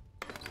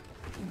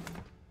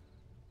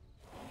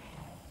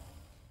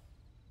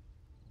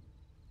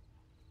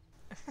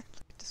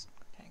 Just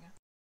hang on.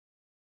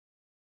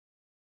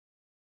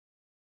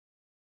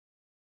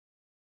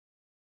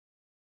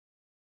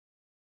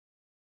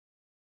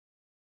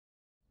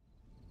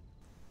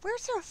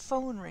 Where's our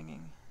phone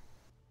ringing?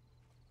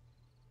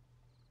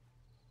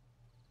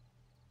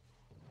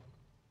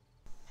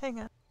 Hang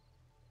on.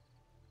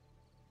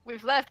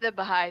 We've left them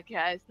behind,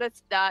 guys.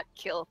 Let's not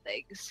kill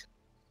things.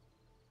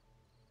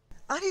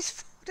 Audie's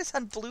phone is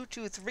on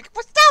Bluetooth.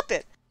 Well, stop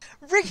it!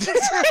 Ringing.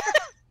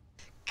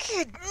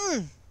 Kid.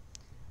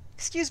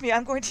 Excuse me,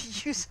 I'm going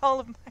to use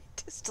all of my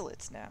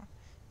distillates now.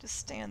 Just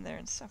stand there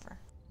and suffer.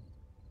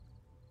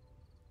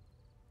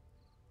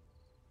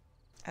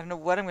 I don't know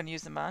what I'm going to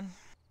use them on.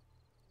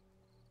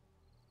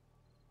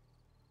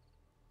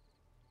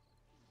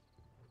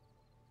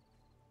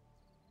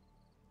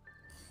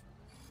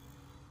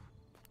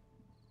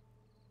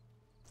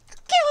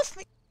 Get off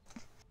me!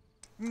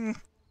 What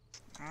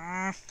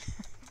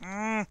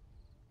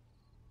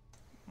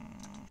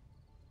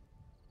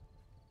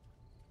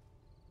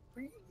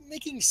are you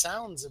making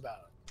sounds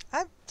about?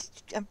 I'm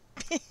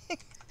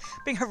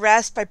being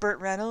harassed by Burt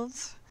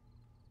Reynolds.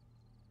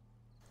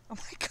 Oh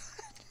my god.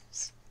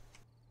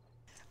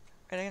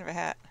 Right, I'm gonna have a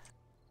hat.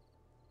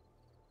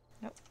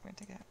 Nope, I'm gonna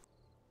take a hat.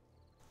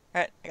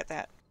 Alright, I got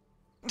that.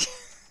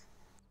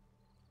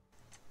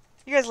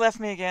 You guys left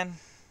me again.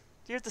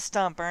 You're at the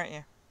stump, aren't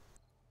you?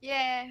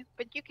 Yeah,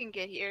 but you can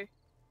get here.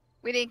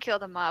 We didn't kill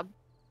the mob.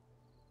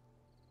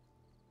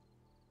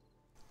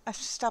 I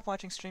should stop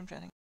watching stream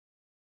chatting.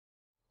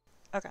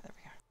 Okay, there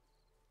we go.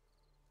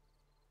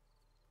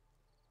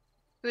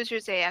 Who's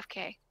your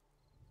AFK?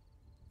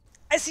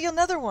 I see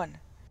another one!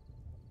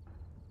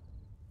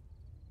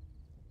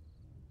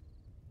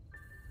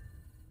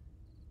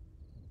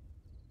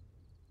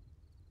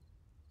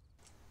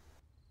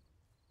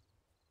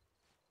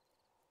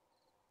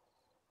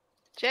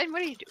 Jen,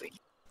 what are you doing?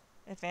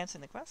 Advancing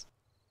the quest.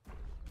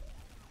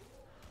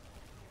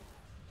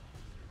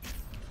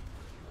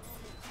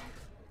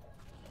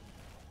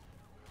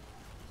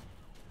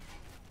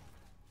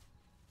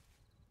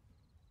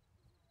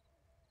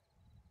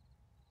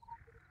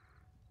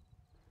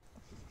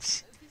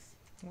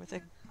 With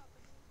a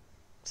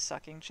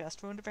sucking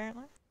chest wound,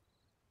 apparently.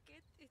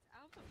 Get it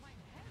out of my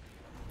head.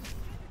 Get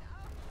it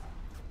out.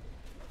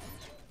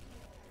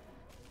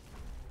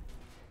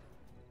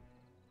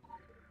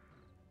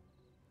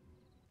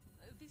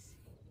 This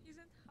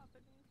isn't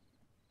happening.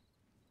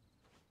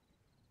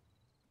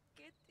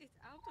 Get it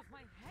out of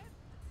my head.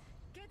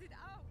 Get it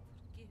out.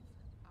 Forgive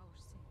our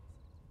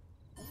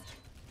sins.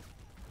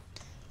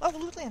 Oh, the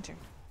loot lantern.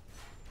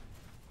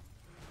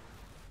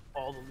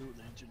 All the loot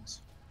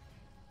lanterns.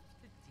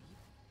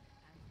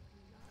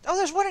 Oh,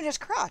 there's one in his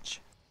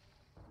crotch.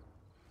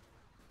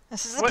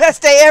 This is the What?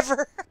 best day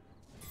ever.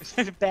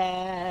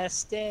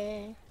 Best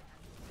day.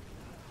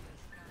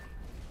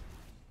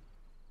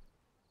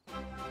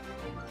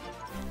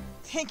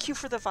 Thank you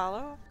for the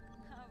follow.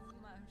 Have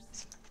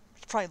mercy.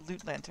 It's probably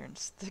loot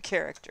lanterns, the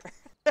character.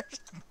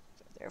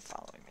 They're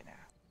following me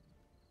now.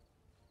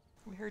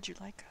 We heard you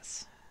like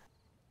us.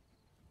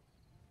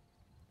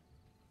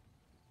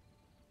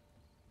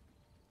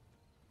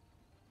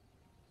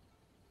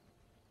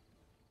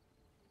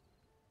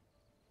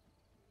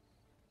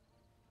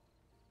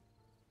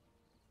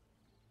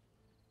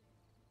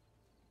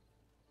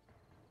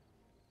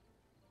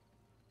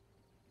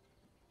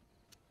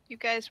 You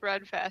guys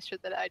run faster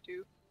than I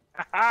do.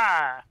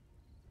 Haha!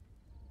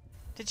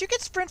 Did you get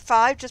Sprint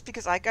 5 just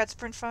because I got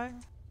Sprint 5?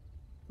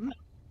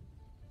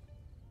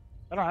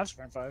 I don't have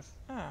Sprint 5.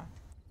 Oh. I'm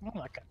not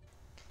gonna.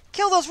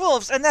 Kill those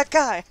wolves and that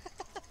guy!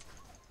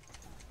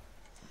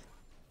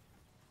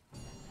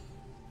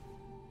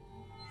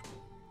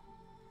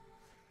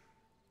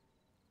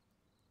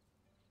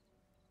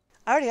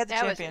 I already had the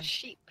That was champion. a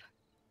sheep.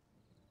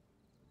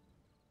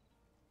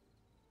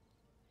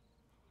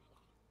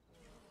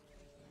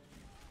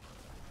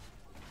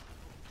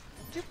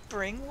 Did you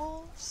bring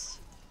wolves?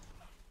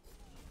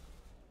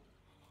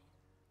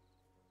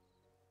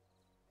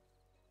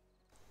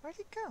 Where'd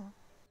he go?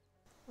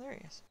 There he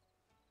is.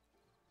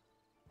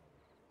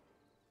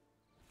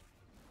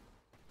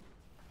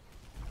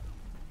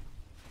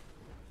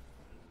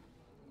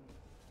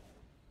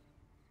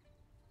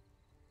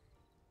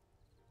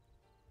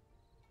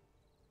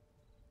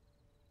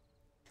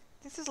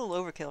 This is a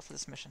little overkill for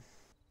this mission.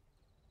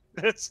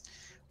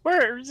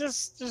 We're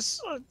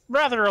just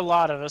rather a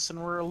lot of us,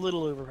 and we're a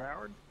little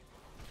overpowered.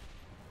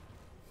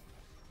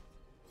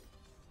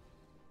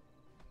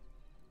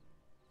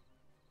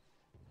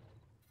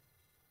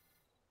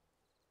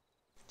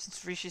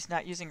 Since Rishi's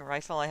not using a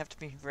rifle, I have to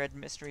be Red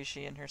Mist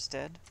Rishi in her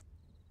stead.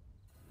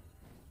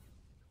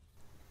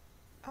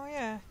 Oh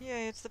yeah,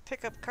 it's the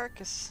pickup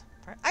carcass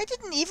part. I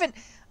couldn't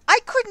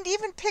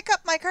even pick up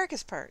my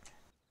carcass part.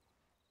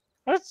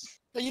 That's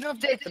But you don't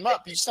have to pick them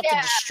up. You just have to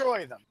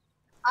destroy them.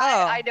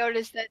 I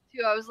noticed that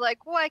too. I was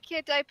like, why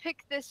can't I pick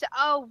this?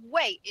 Oh,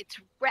 wait, it's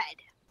red.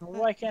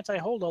 why can't I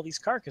hold all these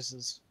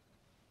carcasses?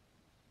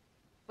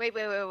 Wait.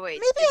 Maybe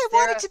I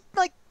wanted to,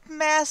 like,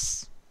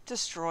 mass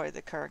destroy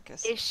the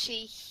carcass. Is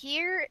she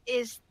here?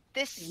 Is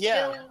this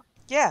Yeah. still...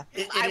 Yeah.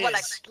 It I wanna-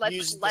 is. let's-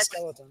 Use the let's-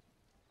 skeleton.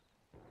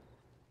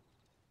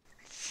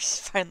 She's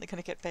finally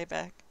gonna get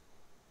payback.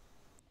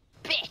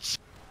 Bitch!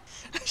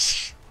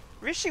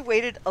 Rishi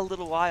waited a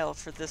little while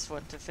for this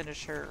one to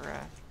finish her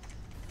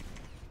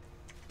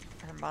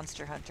her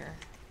Monster Hunter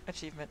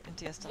achievement in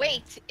DS.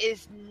 Wait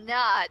is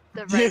not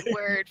the right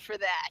word for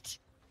that.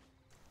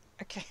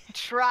 Okay.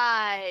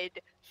 Tried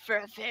for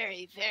a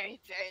very, very,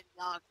 very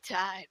long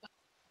time.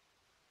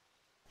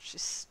 She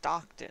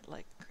stalked it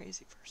like a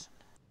crazy person.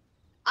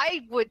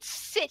 I would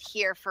sit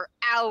here for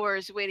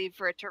hours waiting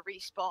for it to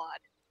respawn.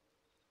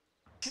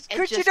 And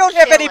Good, you just don't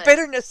have kill any it.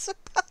 bitterness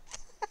about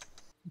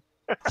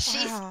that.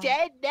 She's Wow.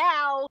 dead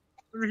now.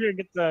 Over here,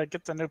 get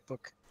the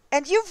notebook.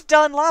 And you've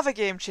done Lava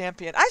Game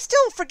Champion. I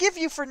still forgive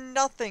you for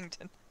nothing.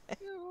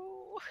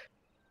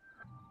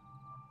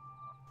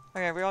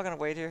 Okay, we're all gonna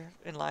wait here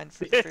in line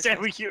for the And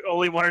we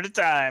only one at a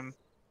time.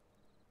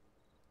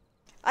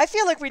 I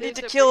feel like we need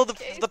to There's a kill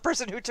briefcase. the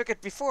person who took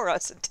it before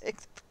us and take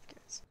the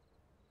briefcase.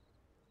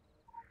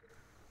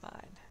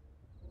 Fine.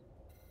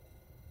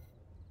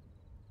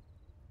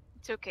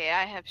 It's okay,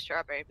 I have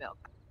strawberry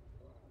milk.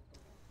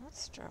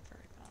 What's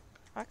strawberry milk?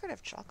 I could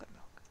have chocolate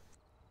milk.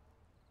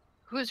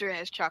 Hoosier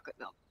has chocolate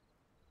milk.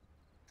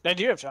 I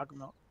do have chocolate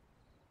milk.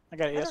 I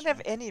got it I don't have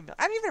yesterday. any milk.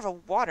 I don't even have a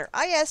water.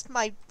 I asked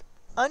my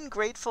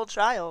ungrateful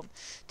child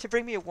to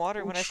bring me a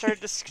water when I started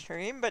to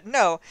scream, but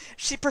no,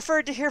 she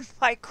preferred to hear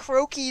my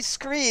croaky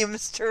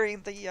screams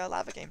during the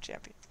Lava Game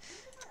Champion.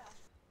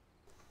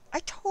 I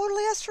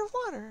totally asked for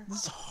water.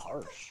 This is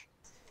harsh.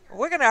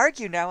 We're gonna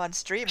argue now on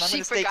stream. I'm She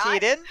gonna stay forgot?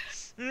 keyed in.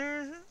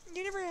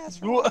 You never asked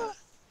for What? water.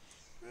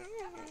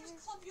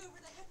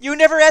 You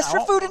never asked I for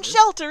want food and water.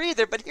 shelter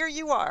either, but here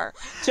you are.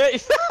 Thought you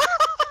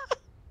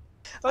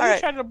Alright.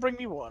 tried to bring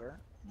me water.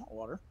 Not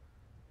water.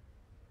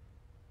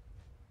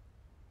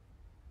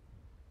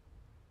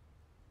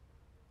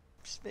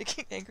 Just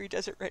making angry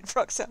desert rain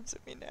frog sounds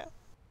at me now.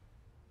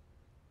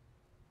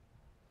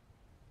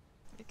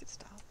 Make it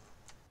stop.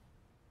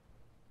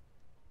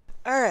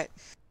 Alright.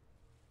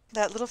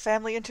 That little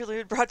family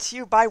interlude brought to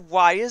you by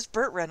Why is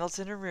Burt Reynolds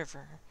in a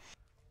River?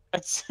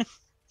 It's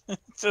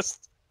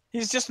just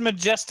he's just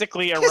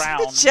majestically He's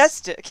around.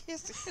 majestic.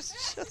 He's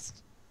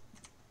just...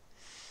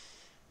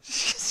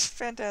 He's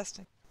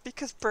fantastic.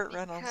 Because Burt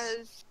Reynolds.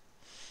 Because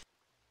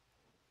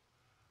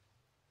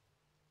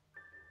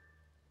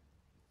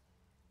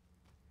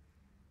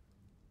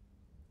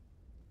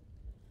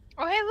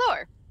oh, hey,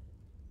 Lore.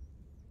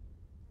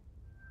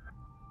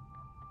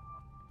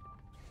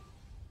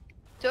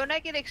 Don't I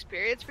get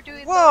experience for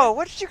doing Whoa, lore?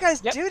 what did you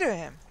guys Yep. do to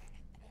him?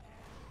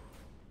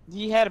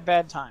 He had a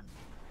bad time.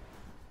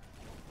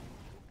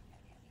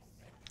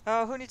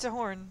 Oh, who needs a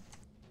horn?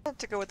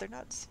 To go with their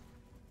nuts.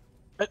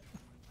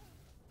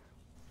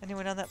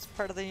 Anyone on that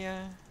part of the,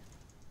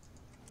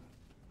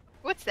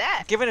 What's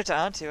that? Giving it to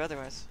Antu,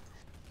 otherwise.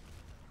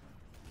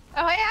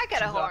 Oh, hey, I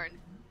got a She's up. horn.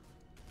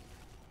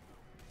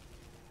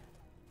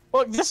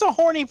 Look, this is a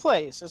horny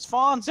place. There's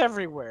fawns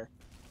everywhere.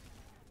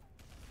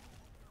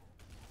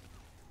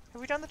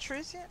 Have we done the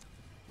truce yet?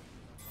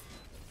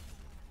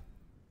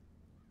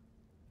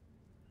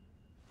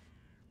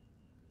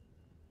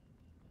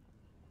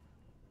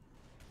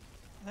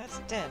 That's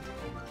dead.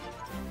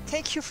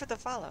 Thank you for the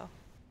follow.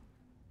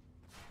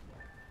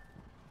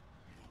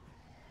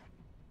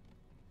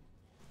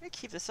 Let me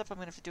keep this up. I'm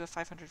gonna have to do a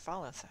 500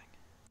 follow thing.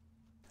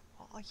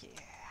 Oh yeah.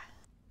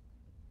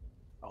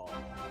 Oh.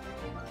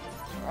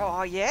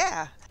 Oh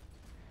yeah.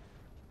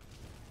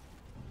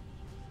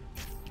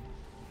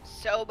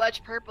 So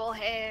much purple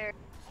hair.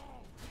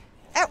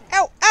 Ow!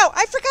 Ow! Ow!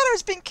 I forgot I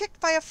was being kicked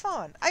by a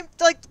fawn. I'm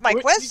like my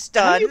Wait, quest's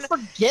how do done. you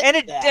forget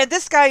And that? and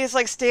this guy is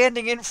like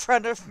standing in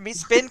front of me,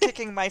 spin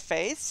kicking my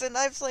face, and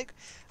I was like,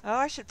 oh,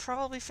 I should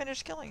probably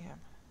finish killing him.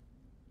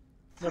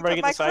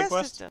 Everybody But get the side is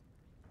quest? done.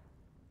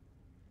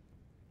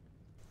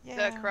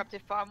 Yeah. The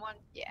corrupted farm one?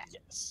 Yeah.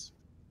 Yes.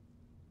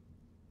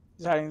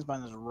 He's hiding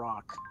behind this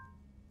rock.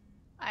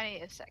 I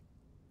need a sec.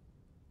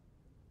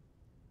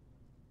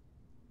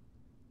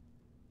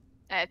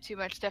 I have too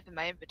much stuff in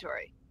my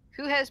inventory.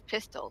 Who has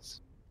pistols?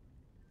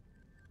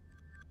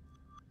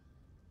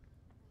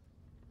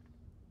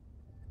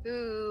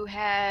 Who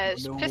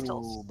has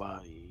pistols?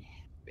 Nobody.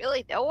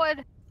 Really? No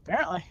one?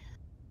 Apparently.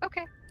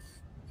 Okay.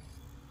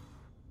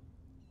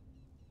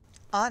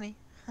 Ani.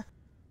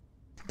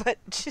 But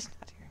she's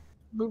not here.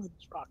 Move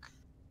this rock.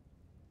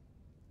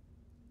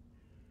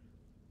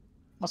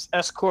 Must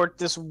escort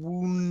this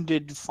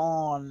wounded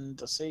fawn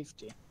to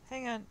safety.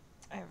 Hang on.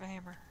 I have a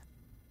hammer.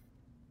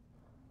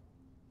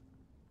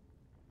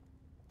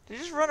 Did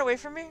you just run away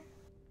from me?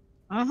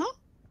 Mm-hmm.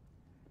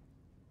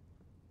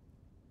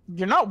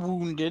 You're not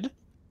wounded,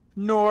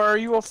 nor are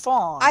you a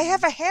fawn. I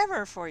have a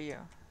hammer for you.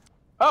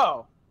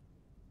 Oh.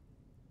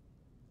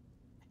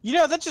 You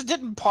know, that just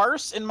didn't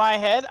parse in my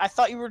head. I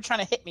thought you were trying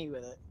to hit me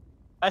with it.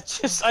 I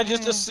just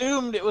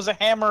assumed it was a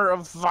hammer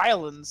of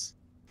violence.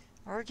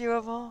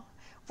 Arguable.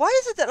 Why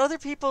is it that other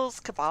people's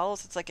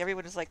cabals, it's like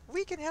everyone is like,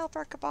 we can help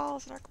our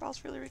cabals, and our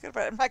cabal's really, really good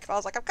about it. And my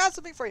cabal's like, I've got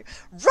something for you.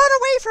 Run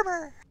away from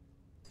her!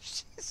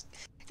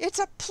 It's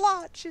a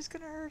plot. She's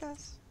gonna hurt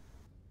us.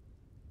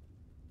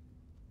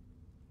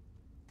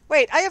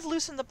 Wait, I have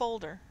loosened the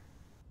boulder.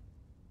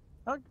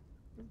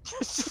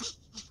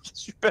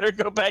 You better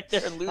go back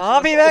there and loosen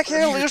I'll the be back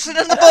boulder. here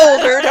loosening the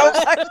boulder.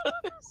 Don't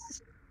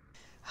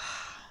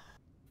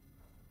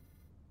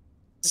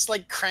Just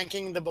like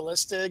cranking the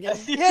ballista again.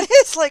 Yeah, it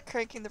is like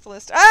cranking the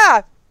ballista.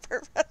 Ah!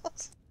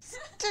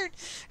 Dude.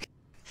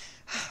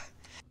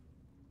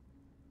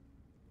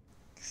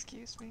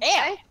 Excuse me.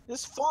 Ow!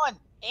 This fawn.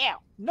 Ow!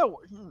 No.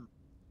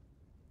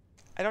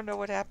 I don't know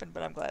what happened,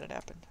 but I'm glad it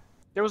happened.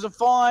 There was a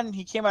fawn.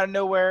 He came out of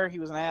nowhere. He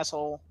was an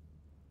asshole.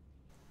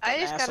 I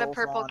just got a Asshole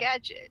purple fawn.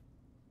 gadget.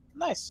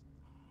 Nice.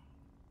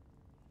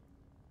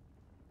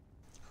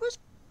 Who's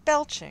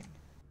belching?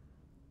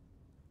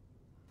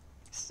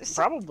 Is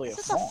Probably is a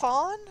this fawn. a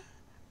fawn?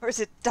 Or is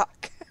it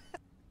duck?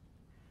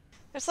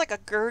 There's like a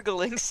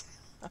gurgling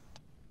sound.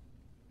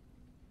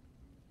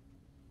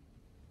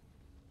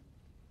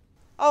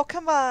 Oh,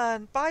 come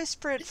on. Buy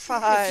Sprint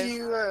 5.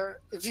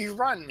 If you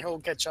run, he'll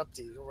catch up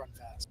to you. He'll run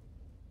fast.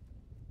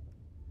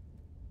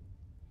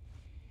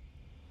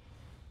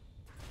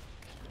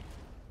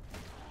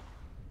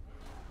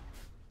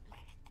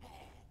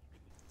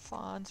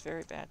 Fawns,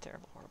 very bad,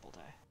 terrible, horrible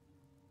die.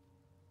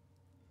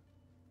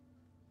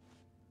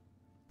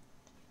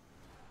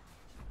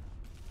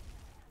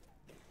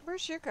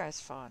 Where's your guys'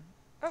 fawn?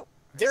 Oh,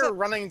 They're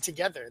running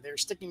together. They're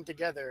sticking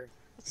together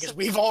it's because a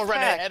we've all run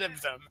pack. ahead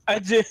of them. I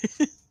did.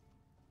 Where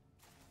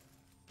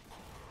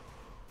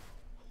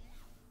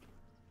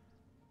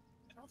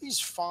are these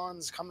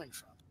fawns coming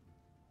from?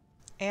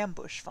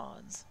 Ambush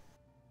fawns.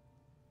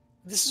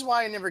 This is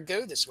why I never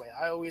go this way.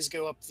 I always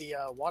go up the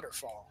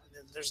waterfall.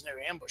 There's no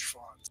ambush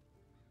fawns.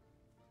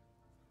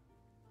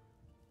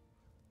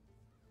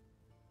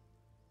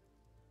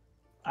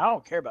 I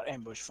don't care about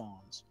ambush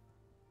fawns.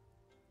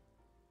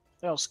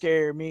 They don't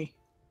scare me.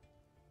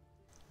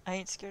 I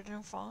ain't scared of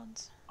no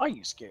fawns. Are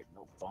you scared of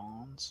no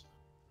fawns?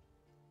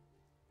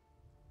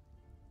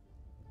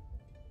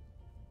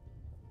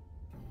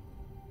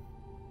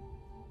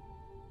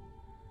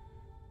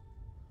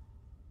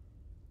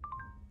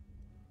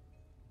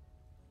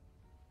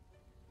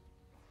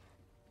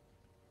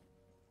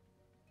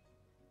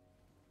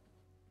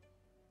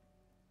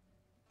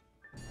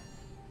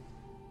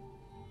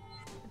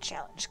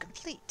 Challenge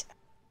complete.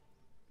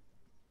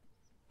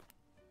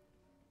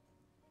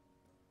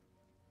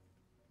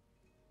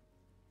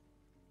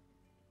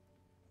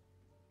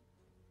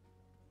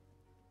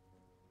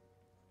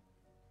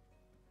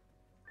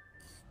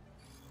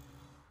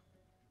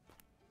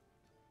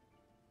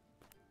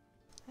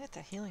 Get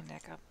the healing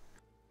deck up.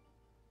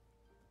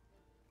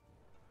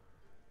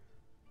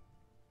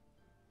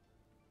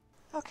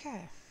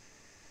 Okay.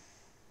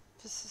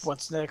 This is...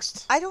 What's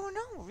next? I don't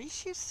know.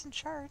 Rishi's in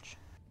charge.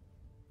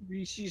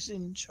 Rishi's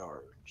in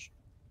charge.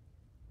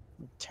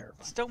 Terrifying.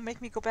 Just don't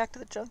make me go back to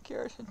the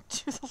junkyard and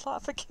do the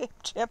lava game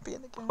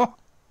champion again.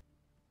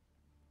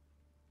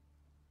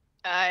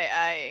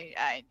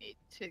 I need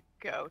to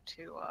go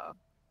to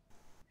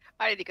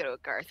I need to go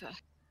to Agartha.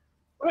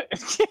 What?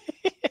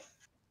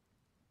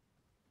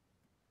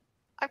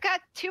 I've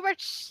got too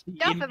much The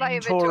stuff in my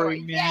inventory,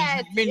 inventory. man.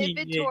 Yes, Mini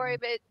inventory,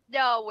 game. but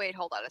no, wait,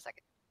 hold on a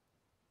second.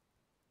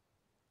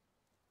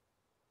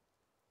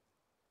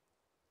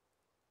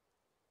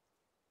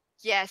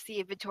 Yes, the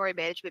inventory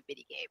management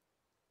minigame.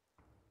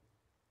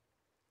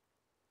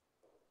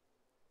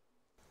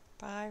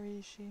 Bye,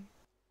 Rishi.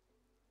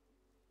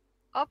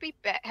 I'll be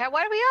back.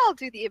 Why don't we all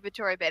do the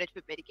inventory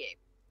management minigame?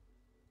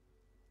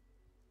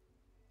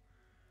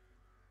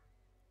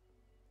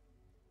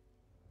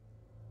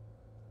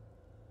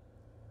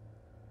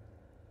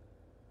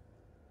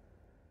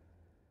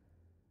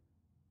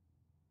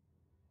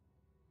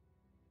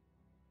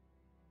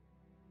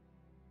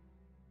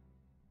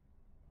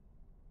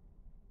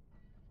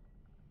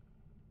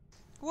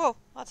 Whoa,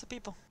 lots of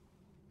people.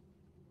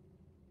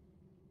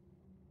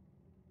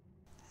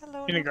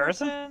 Hello, In new Agartha?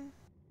 person.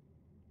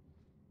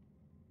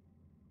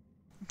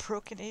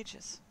 Broken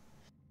Ages.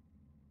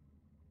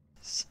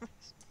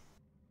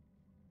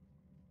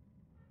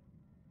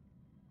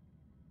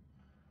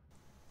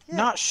 Yeah.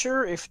 Not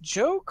sure if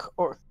joke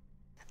or.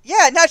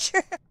 Yeah, not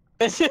sure.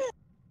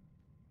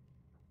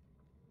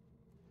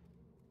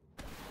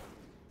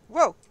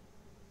 Whoa.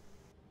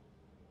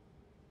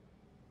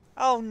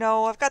 Oh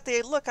no, I've got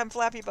the look. I'm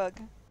Flappy Bug.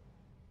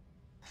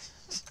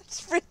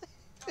 It's really...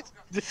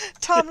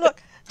 Tom,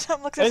 look.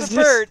 Tom, look. There's Is a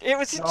this- bird. It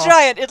was No.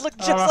 giant. It looked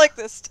just like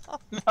this. Tom,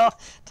 No.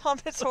 Tom,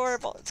 it's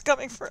horrible. It's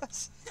coming for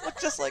us. It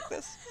looked just like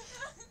this.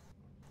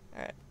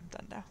 All right, I'm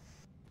done now.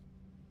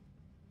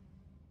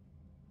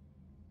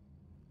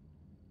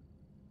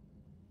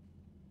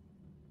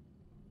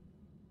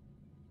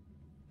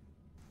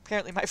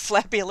 Apparently, my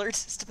Flappy alert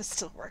system is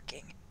still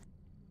working.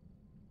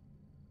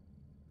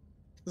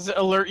 Does it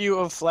alert you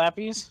of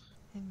flappies?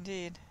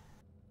 Indeed.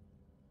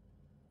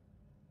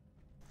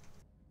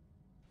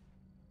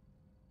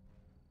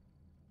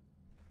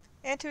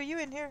 Antu, are you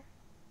in here?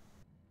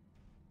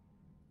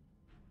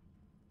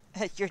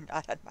 You're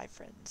not on my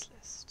friends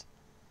list.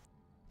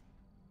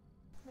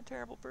 I'm a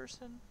terrible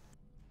person.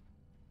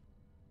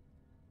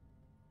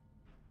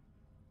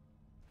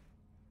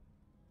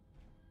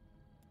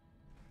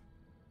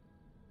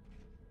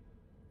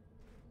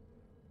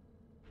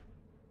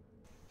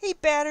 Hey,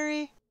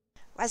 Battery.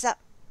 What's up?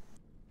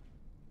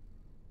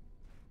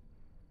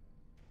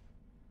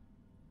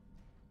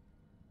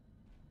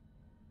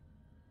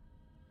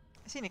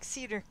 I see an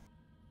Exceeder.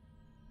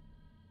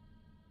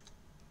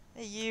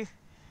 Hey, you.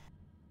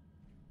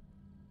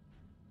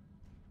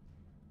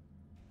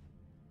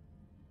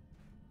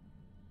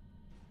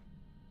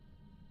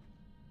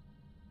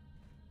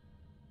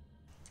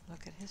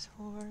 Look at his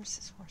horse.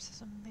 His horse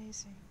is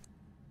amazing.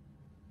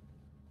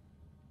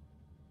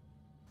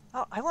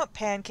 Oh, I want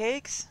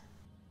pancakes.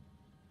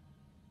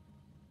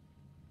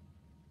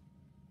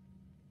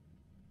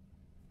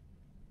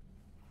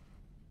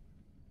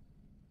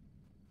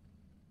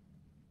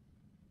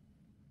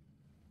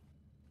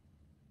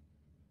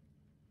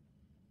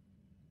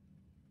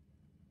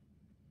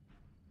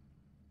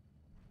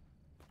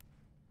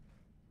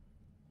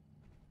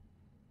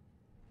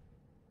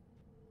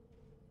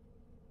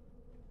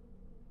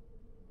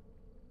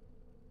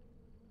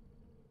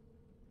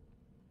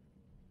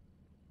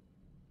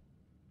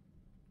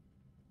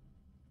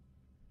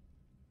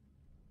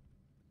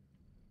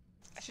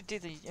 I should do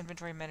the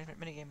inventory management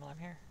minigame while I'm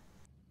here.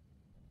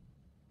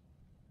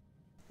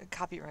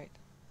 Copyright.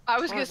 I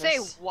was gonna say,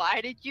 Corvus.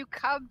 why did you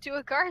come to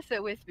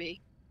Agartha with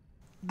me?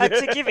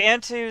 To give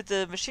Antu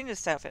the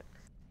machinist outfit.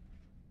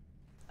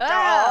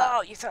 Ah!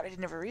 Oh, you thought I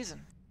didn't have a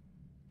reason.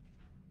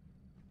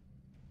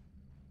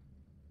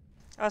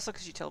 Also,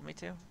 because you told me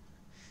to.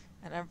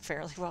 And I'm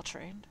fairly well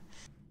trained.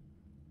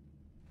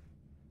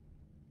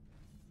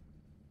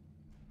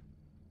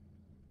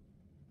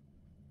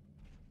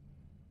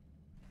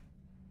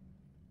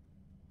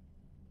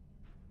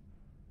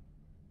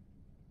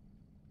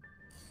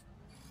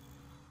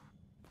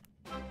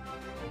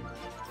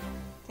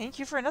 Thank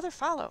you for another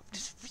follow.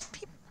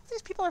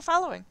 These people are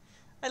following.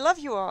 I love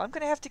you all. I'm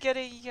gonna have to get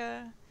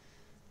a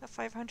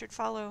 500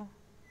 follow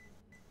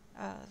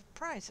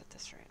prize at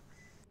this rate.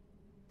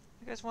 What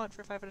do you guys want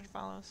for 500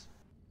 follows?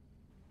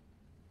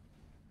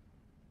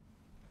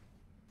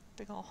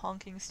 Big ol'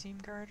 honking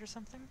Steam card or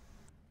something?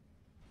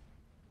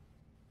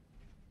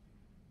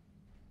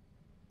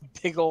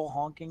 Big ol'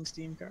 honking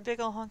steam car. Big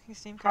ol' honking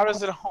Steam How card.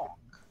 does it honk?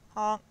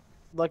 Honk.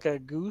 Like a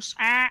goose?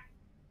 Ah.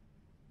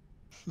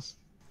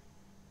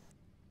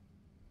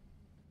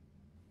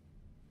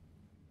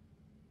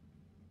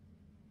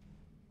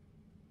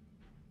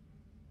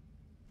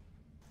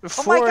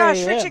 Oh my gosh,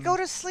 4 Richard, a.m.. go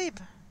to sleep.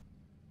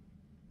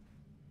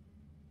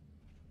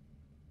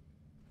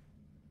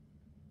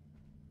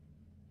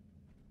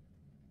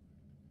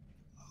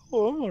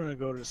 Oh, I'm gonna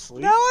go to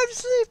sleep. No, I'm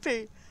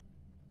sleepy.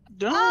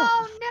 Don't.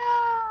 Oh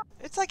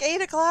no! It's like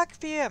 8 o'clock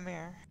p.m.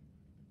 here.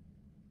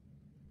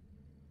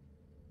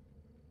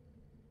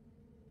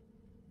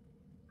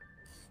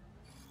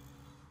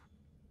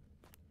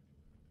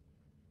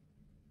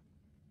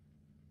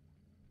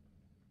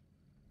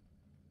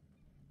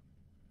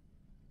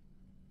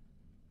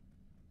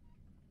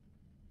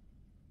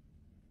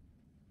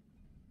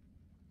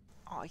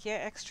 Oh yeah,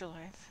 extra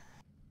life.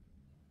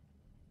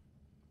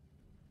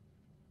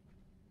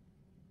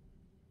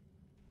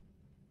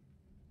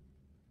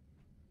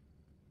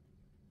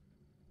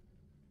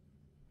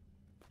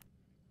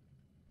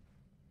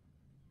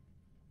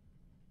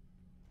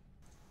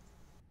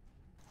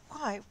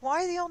 Why?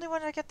 Why the only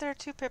one I get there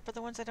 2-pip are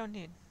the ones I don't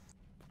need?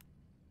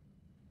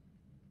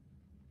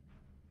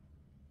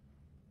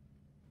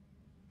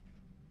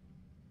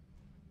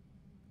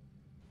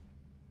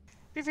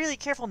 Be really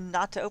careful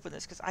not to open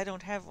this because I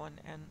don't have one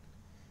and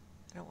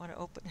I don't want to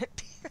open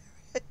it.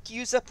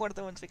 Use up one of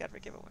the ones we got for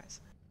giveaways.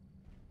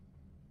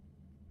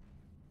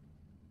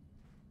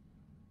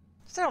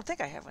 I don't think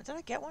I have one. Did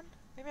I get one?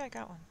 Maybe I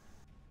got one.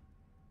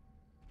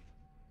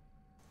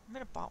 I might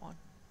have bought one.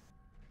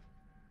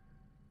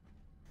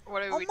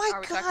 What are Oh we, my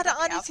are we talking god, about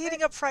the Ani's outfit?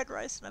 heating up fried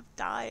rice and I'm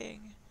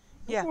dying.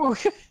 Yeah.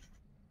 Okay.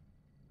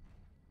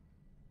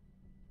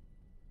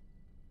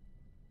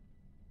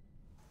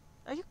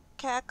 Are you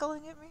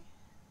cackling at me?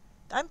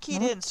 I'm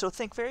keyed No. in, so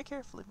think very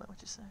carefully about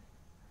what you say.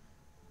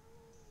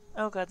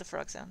 Oh god, the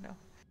frog sound, no.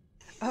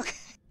 Okay.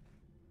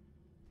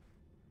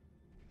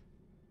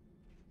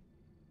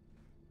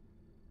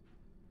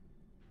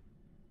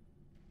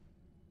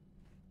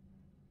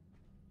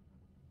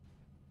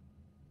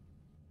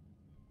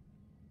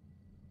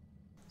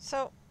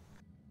 So,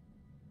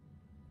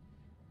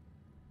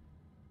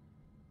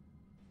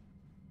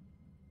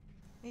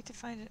 need to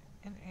find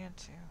an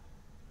Antu.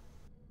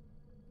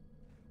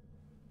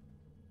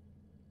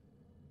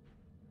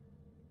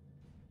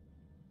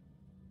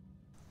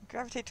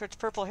 Gravitate towards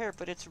purple hair,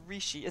 but it's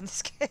Rishi in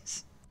this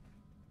case.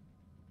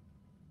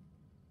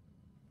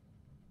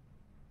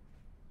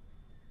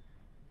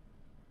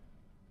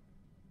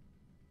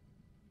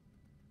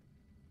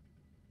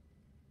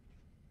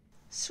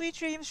 Sweet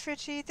dreams,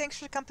 Fritchie. Thanks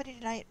for the company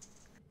tonight.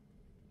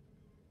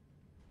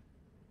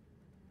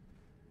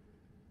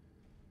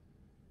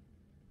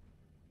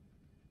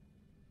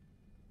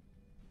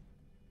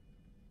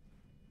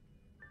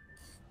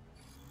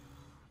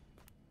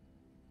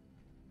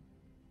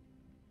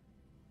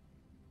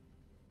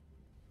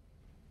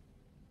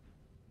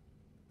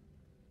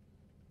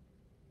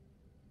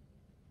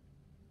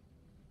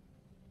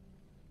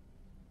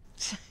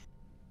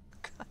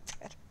 God,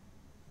 Dad.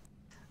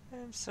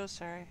 I'm so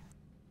sorry.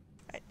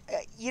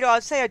 You know,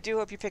 I'd say I do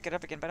hope you pick it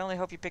up again, but I only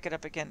hope you pick it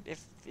up again if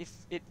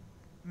it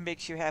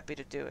makes you happy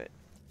to do it.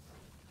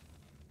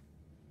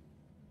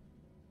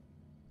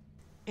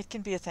 It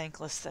can be a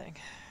thankless thing.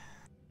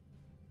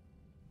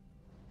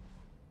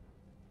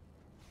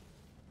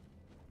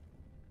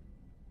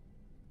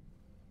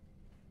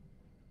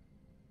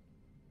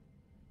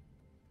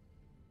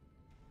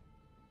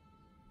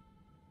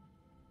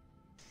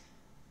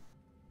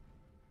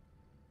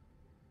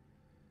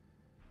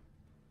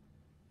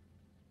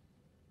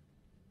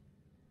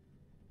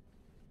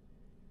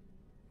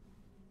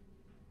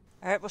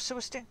 Alright, well, so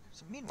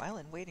meanwhile,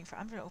 in waiting for...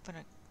 I'm gonna open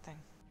a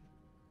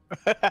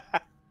thing.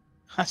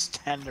 I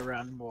stand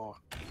around more.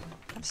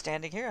 I'm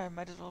standing here, I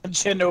might as well... And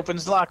Jen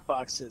opens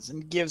lockboxes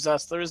and gives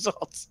us the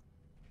results.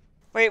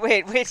 Wait.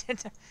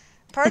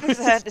 Part of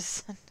that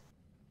is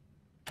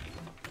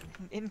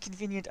an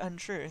inconvenient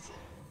untruth.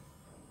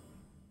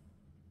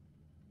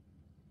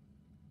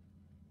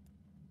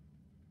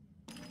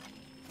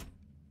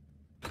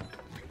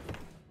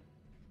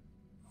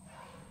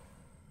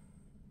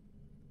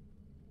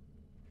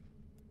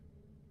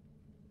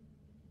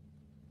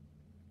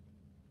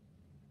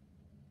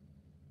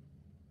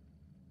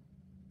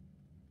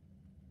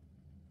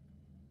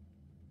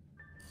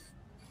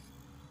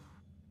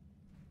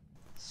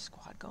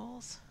 Squad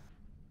goals?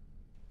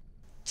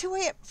 2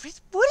 a.m.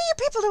 What are you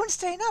people doing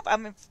staying up? I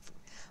mean,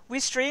 we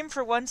stream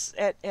for once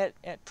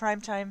at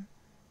prime time,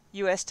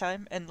 U.S.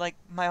 time, and like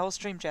my whole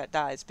stream chat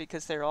dies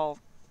because they're all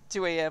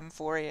 2 a.m.,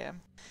 4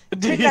 a.m.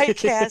 Good night,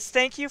 Cass.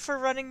 Thank you for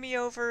running me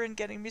over and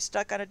getting me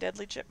stuck on a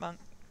deadly chipmunk.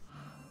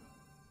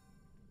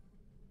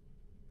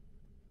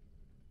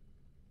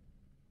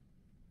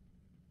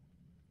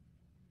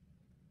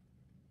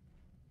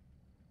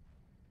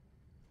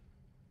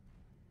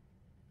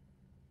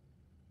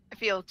 I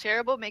feel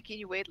terrible making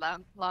you wait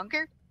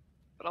longer,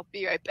 but I'll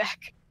be right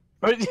back.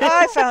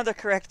 I found the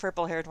correct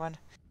purple-haired one.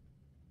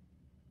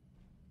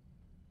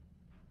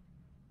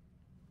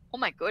 Oh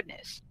my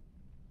goodness.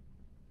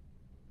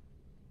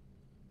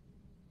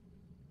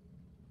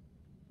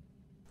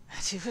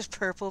 She was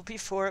purple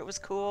before it was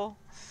cool.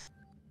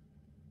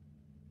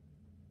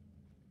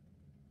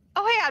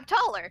 Oh hey, I'm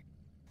taller.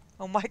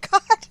 Oh my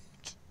god.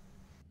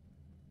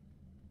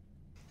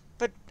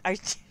 But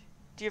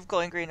do you have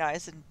glowing green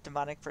eyes and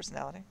demonic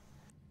personality?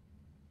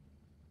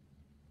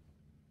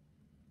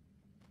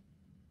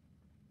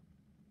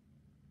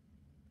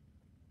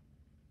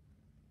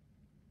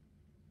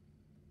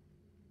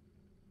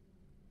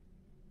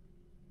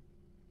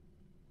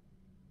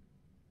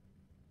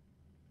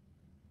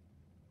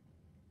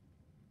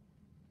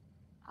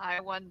 I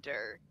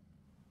wonder.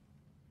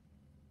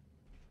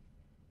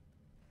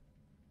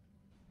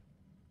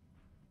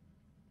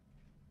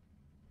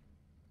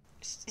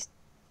 Is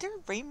there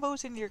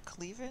rainbows in your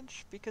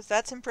cleavage? Because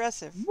that's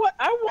impressive. What?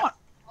 I want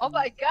Oh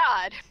my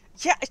god.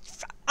 Yeah,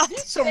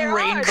 some There are.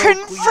 rainbow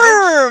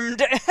confirmed!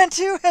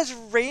 Antu has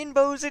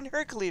rainbows in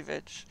her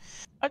cleavage.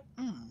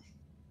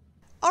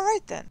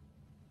 Alright then.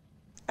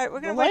 Alright, we're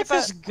The gonna wait life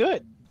about is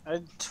good.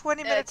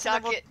 20 minutes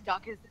and then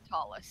Doc is the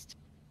tallest.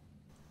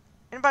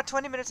 in about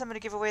 20 minutes I'm going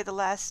to give away the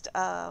last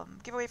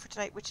giveaway for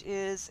tonight, which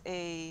is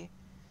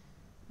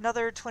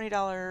another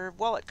 $20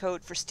 wallet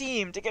code for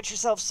Steam to get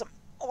yourself some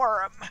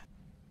Orem.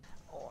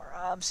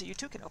 So you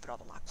too can open all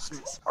the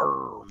lockboxes.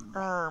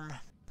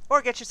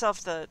 Or get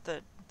yourself the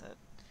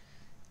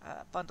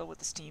bundle with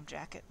the Steam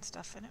jacket and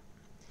stuff in it.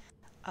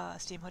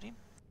 Steam hoodie.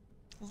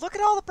 Look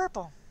at all the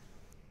purple.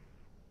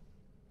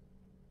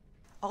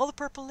 All the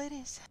purple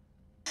ladies.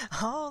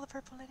 All the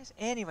purple ladies.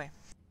 Anyway.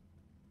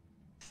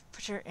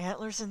 Put your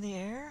antlers in the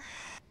air.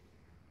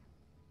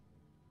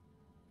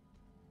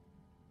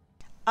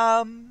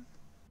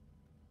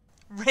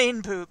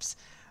 Rain boobs.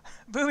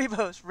 Booby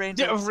boobs. Rain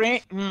boobs.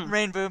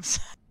 Rain boobs.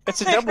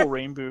 It's a double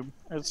rain boob.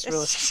 It's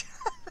really...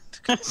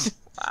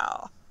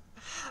 Wow.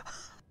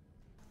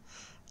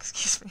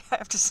 Excuse me, I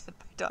have to send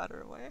my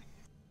daughter away.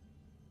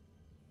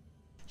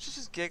 She's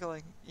just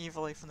giggling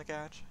evilly from the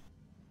couch.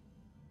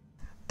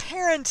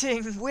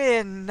 Parenting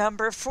win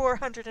number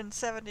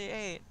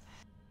 478.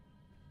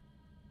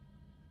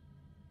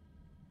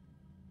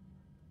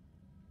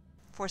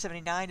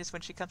 479 is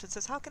when she comes and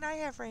says, "How can I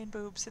have rain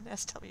boobs in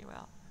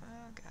SWL?"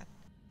 Oh God.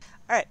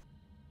 All right.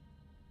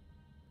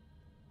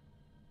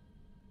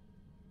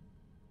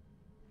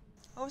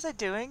 What was I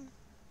doing?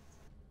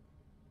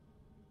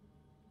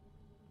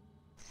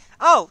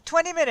 Oh,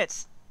 20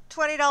 minutes.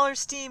 $20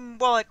 Steam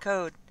wallet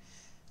code.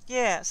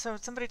 Yeah, so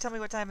somebody tell me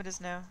what time it is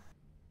now.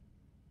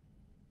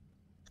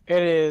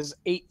 It is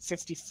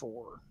 8:54.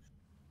 All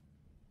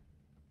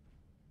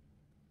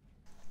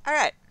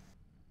right.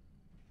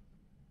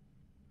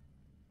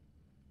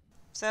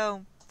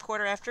 So,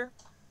 quarter after.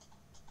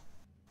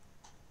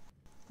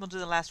 We'll do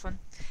the last one.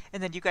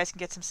 And then you guys can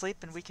get some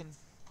sleep and we can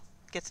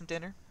get some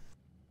dinner.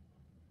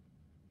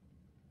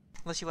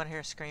 Unless you want to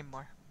hear us scream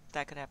more.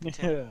 That could happen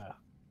too. Yeah.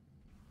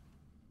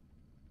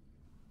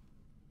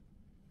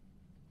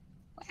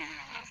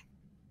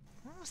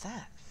 What was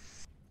that?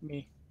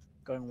 Me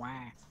going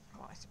wah.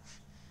 Oh,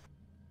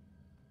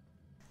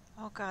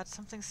 oh God,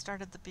 something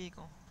started the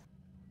beagle.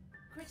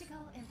 Critical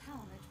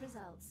empowerment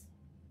results.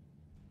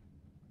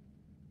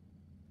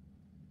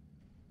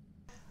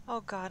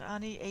 Oh God,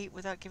 Ani ate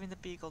without giving the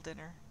beagle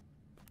dinner.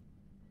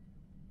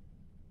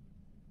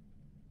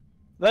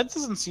 That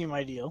doesn't seem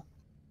ideal.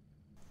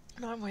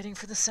 No, I'm waiting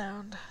for the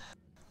sound.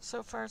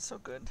 So far, so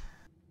good.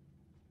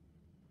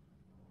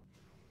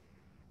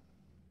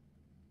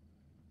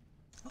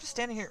 I'm just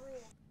standing here.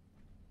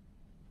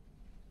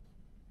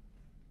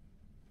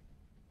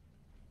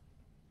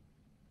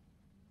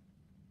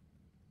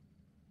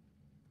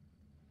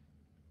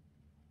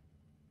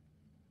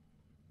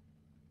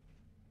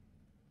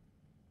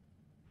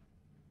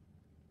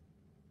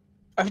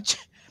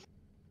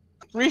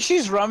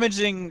 Rishi's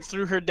rummaging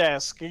through her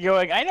desk and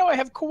going, I know I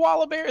have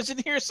koala bears in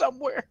here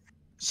somewhere.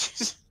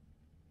 She's...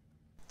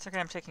 It's okay,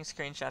 I'm taking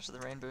screenshots of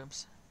the rain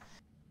boobs.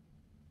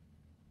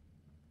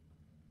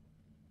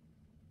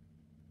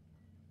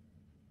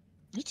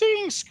 You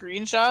taking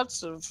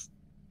screenshots of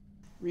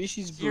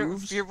Rishi's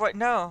boobs? You're what?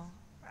 No.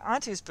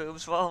 Auntie's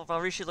boobs while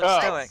Rishi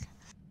looks stoic.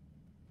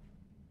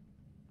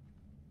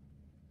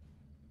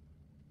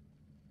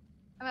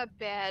 I'm a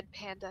bad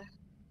panda.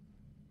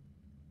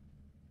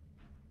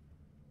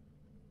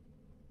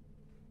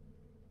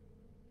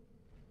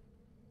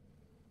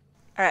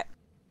 Alright.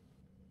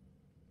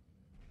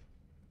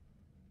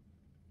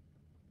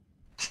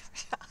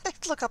 I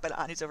look up at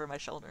Ani's over my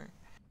shoulder.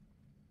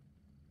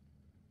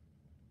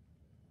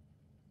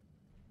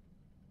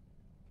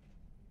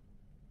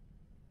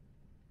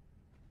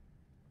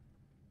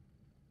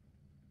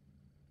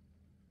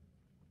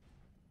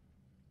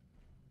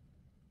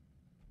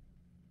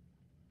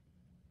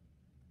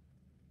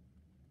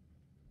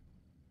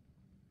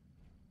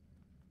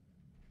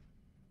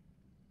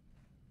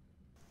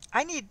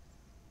 I need...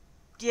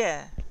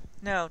 Yeah.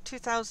 No,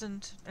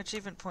 2,000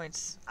 achievement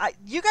points.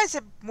 You guys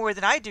have more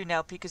than I do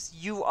now because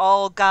you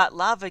all got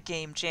Lava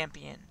Game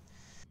Champion.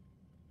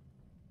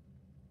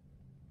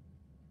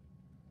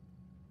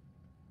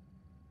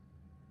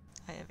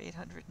 I have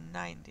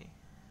 890.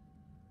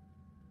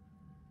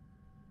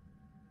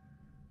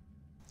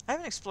 I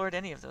haven't explored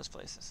any of those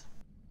places.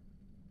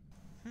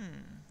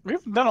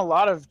 We've done a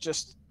lot of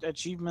just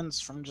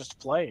achievements from just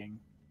playing.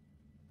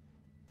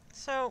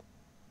 So,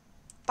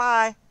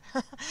 bye.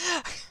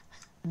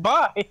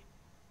 Bye!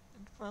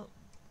 Well,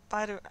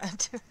 bye to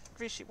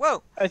Rishi.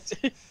 Whoa!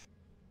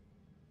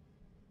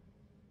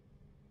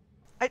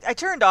 I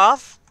turned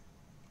off,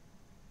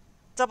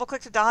 double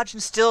click to dodge,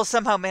 and still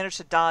somehow managed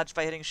to dodge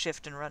by hitting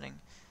shift and running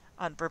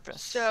on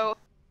purpose. So,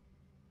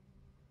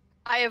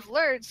 I have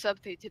learned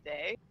something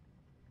today.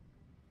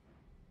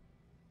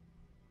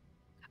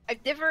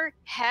 I've never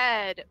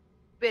had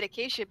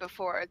medication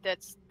before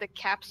that's the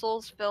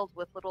capsules filled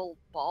with little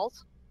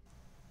balls.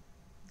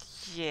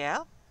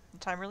 Yeah?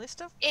 Time release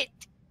stuff?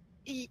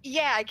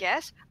 Yeah, I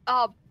guess.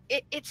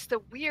 It's the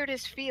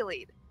weirdest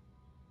feeling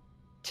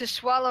to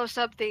swallow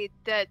something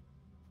that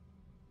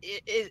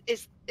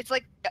it's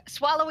like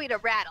swallowing a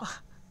rattle.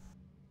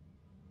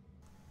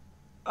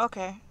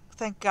 Okay.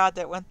 Thank God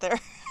that went there.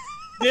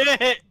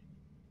 Yeah.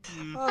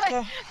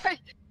 Okay.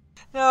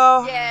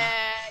 No. Yeah.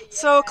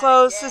 So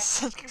close. Yeah, This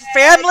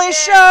family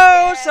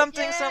show.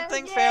 Something. Yeah,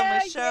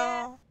 Family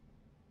show.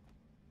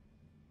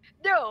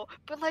 No,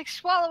 but like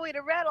swallowing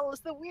a rattle is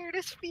the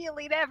weirdest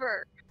feeling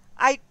ever.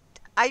 I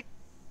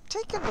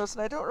taken those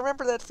and I don't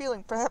remember that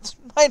feeling. Perhaps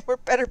mine were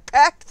better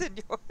packed than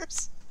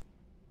yours.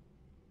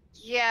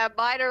 Yeah,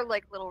 mine are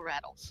like little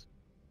rattles.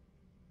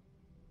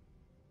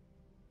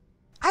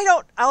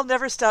 I'll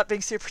never stop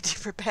being super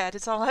duper bad.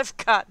 It's all I've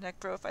got,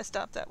 Necro. If I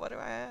stop that, what do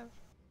I have?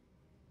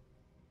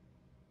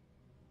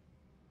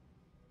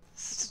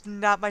 This is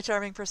not my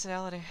charming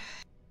personality.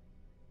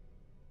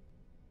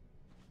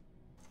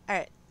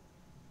 Alright.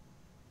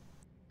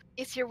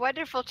 It's your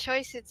wonderful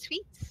choice in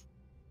sweets.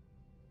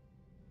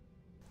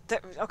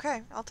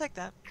 Okay, I'll take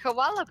that.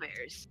 Koala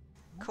bears.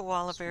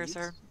 Koala bears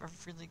are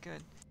really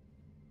good.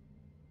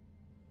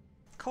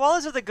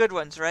 Koalas are the good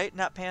ones, right?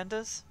 Not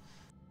pandas?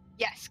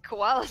 Yes,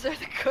 koalas are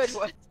the good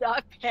ones,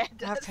 not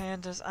pandas. Not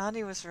pandas.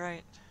 Ani was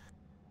right.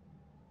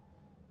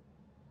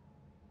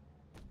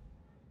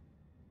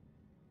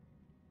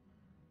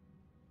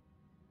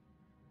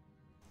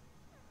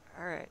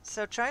 Alright,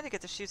 so trying to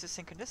get the Shoes of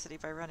Synchronicity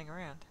by running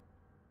around.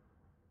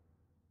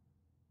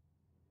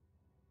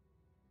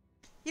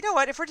 You know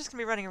what? If we're just going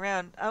to be running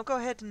around, I'll go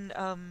ahead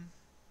and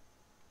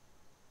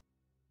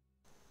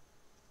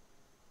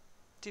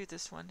do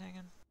this one. Hang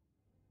on.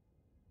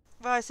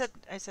 Well, I said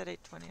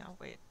 8:20. I'll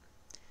wait.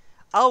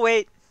 I'll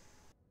wait.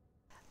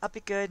 I'll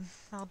be good.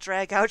 I'll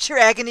drag out your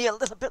agony a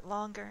little bit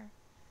longer.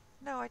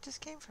 No, I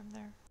just came from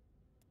there.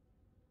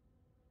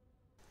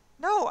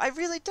 No, I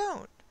really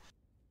don't.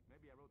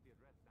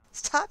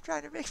 Stop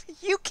trying to make me.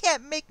 You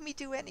can't make me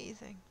do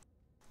anything.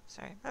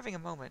 Sorry, I'm having a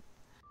moment.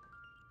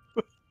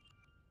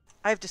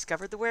 I've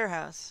discovered the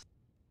warehouse.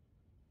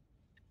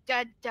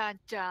 Dun dun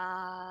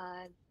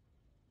dun.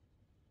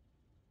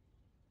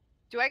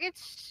 Do I get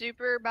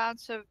super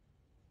amounts of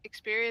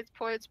experience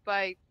points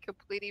by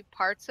completing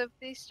parts of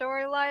the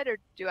storyline, or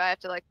do I have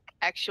to like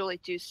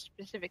actually do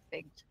specific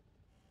things?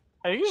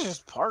 I think it's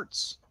just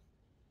parts.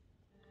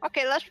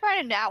 Okay, let's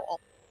find an owl.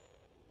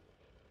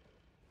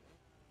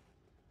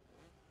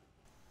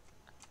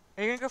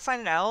 Are you gonna go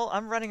find an owl?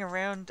 I'm running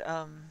around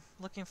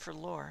looking for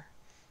lore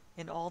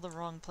in all the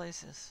wrong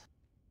places.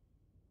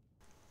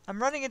 I'm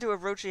running into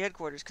Orochi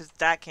headquarters because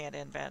that can't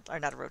end bad. Or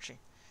not Orochi.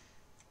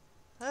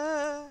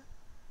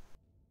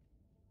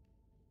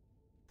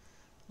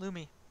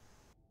 Lumi.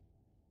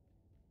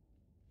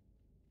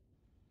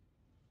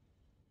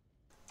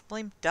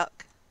 Blame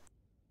Duck.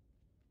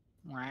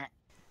 Mwah.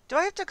 Do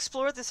I have to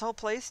explore this whole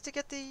place to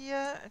get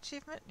the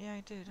achievement? Yeah, I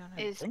do, don't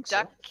I? Is think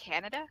Duck so.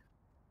 Canada?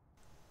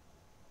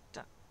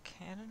 Duck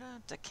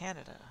Canada? Duck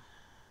Canada.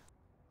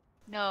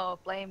 No,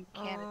 blame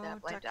Canada. Oh,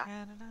 Blame Duck Duck.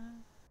 Canada.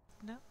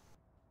 No.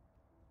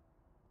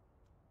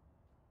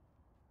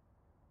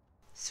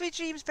 Sweet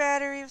dreams,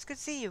 Battery. It was good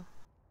to see you.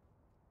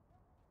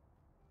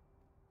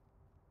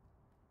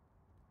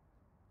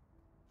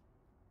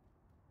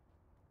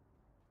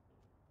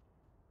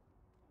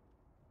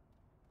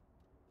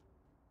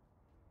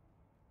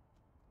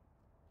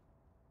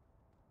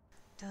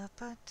 Da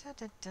ba da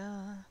da da.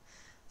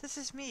 This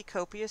is me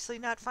copiously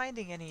not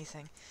finding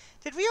anything.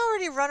 Did we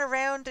already run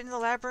around in the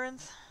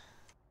labyrinth?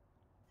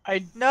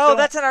 I No, don't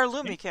that's in our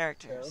Lumi think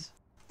characters.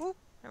 so. Oop,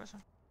 there was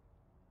one.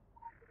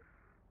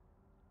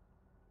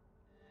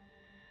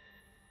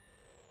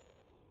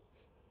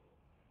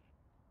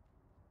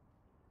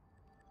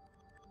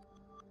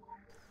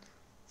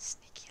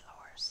 Sneaky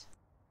lures.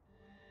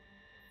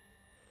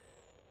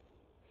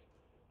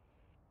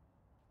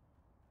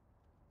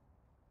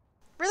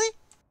 Really?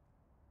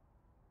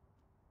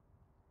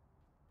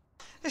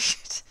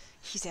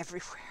 He's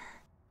everywhere.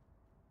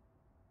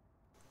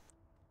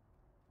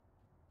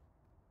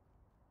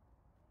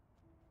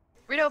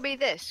 Riddle me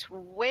this.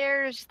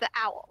 Where's the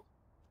owl?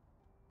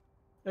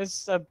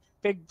 It's a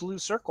big blue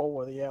circle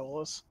where the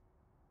owl is.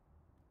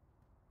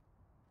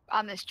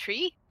 On this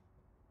tree?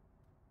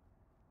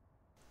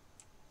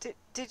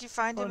 Did you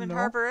find Oh, him in no.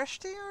 Harbor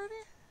Eshti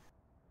already?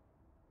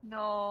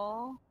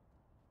 No.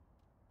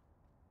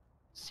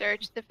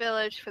 Search the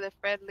village for the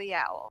friendly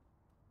owl.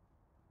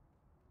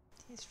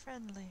 He's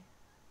friendly.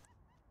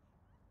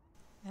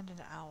 And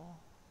an owl.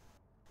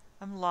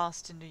 I'm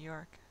lost in New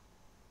York.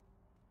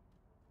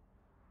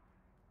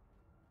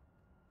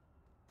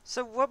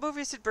 So what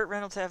movies did Burt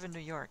Reynolds have in New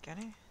York?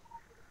 Any?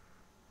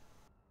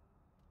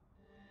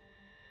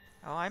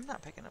 Oh, I'm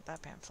not picking up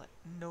that pamphlet.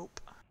 Nope.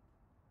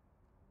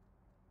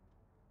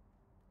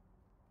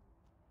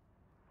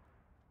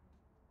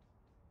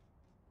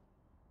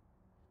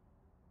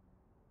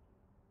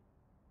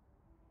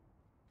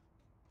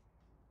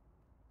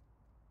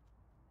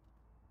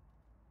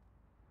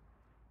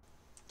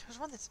 There's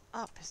one that's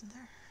up, isn't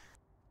there?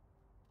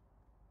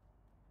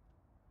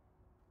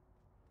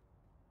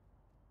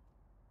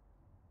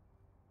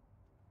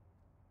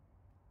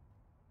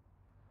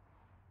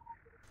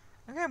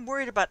 I'm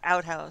worried about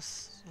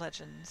outhouse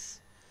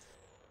legends.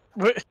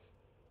 What?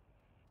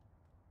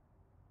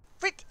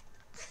 Frick!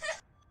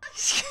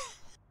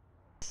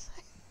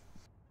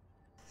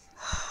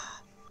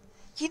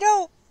 You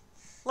know,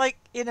 like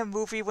in a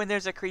movie when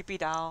there's a creepy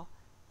doll,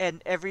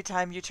 and every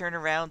time you turn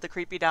around, the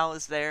creepy doll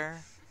is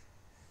there.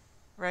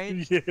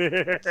 Right?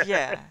 Yeah.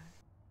 Yeah.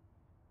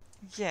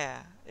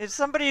 Yeah. It's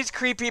somebody's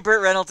creepy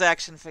Burt Reynolds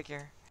action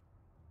figure.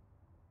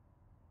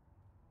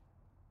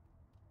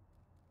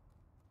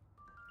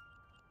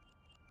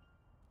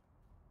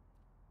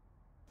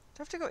 Do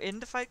I have to go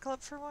into Fight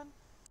Club for one?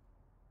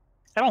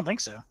 I don't think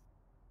so.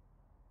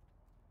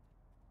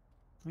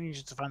 We need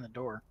just to find the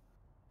door.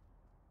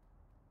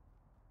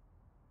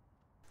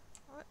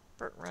 What?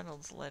 Burt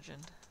Reynolds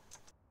legend.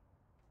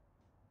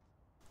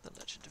 The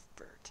Legend of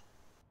Burt.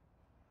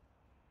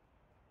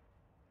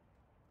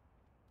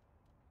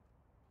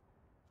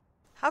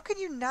 How can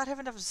you not have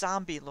enough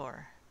zombie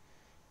lore?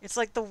 It's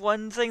like the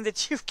one thing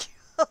that you've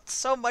killed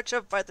so much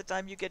of by the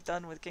time you get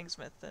done with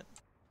Kingsmith that...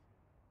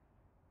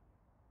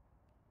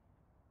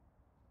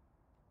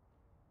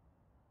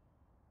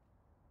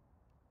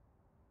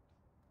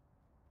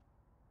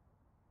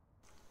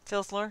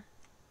 Filth lore?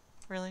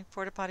 Really?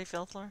 Porta potty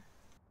filth lore?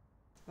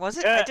 Was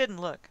it? I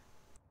didn't look.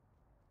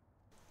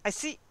 I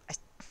see...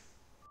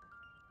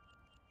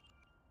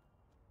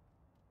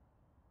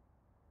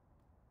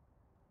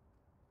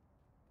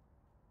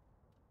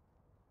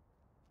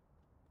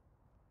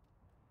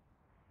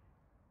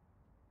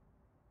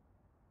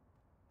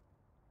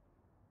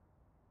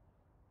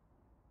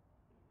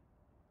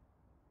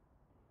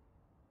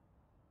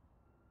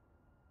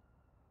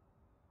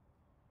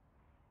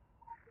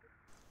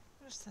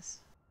 is this?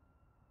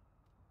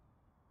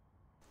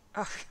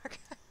 Oh, okay.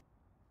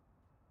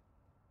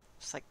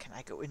 It's like, can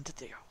I go into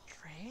the old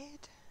raid?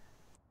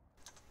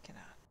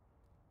 Cannot.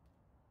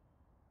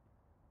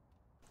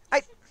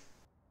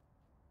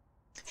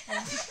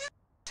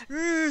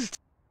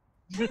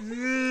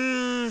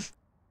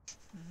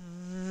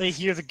 They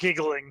hear the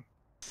giggling.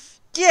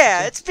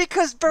 Yeah, it's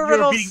because Burt You're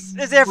Reynolds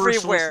being is everywhere.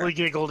 mercilessly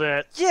giggled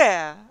at.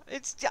 Yeah,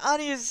 it's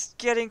Ani is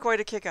getting quite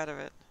a kick out of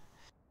it.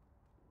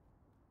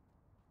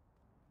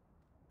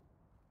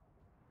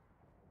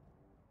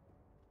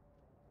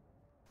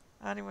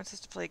 Ani wants us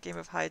to play a game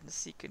of hide and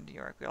seek in New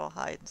York. We all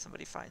hide and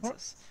somebody finds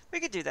us. We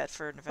could do that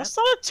for an event. That's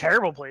not a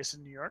terrible place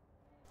in New York.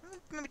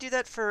 Maybe do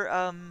that for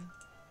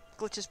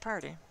Glitch's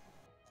party.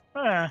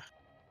 Eh.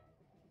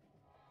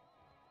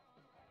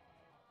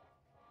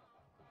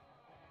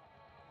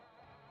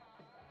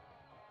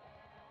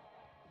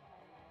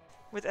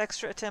 With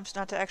extra attempts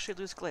not to actually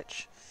lose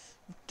Glitch.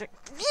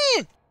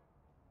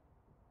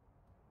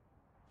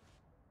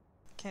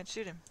 Can't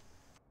shoot him.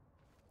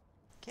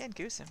 Can't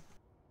goose him.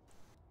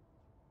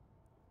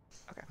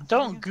 Okay.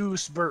 Don't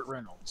goose Burt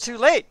Reynolds. Too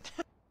late!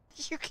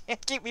 You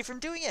can't keep me from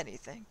doing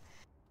anything.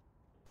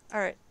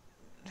 Alright.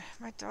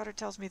 My daughter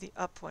tells me the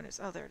up one is...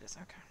 Oh, there it is.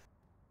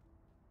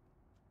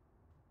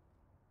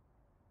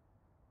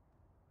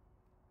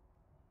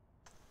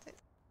 Okay.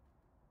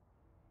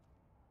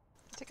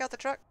 Take out the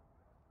truck.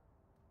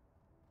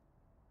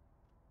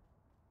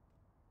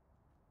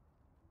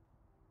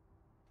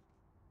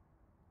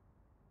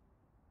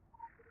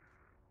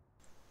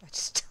 I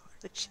just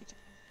totally cheated.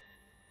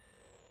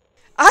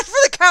 On for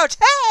the couch!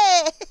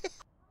 Hey!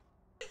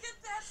 Get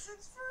that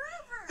since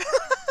forever.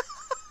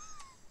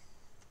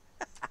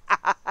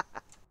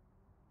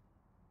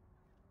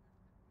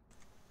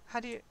 How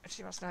do you...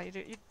 She must know how you do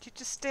it. You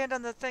just stand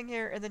on the thing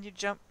here, and then you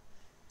jump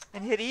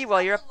and hit E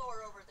while you're up...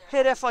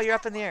 Hit F while you're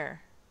up in the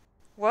air.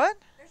 What?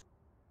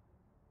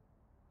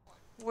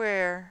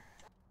 Where?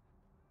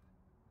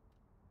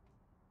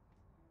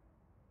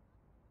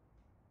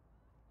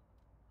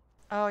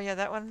 Oh, yeah,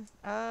 that one.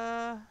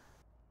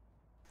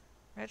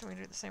 Imagine we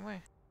do it the same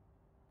way.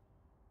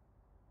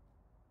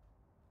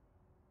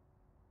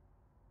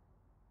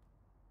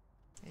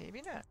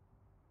 Maybe not.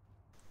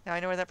 Now I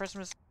know where that person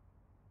was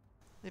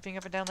leaping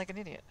up and down like an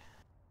idiot.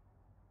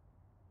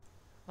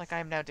 Like I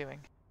am now doing.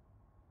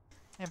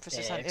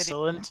 Emphasis on idiot.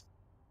 Excellent.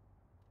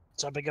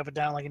 Jumping up and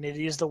down like an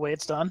idiot is the way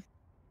it's done.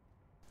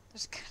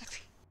 There's gotta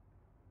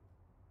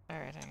be...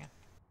 Alright, hang on.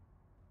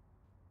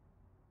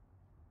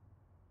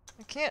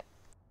 I can't...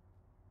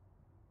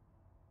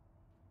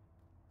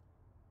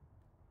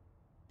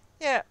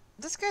 Yeah,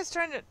 this guy's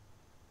trying to...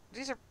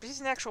 He's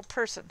an actual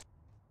person.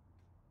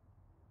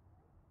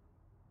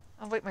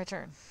 I'll wait my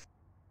turn.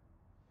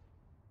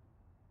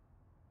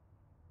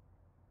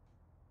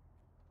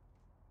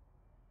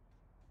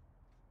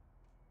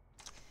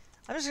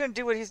 I'm just gonna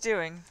do what he's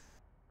doing.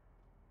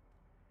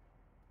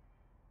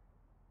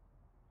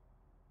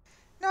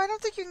 No, I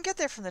don't think you can get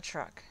there from the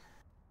truck.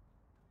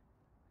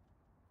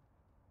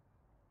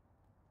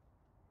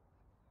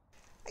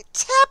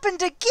 It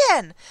happened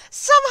again!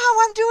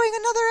 Somehow I'm doing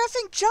another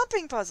effing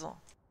jumping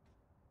puzzle.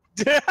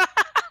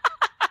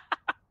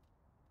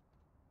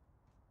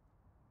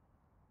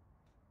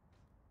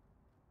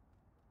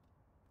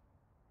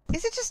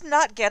 Is it just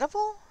not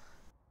gettable?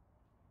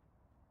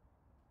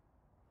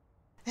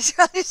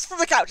 It's from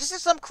the couch. This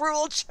is some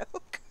cruel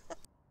joke.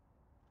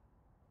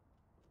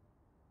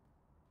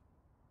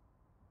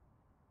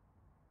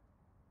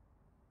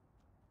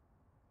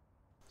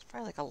 It's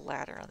probably like a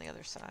ladder on the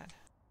other side.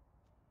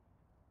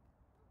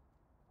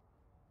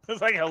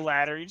 It's like a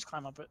ladder. You just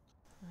climb up it.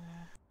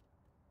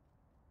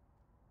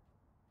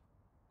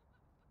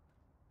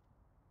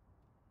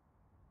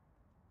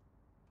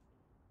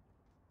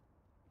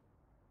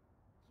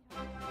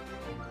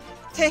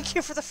 Thank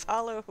you for the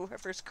follow,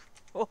 whoever's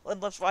cool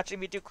and loves watching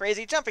me do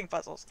crazy jumping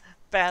puzzles.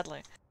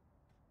 Badly.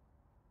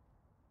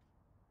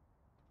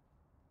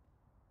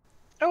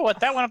 Oh, what?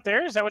 That one up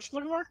there? Is that what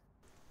you're looking for?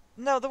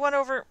 No, the one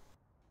over...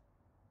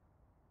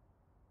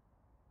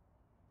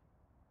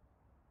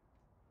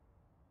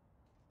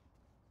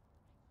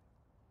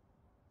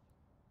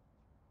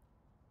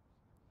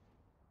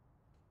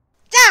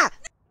 Yeah!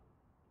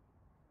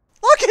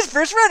 Look, it's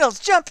Bruce Reynolds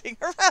jumping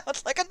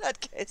around like a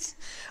nutcase.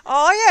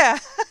 Oh, yeah.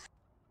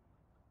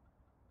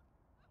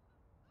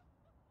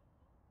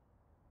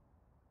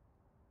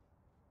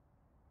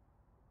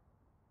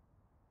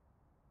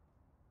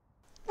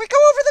 We go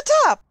over the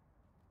top.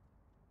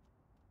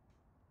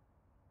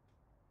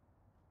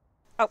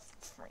 Oh,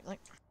 right, like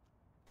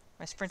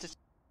my sprint is...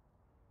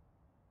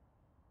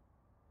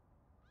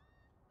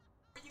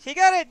 He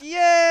got it!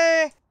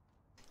 Yay!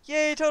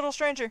 Yay, total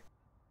stranger.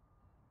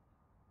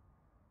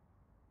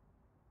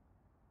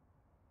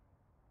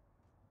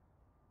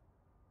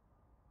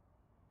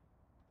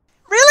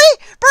 Really?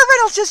 Burt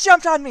Reynolds just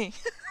jumped on me.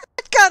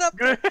 It got up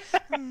there.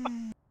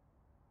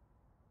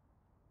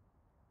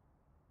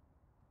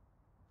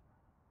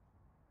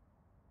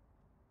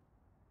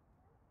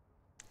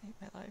 Hate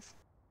my life.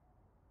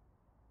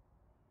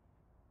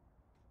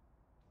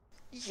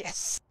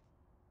 Yes.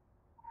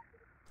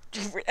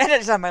 And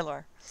it's on my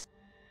lore.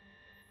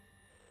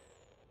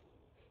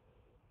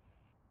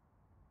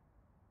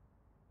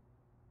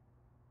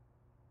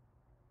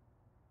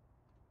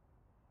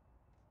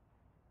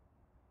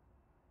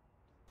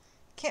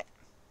 Can't.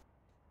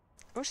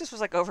 I wish this was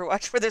like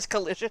Overwatch where there's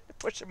collision.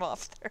 Push him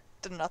off there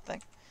to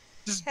nothing.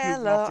 Just move him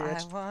Hello, off the I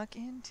edge. walk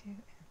into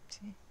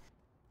empty.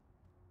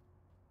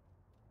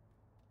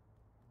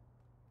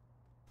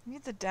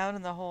 Need the down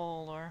in the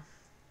hole lore.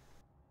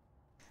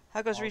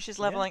 How goes Oh, Rishi's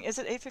yeah? leveling? Is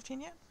it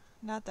 8:15 yet?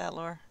 Not that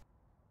lore.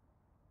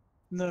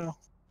 No,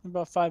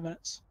 about 5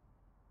 minutes.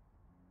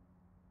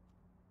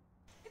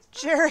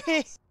 Jerry!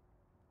 It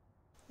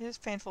is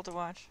painful to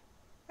watch.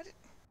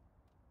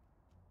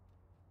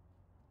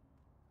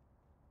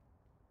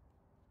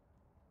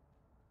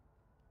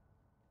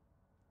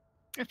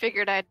 I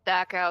figured I'd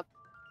knock out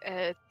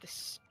the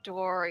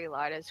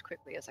storyline as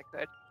quickly as I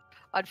could.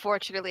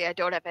 Unfortunately, I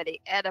don't have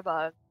any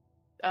enema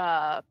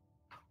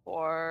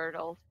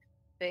portal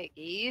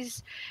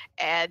thingies,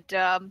 and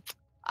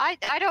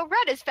I don't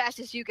run as fast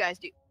as you guys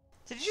do.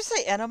 Did you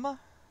say enema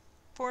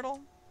portal?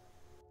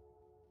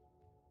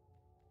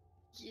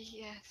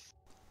 Yes.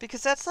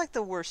 Because that's like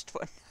the worst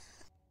one.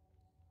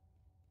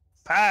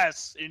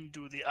 Pass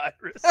into the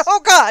iris.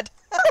 Oh god!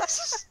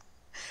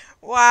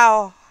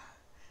 Wow.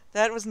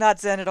 That was not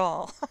Zen at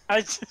all.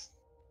 I just...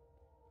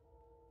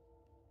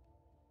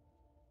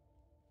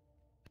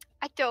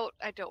 I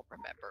don't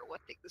remember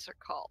what things are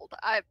called.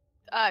 I'm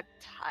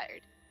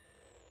tired.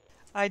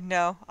 I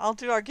know. I'll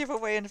do our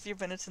giveaway in a few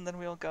minutes and then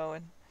we'll go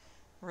and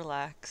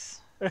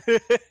relax.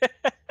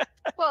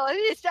 Well,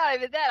 it's not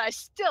even that. I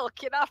still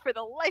cannot for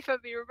the life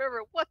of me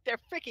remember what they're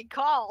freaking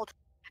called.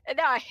 And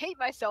now I hate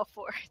myself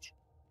for it.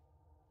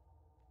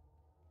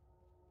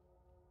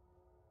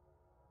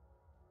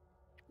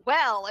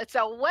 Well, it's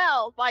a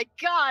well. My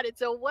god,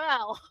 it's a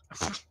well.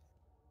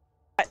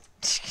 What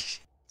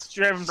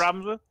you're having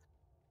problems with?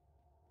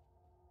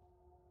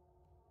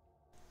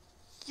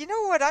 You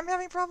know what I'm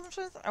having problems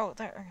with? Oh,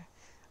 there.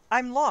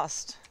 I'm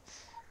lost.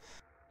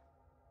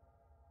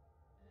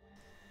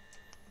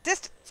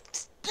 This...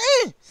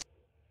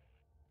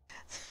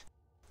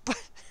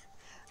 But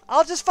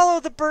I'll just follow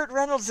the Burt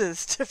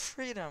Reynoldses to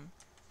freedom.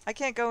 I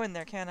can't go in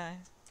there, can I?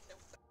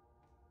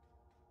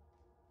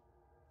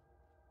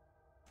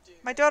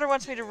 My daughter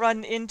wants me to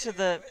run into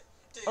the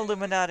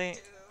Illuminati.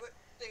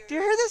 Do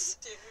you hear this?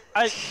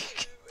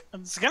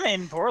 It's gonna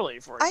end poorly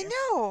for you. I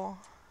know.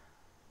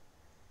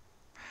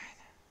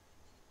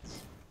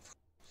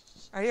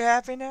 Are you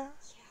happy now?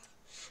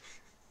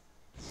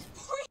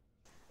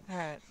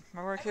 Alright,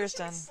 my work here's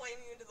done. Slam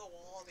you into the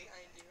wall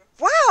behind you.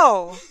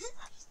 Wow!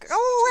 Go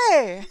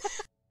away!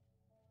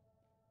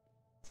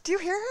 Do you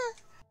hear her?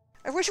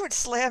 I wish it would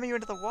slam you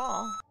into the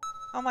wall.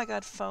 Oh my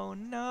god,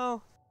 phone,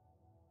 no.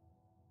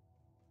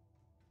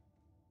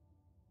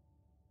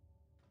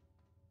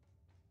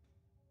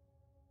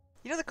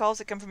 You know the calls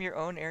that come from your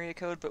own area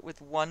code but with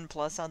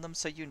 1+ on them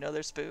so you know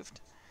they're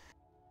spoofed?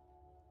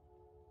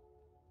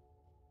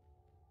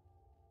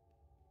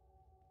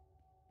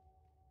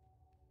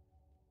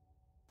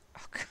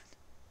 Oh god.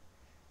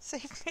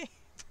 Save me.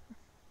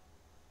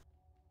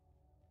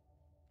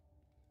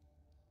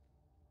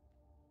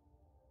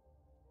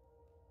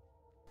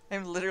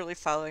 I'm literally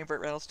following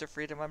Burt Reynolds to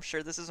freedom. I'm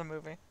sure this is a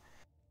movie.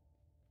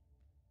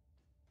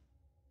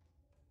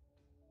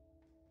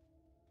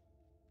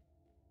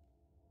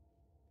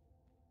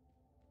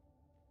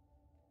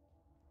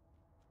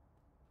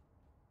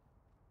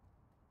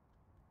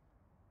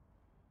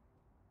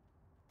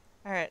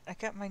 Alright, I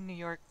got my New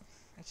York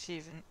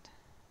achievement.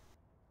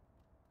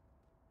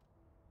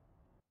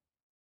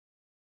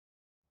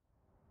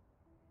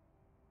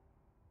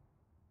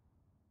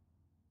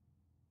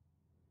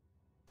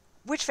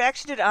 Which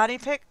faction did Ani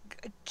pick?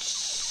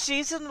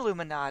 She's an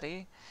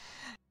Illuminati.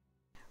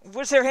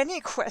 Was there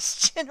any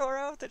question,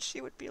 Oro, that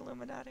she would be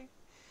Illuminati?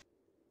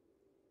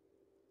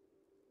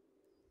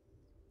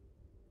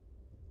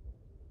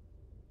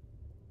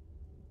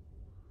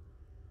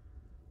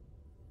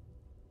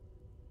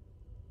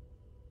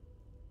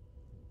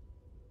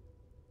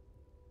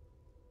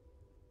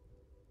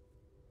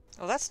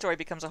 Well, that story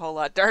becomes a whole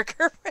lot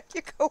darker when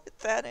you go with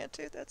that,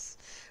 Antu. That's...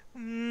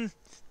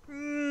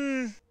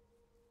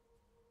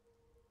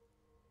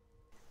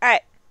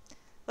 Alright.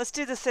 Let's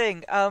do the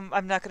thing.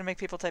 I'm not gonna make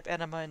people type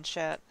enema in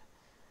chat.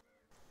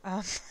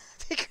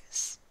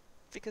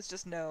 Because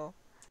just no.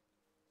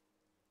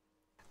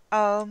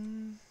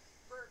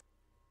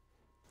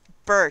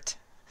 Bert.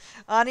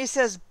 Ani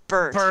says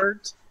Bert.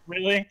 Bert?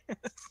 Really?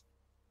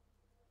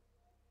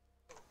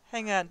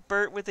 Hang on,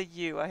 Bert with a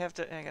U. I have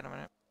to... Hang on a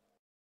minute.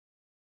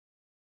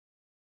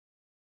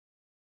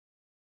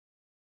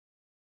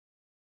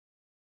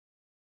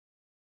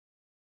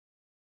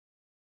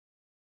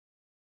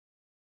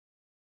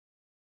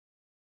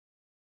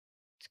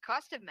 Is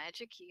cost of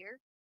magic here?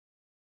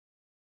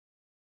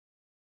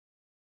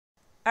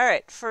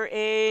 Alright, for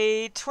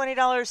a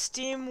 $20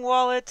 Steam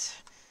wallet...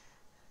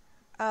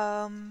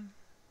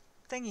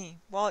 thingy.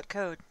 Wallet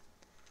code.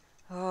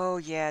 Oh,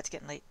 yeah, it's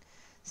getting late.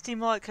 Steam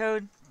wallet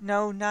code.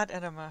 No, not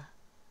enema.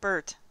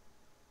 Bert.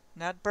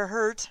 Not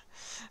Bert.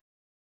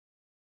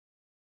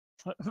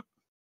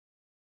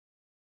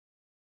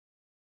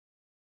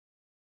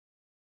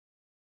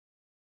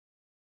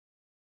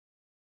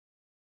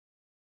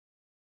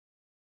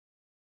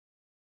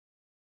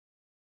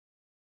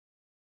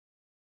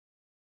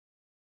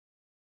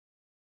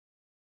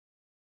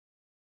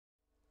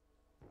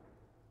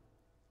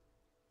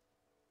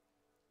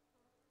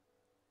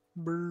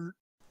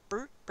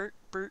 Bert.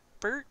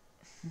 Bert.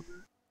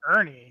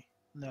 Ernie.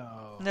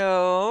 No.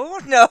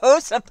 No,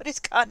 somebody's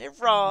gotten it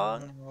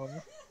wrong. No.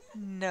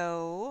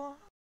 No.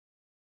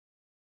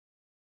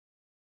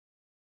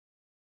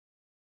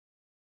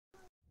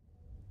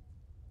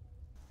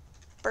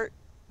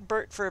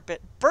 Bert for a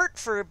bit. Bert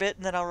for a bit,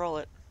 and then I'll roll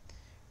it.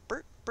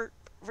 Bert.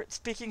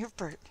 Speaking of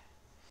Bert.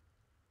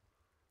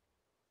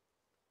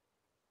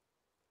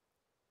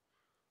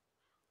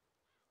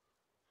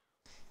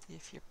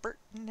 If you're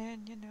Burton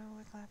and you know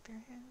it, clap your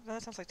hands. Oh,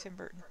 that sounds like Tim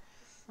Burton.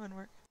 Wouldn't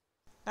work.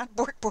 Not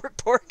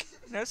Bork.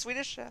 No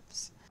Swedish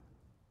chefs.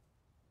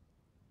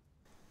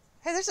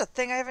 Hey, there's a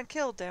thing I haven't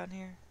killed down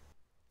here.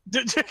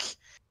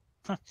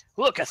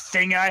 Look, a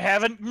thing I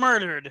haven't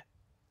murdered.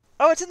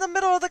 Oh, it's in the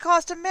middle of the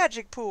cost of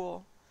magic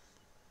pool.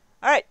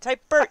 Alright,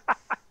 type Bert.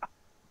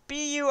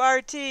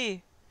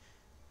 B-U-R-T.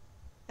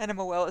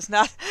 Enema well is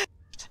not...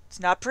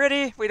 It's not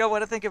pretty. We don't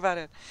want to think about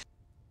it.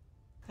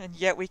 And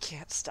yet we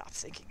can't stop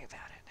thinking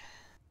about it.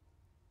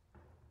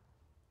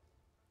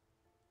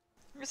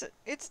 Where's it?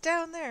 It's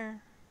down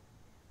there.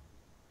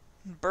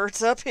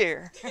 Bert's up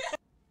here.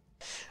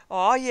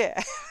 Aw,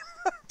 yeah.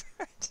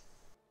 Bert.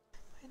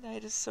 My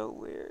night is so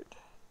weird.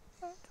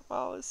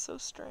 Cabal is so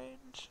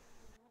strange.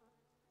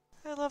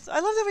 I love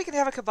that we can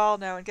have a cabal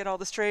now and get all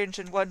the strange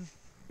in one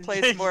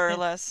place, more or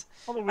less.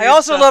 I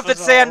also love that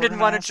Sam didn't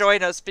want to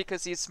join us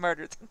because he's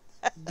smarter than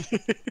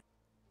that.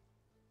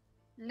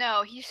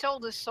 No, he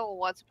sold his soul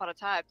once upon a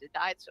time to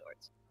Dyed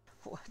Swords.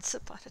 Once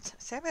upon a time.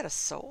 Sam had a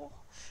soul?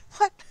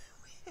 What?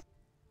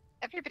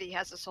 Everybody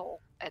has a soul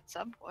at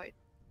some point.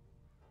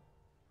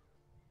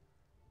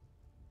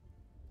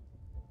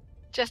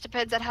 Just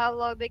depends on how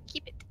long they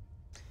keep it.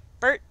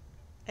 Bert?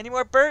 Any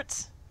more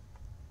Berts?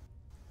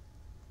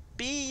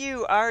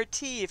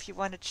 B-U-R-T if you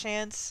want a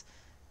chance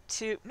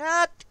to...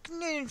 Not...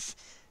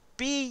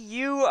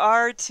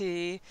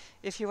 B-U-R-T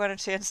if you want a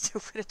chance to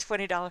win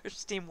a $20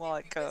 Steam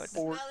wallet code.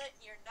 Smell it,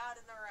 you're not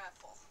in the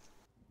raffle.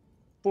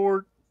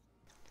 Bort.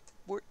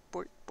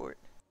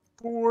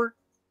 Bort.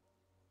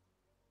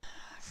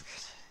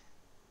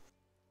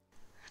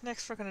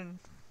 Next we're gonna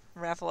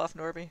raffle off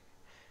Norby.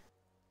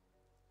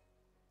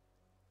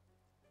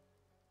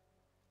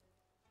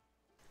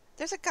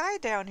 There's a guy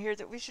down here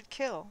that we should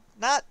kill.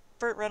 Not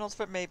Burt Reynolds,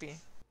 but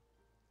maybe.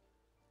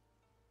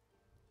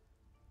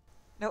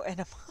 No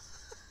enema.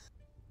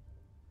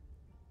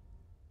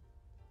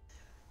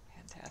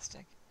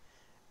 Fantastic.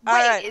 Wait,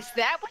 Alright. is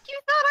that what you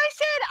thought I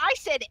said? I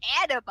said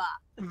enema.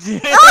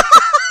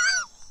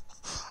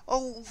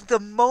 Oh, the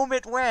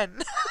moment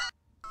when.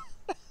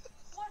 What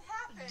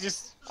happened?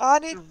 Just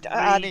Ani.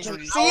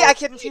 See, I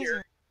couldn't tease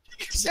her.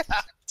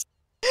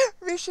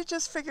 Risha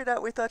just figured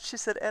out we thought she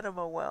said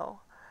enema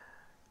well.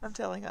 I'm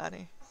telling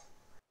Ani.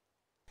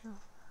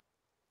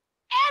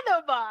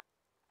 Enema.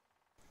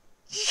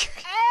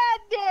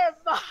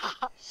 Enema.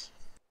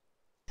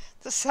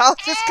 The South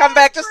has come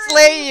back to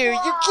slay you.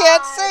 You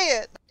can't say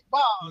it.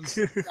 Wow.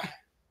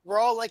 We're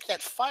all like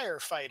that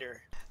firefighter.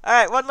 All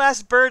right, one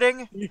last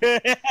birding. Yeah,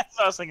 that's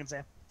what I was thinking,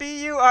 Sam.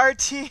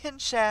 B-U-R-T in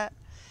chat.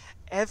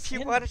 If you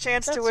Yeah, want a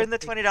chance to that's win the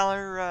okay.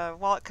 $20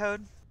 wallet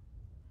code.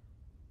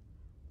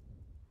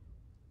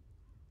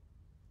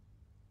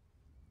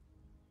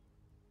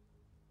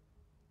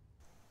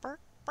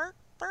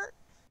 Bert.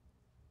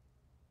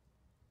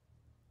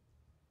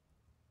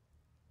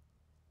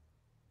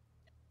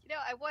 You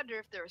know, I wonder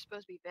if there were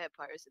supposed to be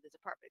vampires in this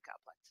apartment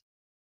complex.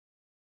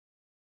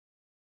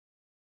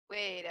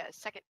 Wait a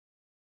second.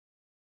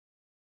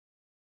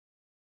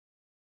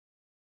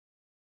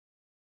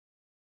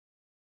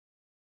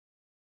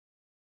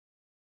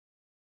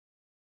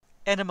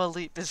 Enema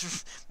leap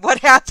is what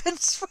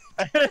happens.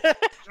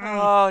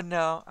 Oh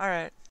no! All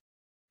right.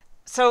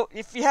 So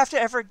if you have to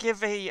ever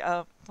give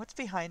a what's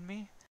behind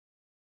me?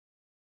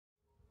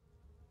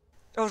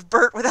 Oh, it's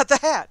Bert without the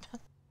hat.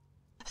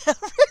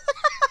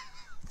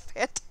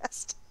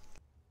 Fantastic.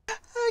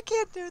 I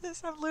can't do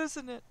this. I'm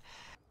losing it.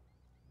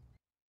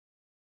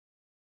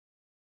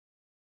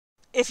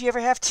 If you ever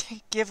have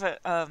to give a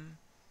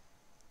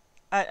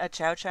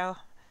chow chow,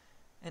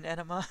 an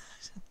enema,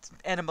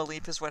 enema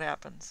leap is what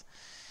happens.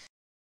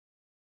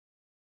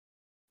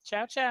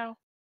 Ciao, ciao.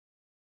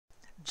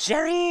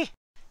 Jerry,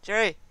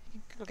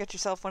 you can go get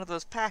yourself one of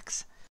those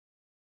packs.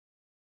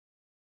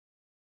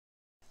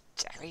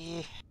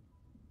 Jerry.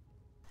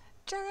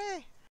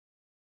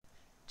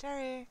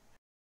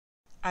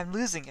 I'm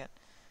losing it.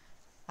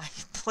 I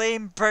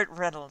blame Burt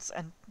Reynolds.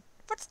 And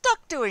what's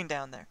Duck doing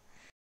down there?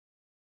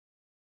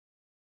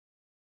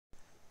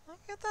 Look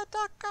at that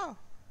duck go.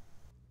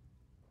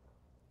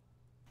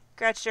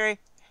 Congrats, Jerry.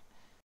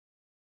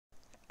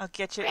 I'll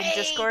get you in Raid!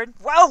 Discord.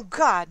 Whoa,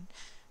 God.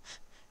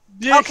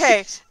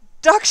 Okay.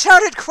 Duck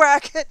shouted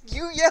quack.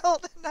 You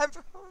yelled. And I'm...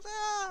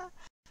 Ah.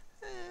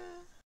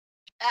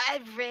 I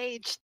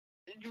raged.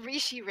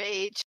 Rishi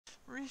raged.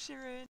 Rishi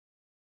Raid.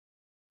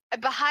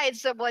 I'm behind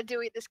someone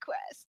doing this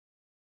quest.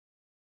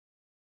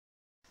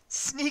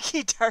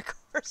 Sneaky Dark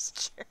Horse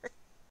Cherry.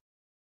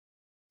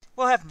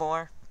 We'll have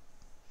more.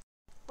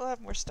 We'll have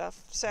more stuff.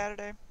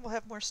 Saturday. We'll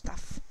have more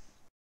stuff.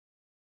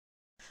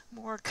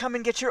 More come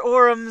and get your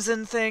orums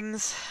and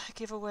things.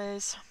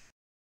 Giveaways.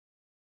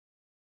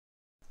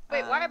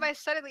 Wait, why am I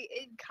suddenly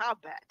in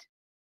combat?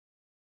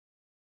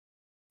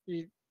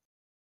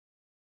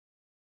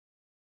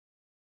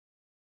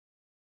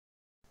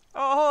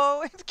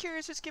 Oh, I'm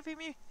curious. It's giving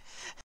me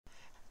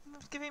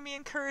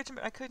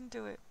encouragement. I couldn't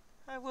do it.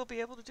 I will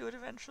be able to do it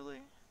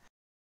eventually.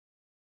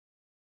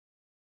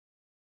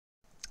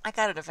 I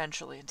got it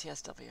eventually in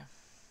TSW.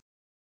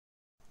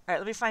 Alright,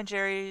 let me find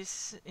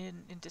Jerry's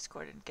in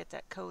Discord and get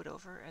that code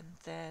over, and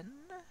then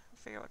we'll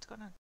figure out what's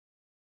going on.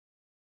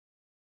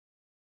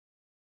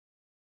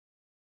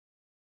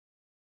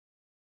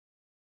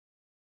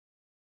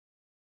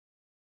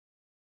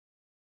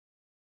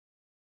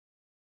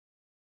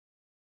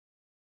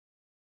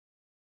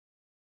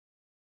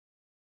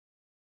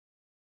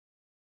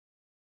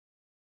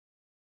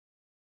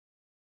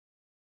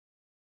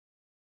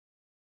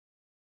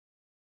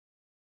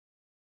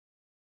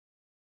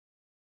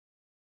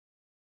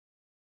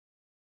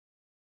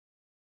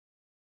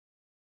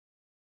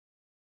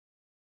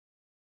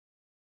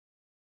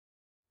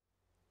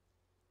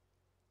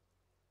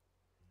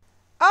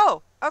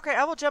 Oh, okay,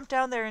 I will jump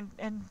down there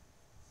and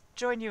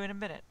join you in a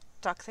minute.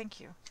 Doc,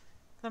 thank you.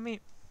 Let me...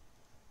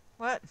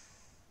 What?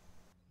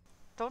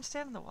 Don't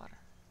stand in the water.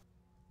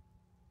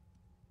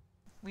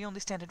 We only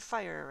stand in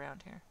fire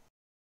around here.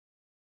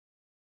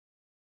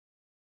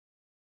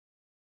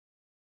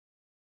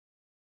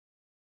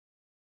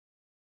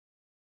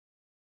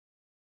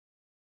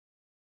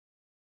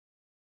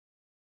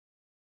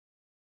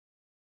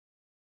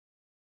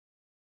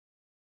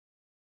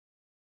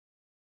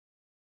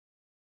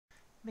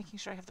 Making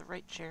sure I have the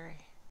right Jerry.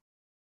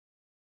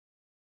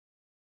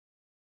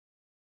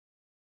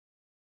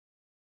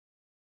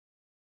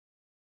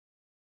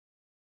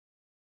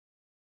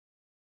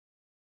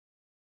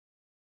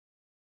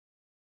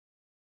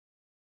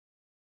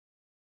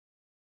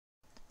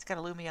 It's got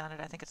a Lumi on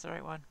it. I think it's the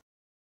right one.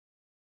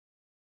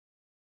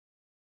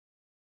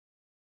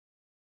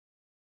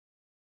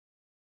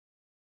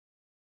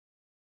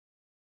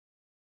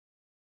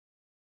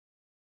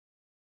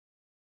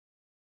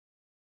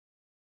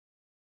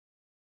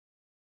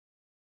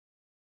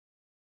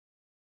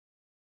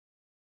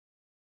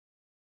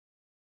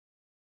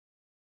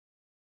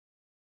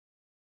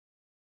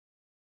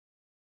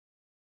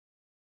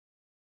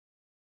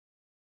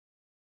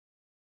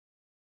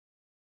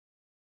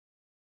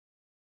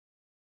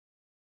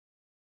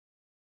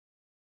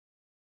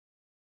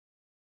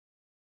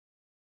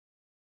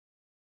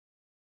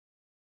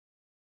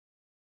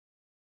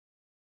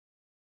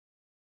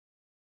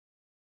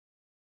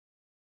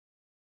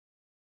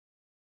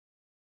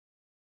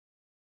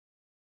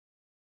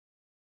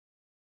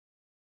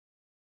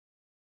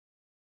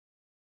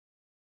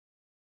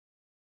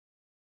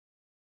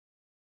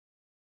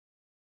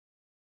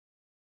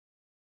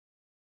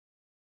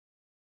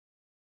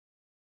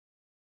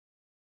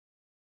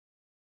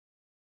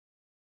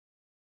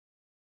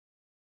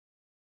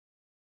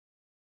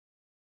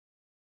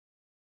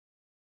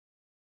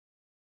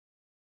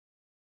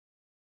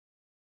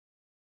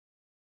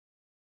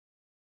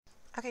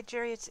 Okay,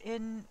 Jerry, it's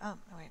in... Oh,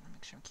 wait, let me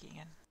make sure I'm keying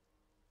in.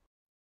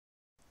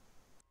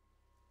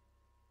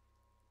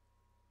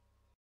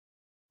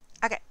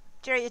 Okay,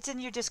 Jerry, it's in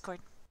your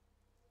Discord.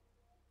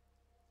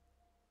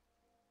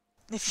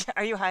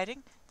 Are you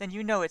hiding? Then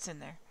you know it's in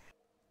there.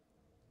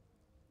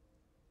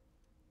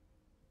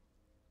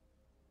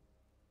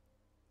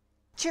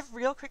 Do you have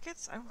real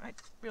crickets?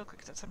 Real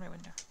crickets outside my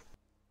window.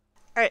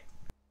 Alright.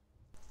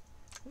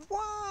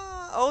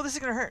 Wow! Oh, this is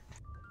gonna hurt.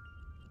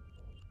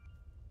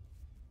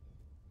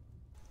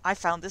 I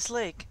found this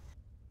lake.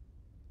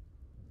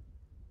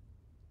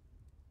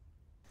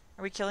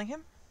 Are we killing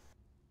him?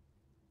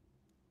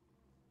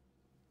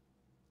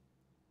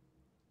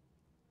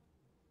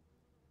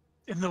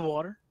 In the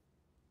water.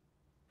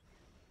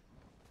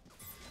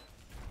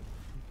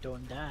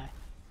 Don't die.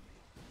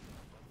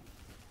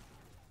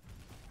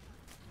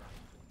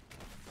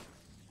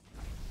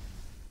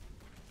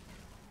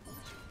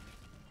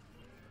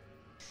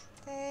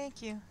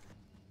 Thank you.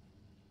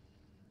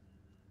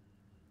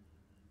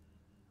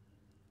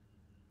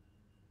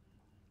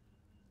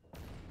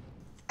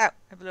 Ow,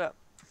 I blew up.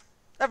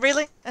 Oh,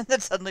 really? And then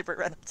suddenly Burt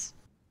Reynolds.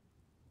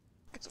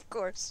 Because of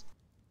course.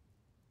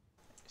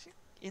 Is he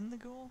in the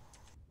ghoul?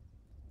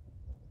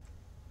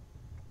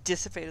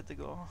 Dissipated the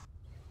ghoul.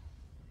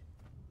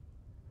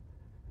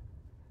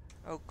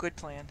 Oh, good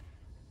plan.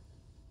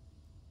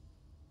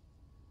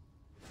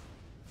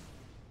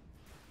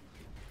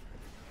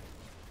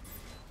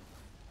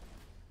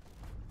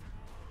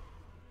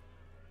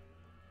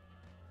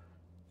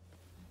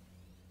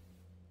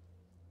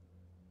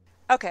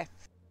 Okay.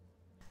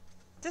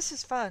 This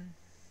is fun.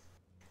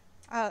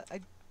 We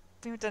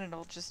haven't done an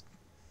old just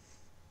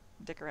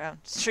dick around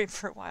stream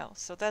for a while,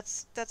 so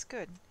that's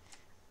good.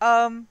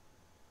 Um,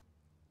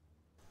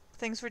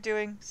 things we're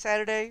doing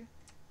Saturday,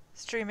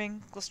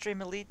 streaming. We'll stream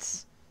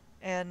elites,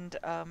 and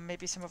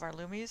maybe some of our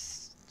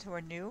Loomies who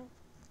are new,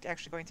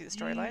 actually going through the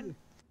storyline.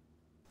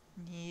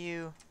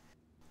 New.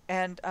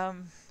 And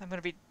I'm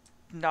gonna be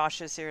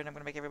nauseous here, and I'm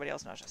gonna make everybody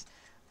else nauseous.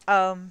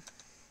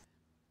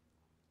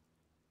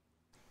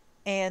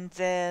 And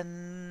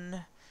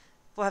then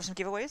we'll have some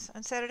giveaways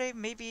on Saturday.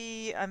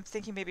 Maybe I'm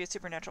thinking maybe a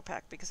supernatural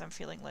pack because I'm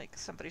feeling like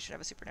somebody should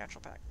have a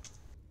supernatural pack.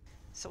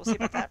 So we'll see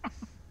about that.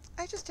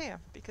 I just am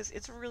because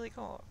it's really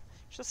cool.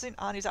 She's seen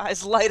Ani's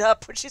eyes light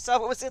up when she saw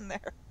what was in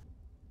there.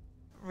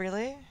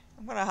 Really?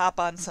 I'm gonna hop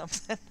on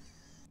something.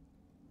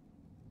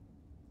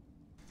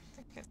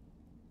 Okay.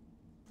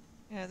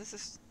 Yeah, this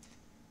is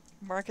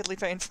markedly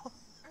painful.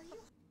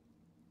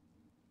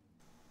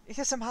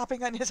 Yes, I'm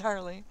hopping on his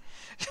Harley.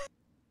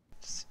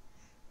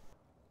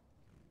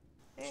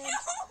 And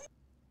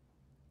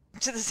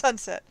to the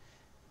sunset.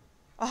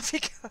 Off he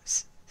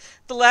goes.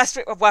 The last...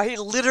 Wow, he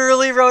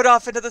literally rode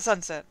off into the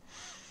sunset.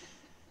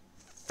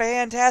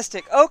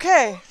 Fantastic.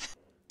 Okay.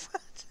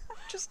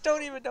 Just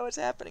don't even know what's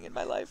happening in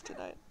my life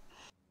tonight.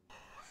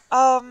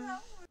 I'm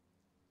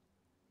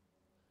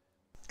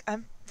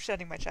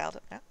shutting my child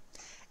up now.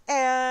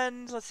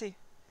 And let's see.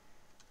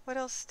 What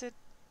else did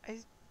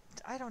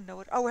I don't know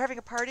what. Oh, we're having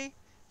a party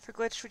for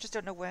Glitch. We just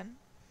don't know when.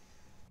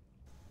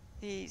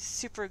 The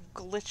super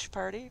glitch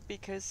party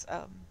because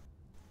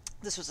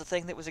this was a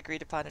thing that was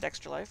agreed upon at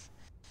Extra Life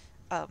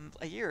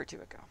a year or two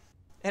ago.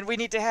 And we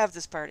need to have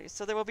this party,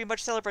 so there will be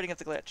much celebrating of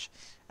the glitch.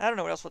 I don't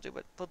know what else we'll do,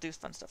 but we'll do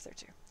fun stuff there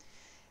too.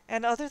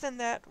 And other than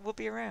that, we'll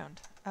be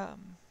around.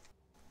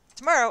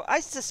 Tomorrow, I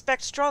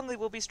suspect strongly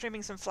we'll be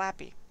streaming some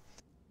Flappy.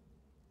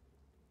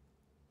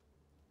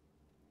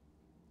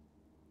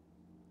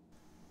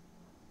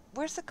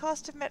 Where's the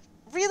cost of magic?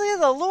 Really?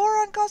 The lore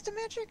on cost of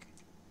magic?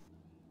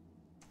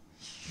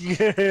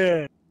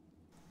 Yeah.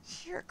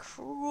 You're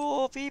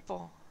cruel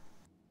people.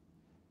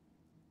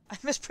 I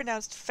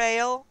mispronounced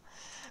fail.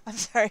 I'm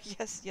sorry.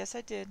 Yes,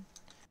 I did.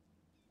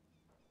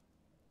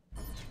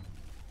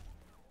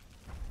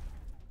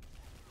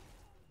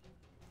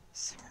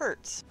 This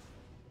hurts.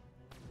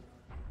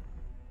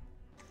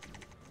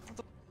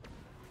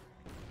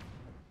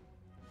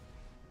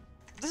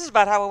 This is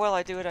about how well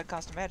I do it on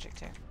cost of magic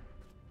too.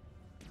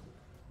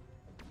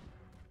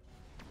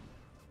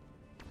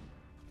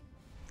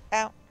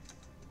 Ow.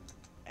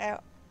 Ow.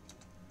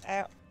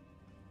 Ow.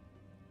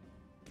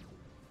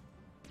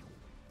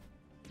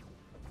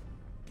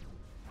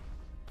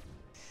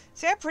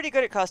 See, I'm pretty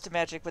good at cost of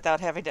magic without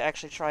having to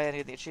actually try any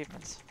of the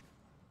achievements.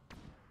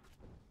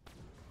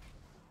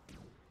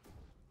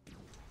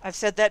 I've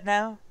said that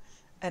now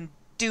and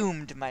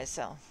doomed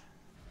myself.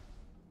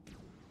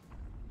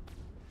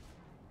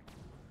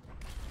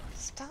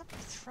 Stop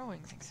throwing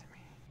things at me.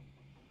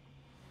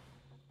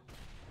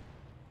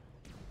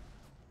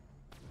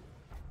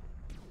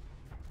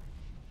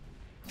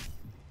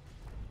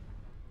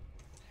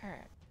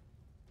 Alright.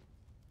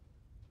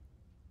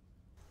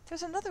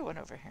 There's another one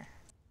over here.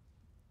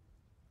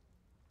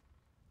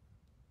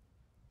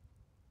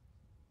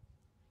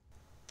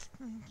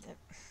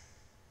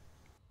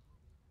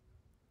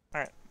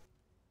 Alright.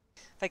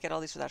 If I get all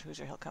these without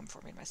Hoosier, he'll come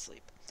for me in my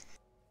sleep.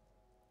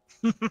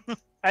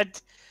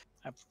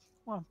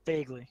 Well,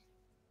 vaguely.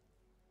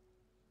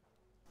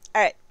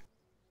 Alright.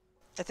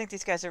 I think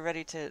these guys are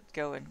ready to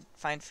go and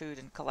find food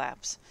and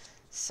collapse.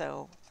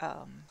 So,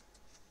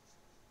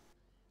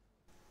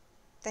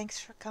 thanks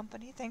for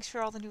company. Thanks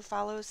for all the new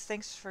follows.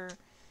 Thanks for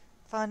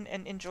fun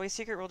and enjoy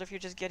Secret World if you're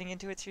just getting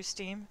into it through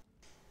Steam.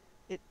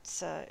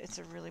 It's a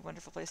really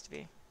wonderful place to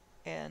be.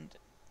 And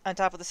on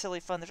top of the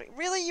silly fun, there's like,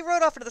 really? You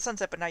rode off into the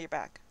sunset, but now you're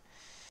back.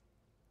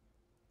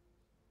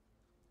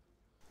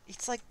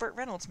 It's like Burt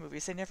Reynolds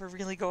movies. They never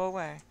really go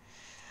away.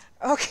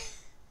 Okay.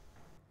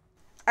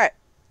 Alright.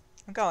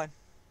 I'm going.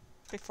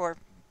 Before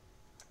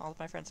all of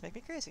my friends make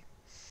me crazy.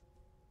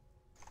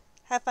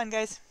 Have fun,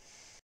 guys.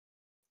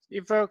 See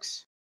you,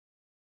 folks.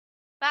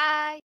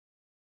 Bye.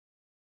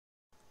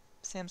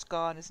 Sam's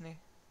gone, isn't he?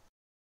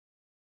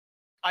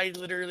 I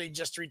literally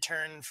just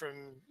returned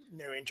from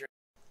no internet.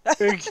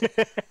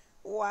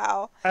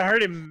 Wow. I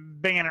heard him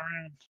banging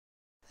around.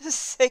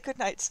 Say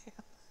goodnight, Sam.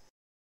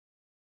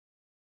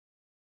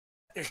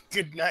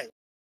 Good night.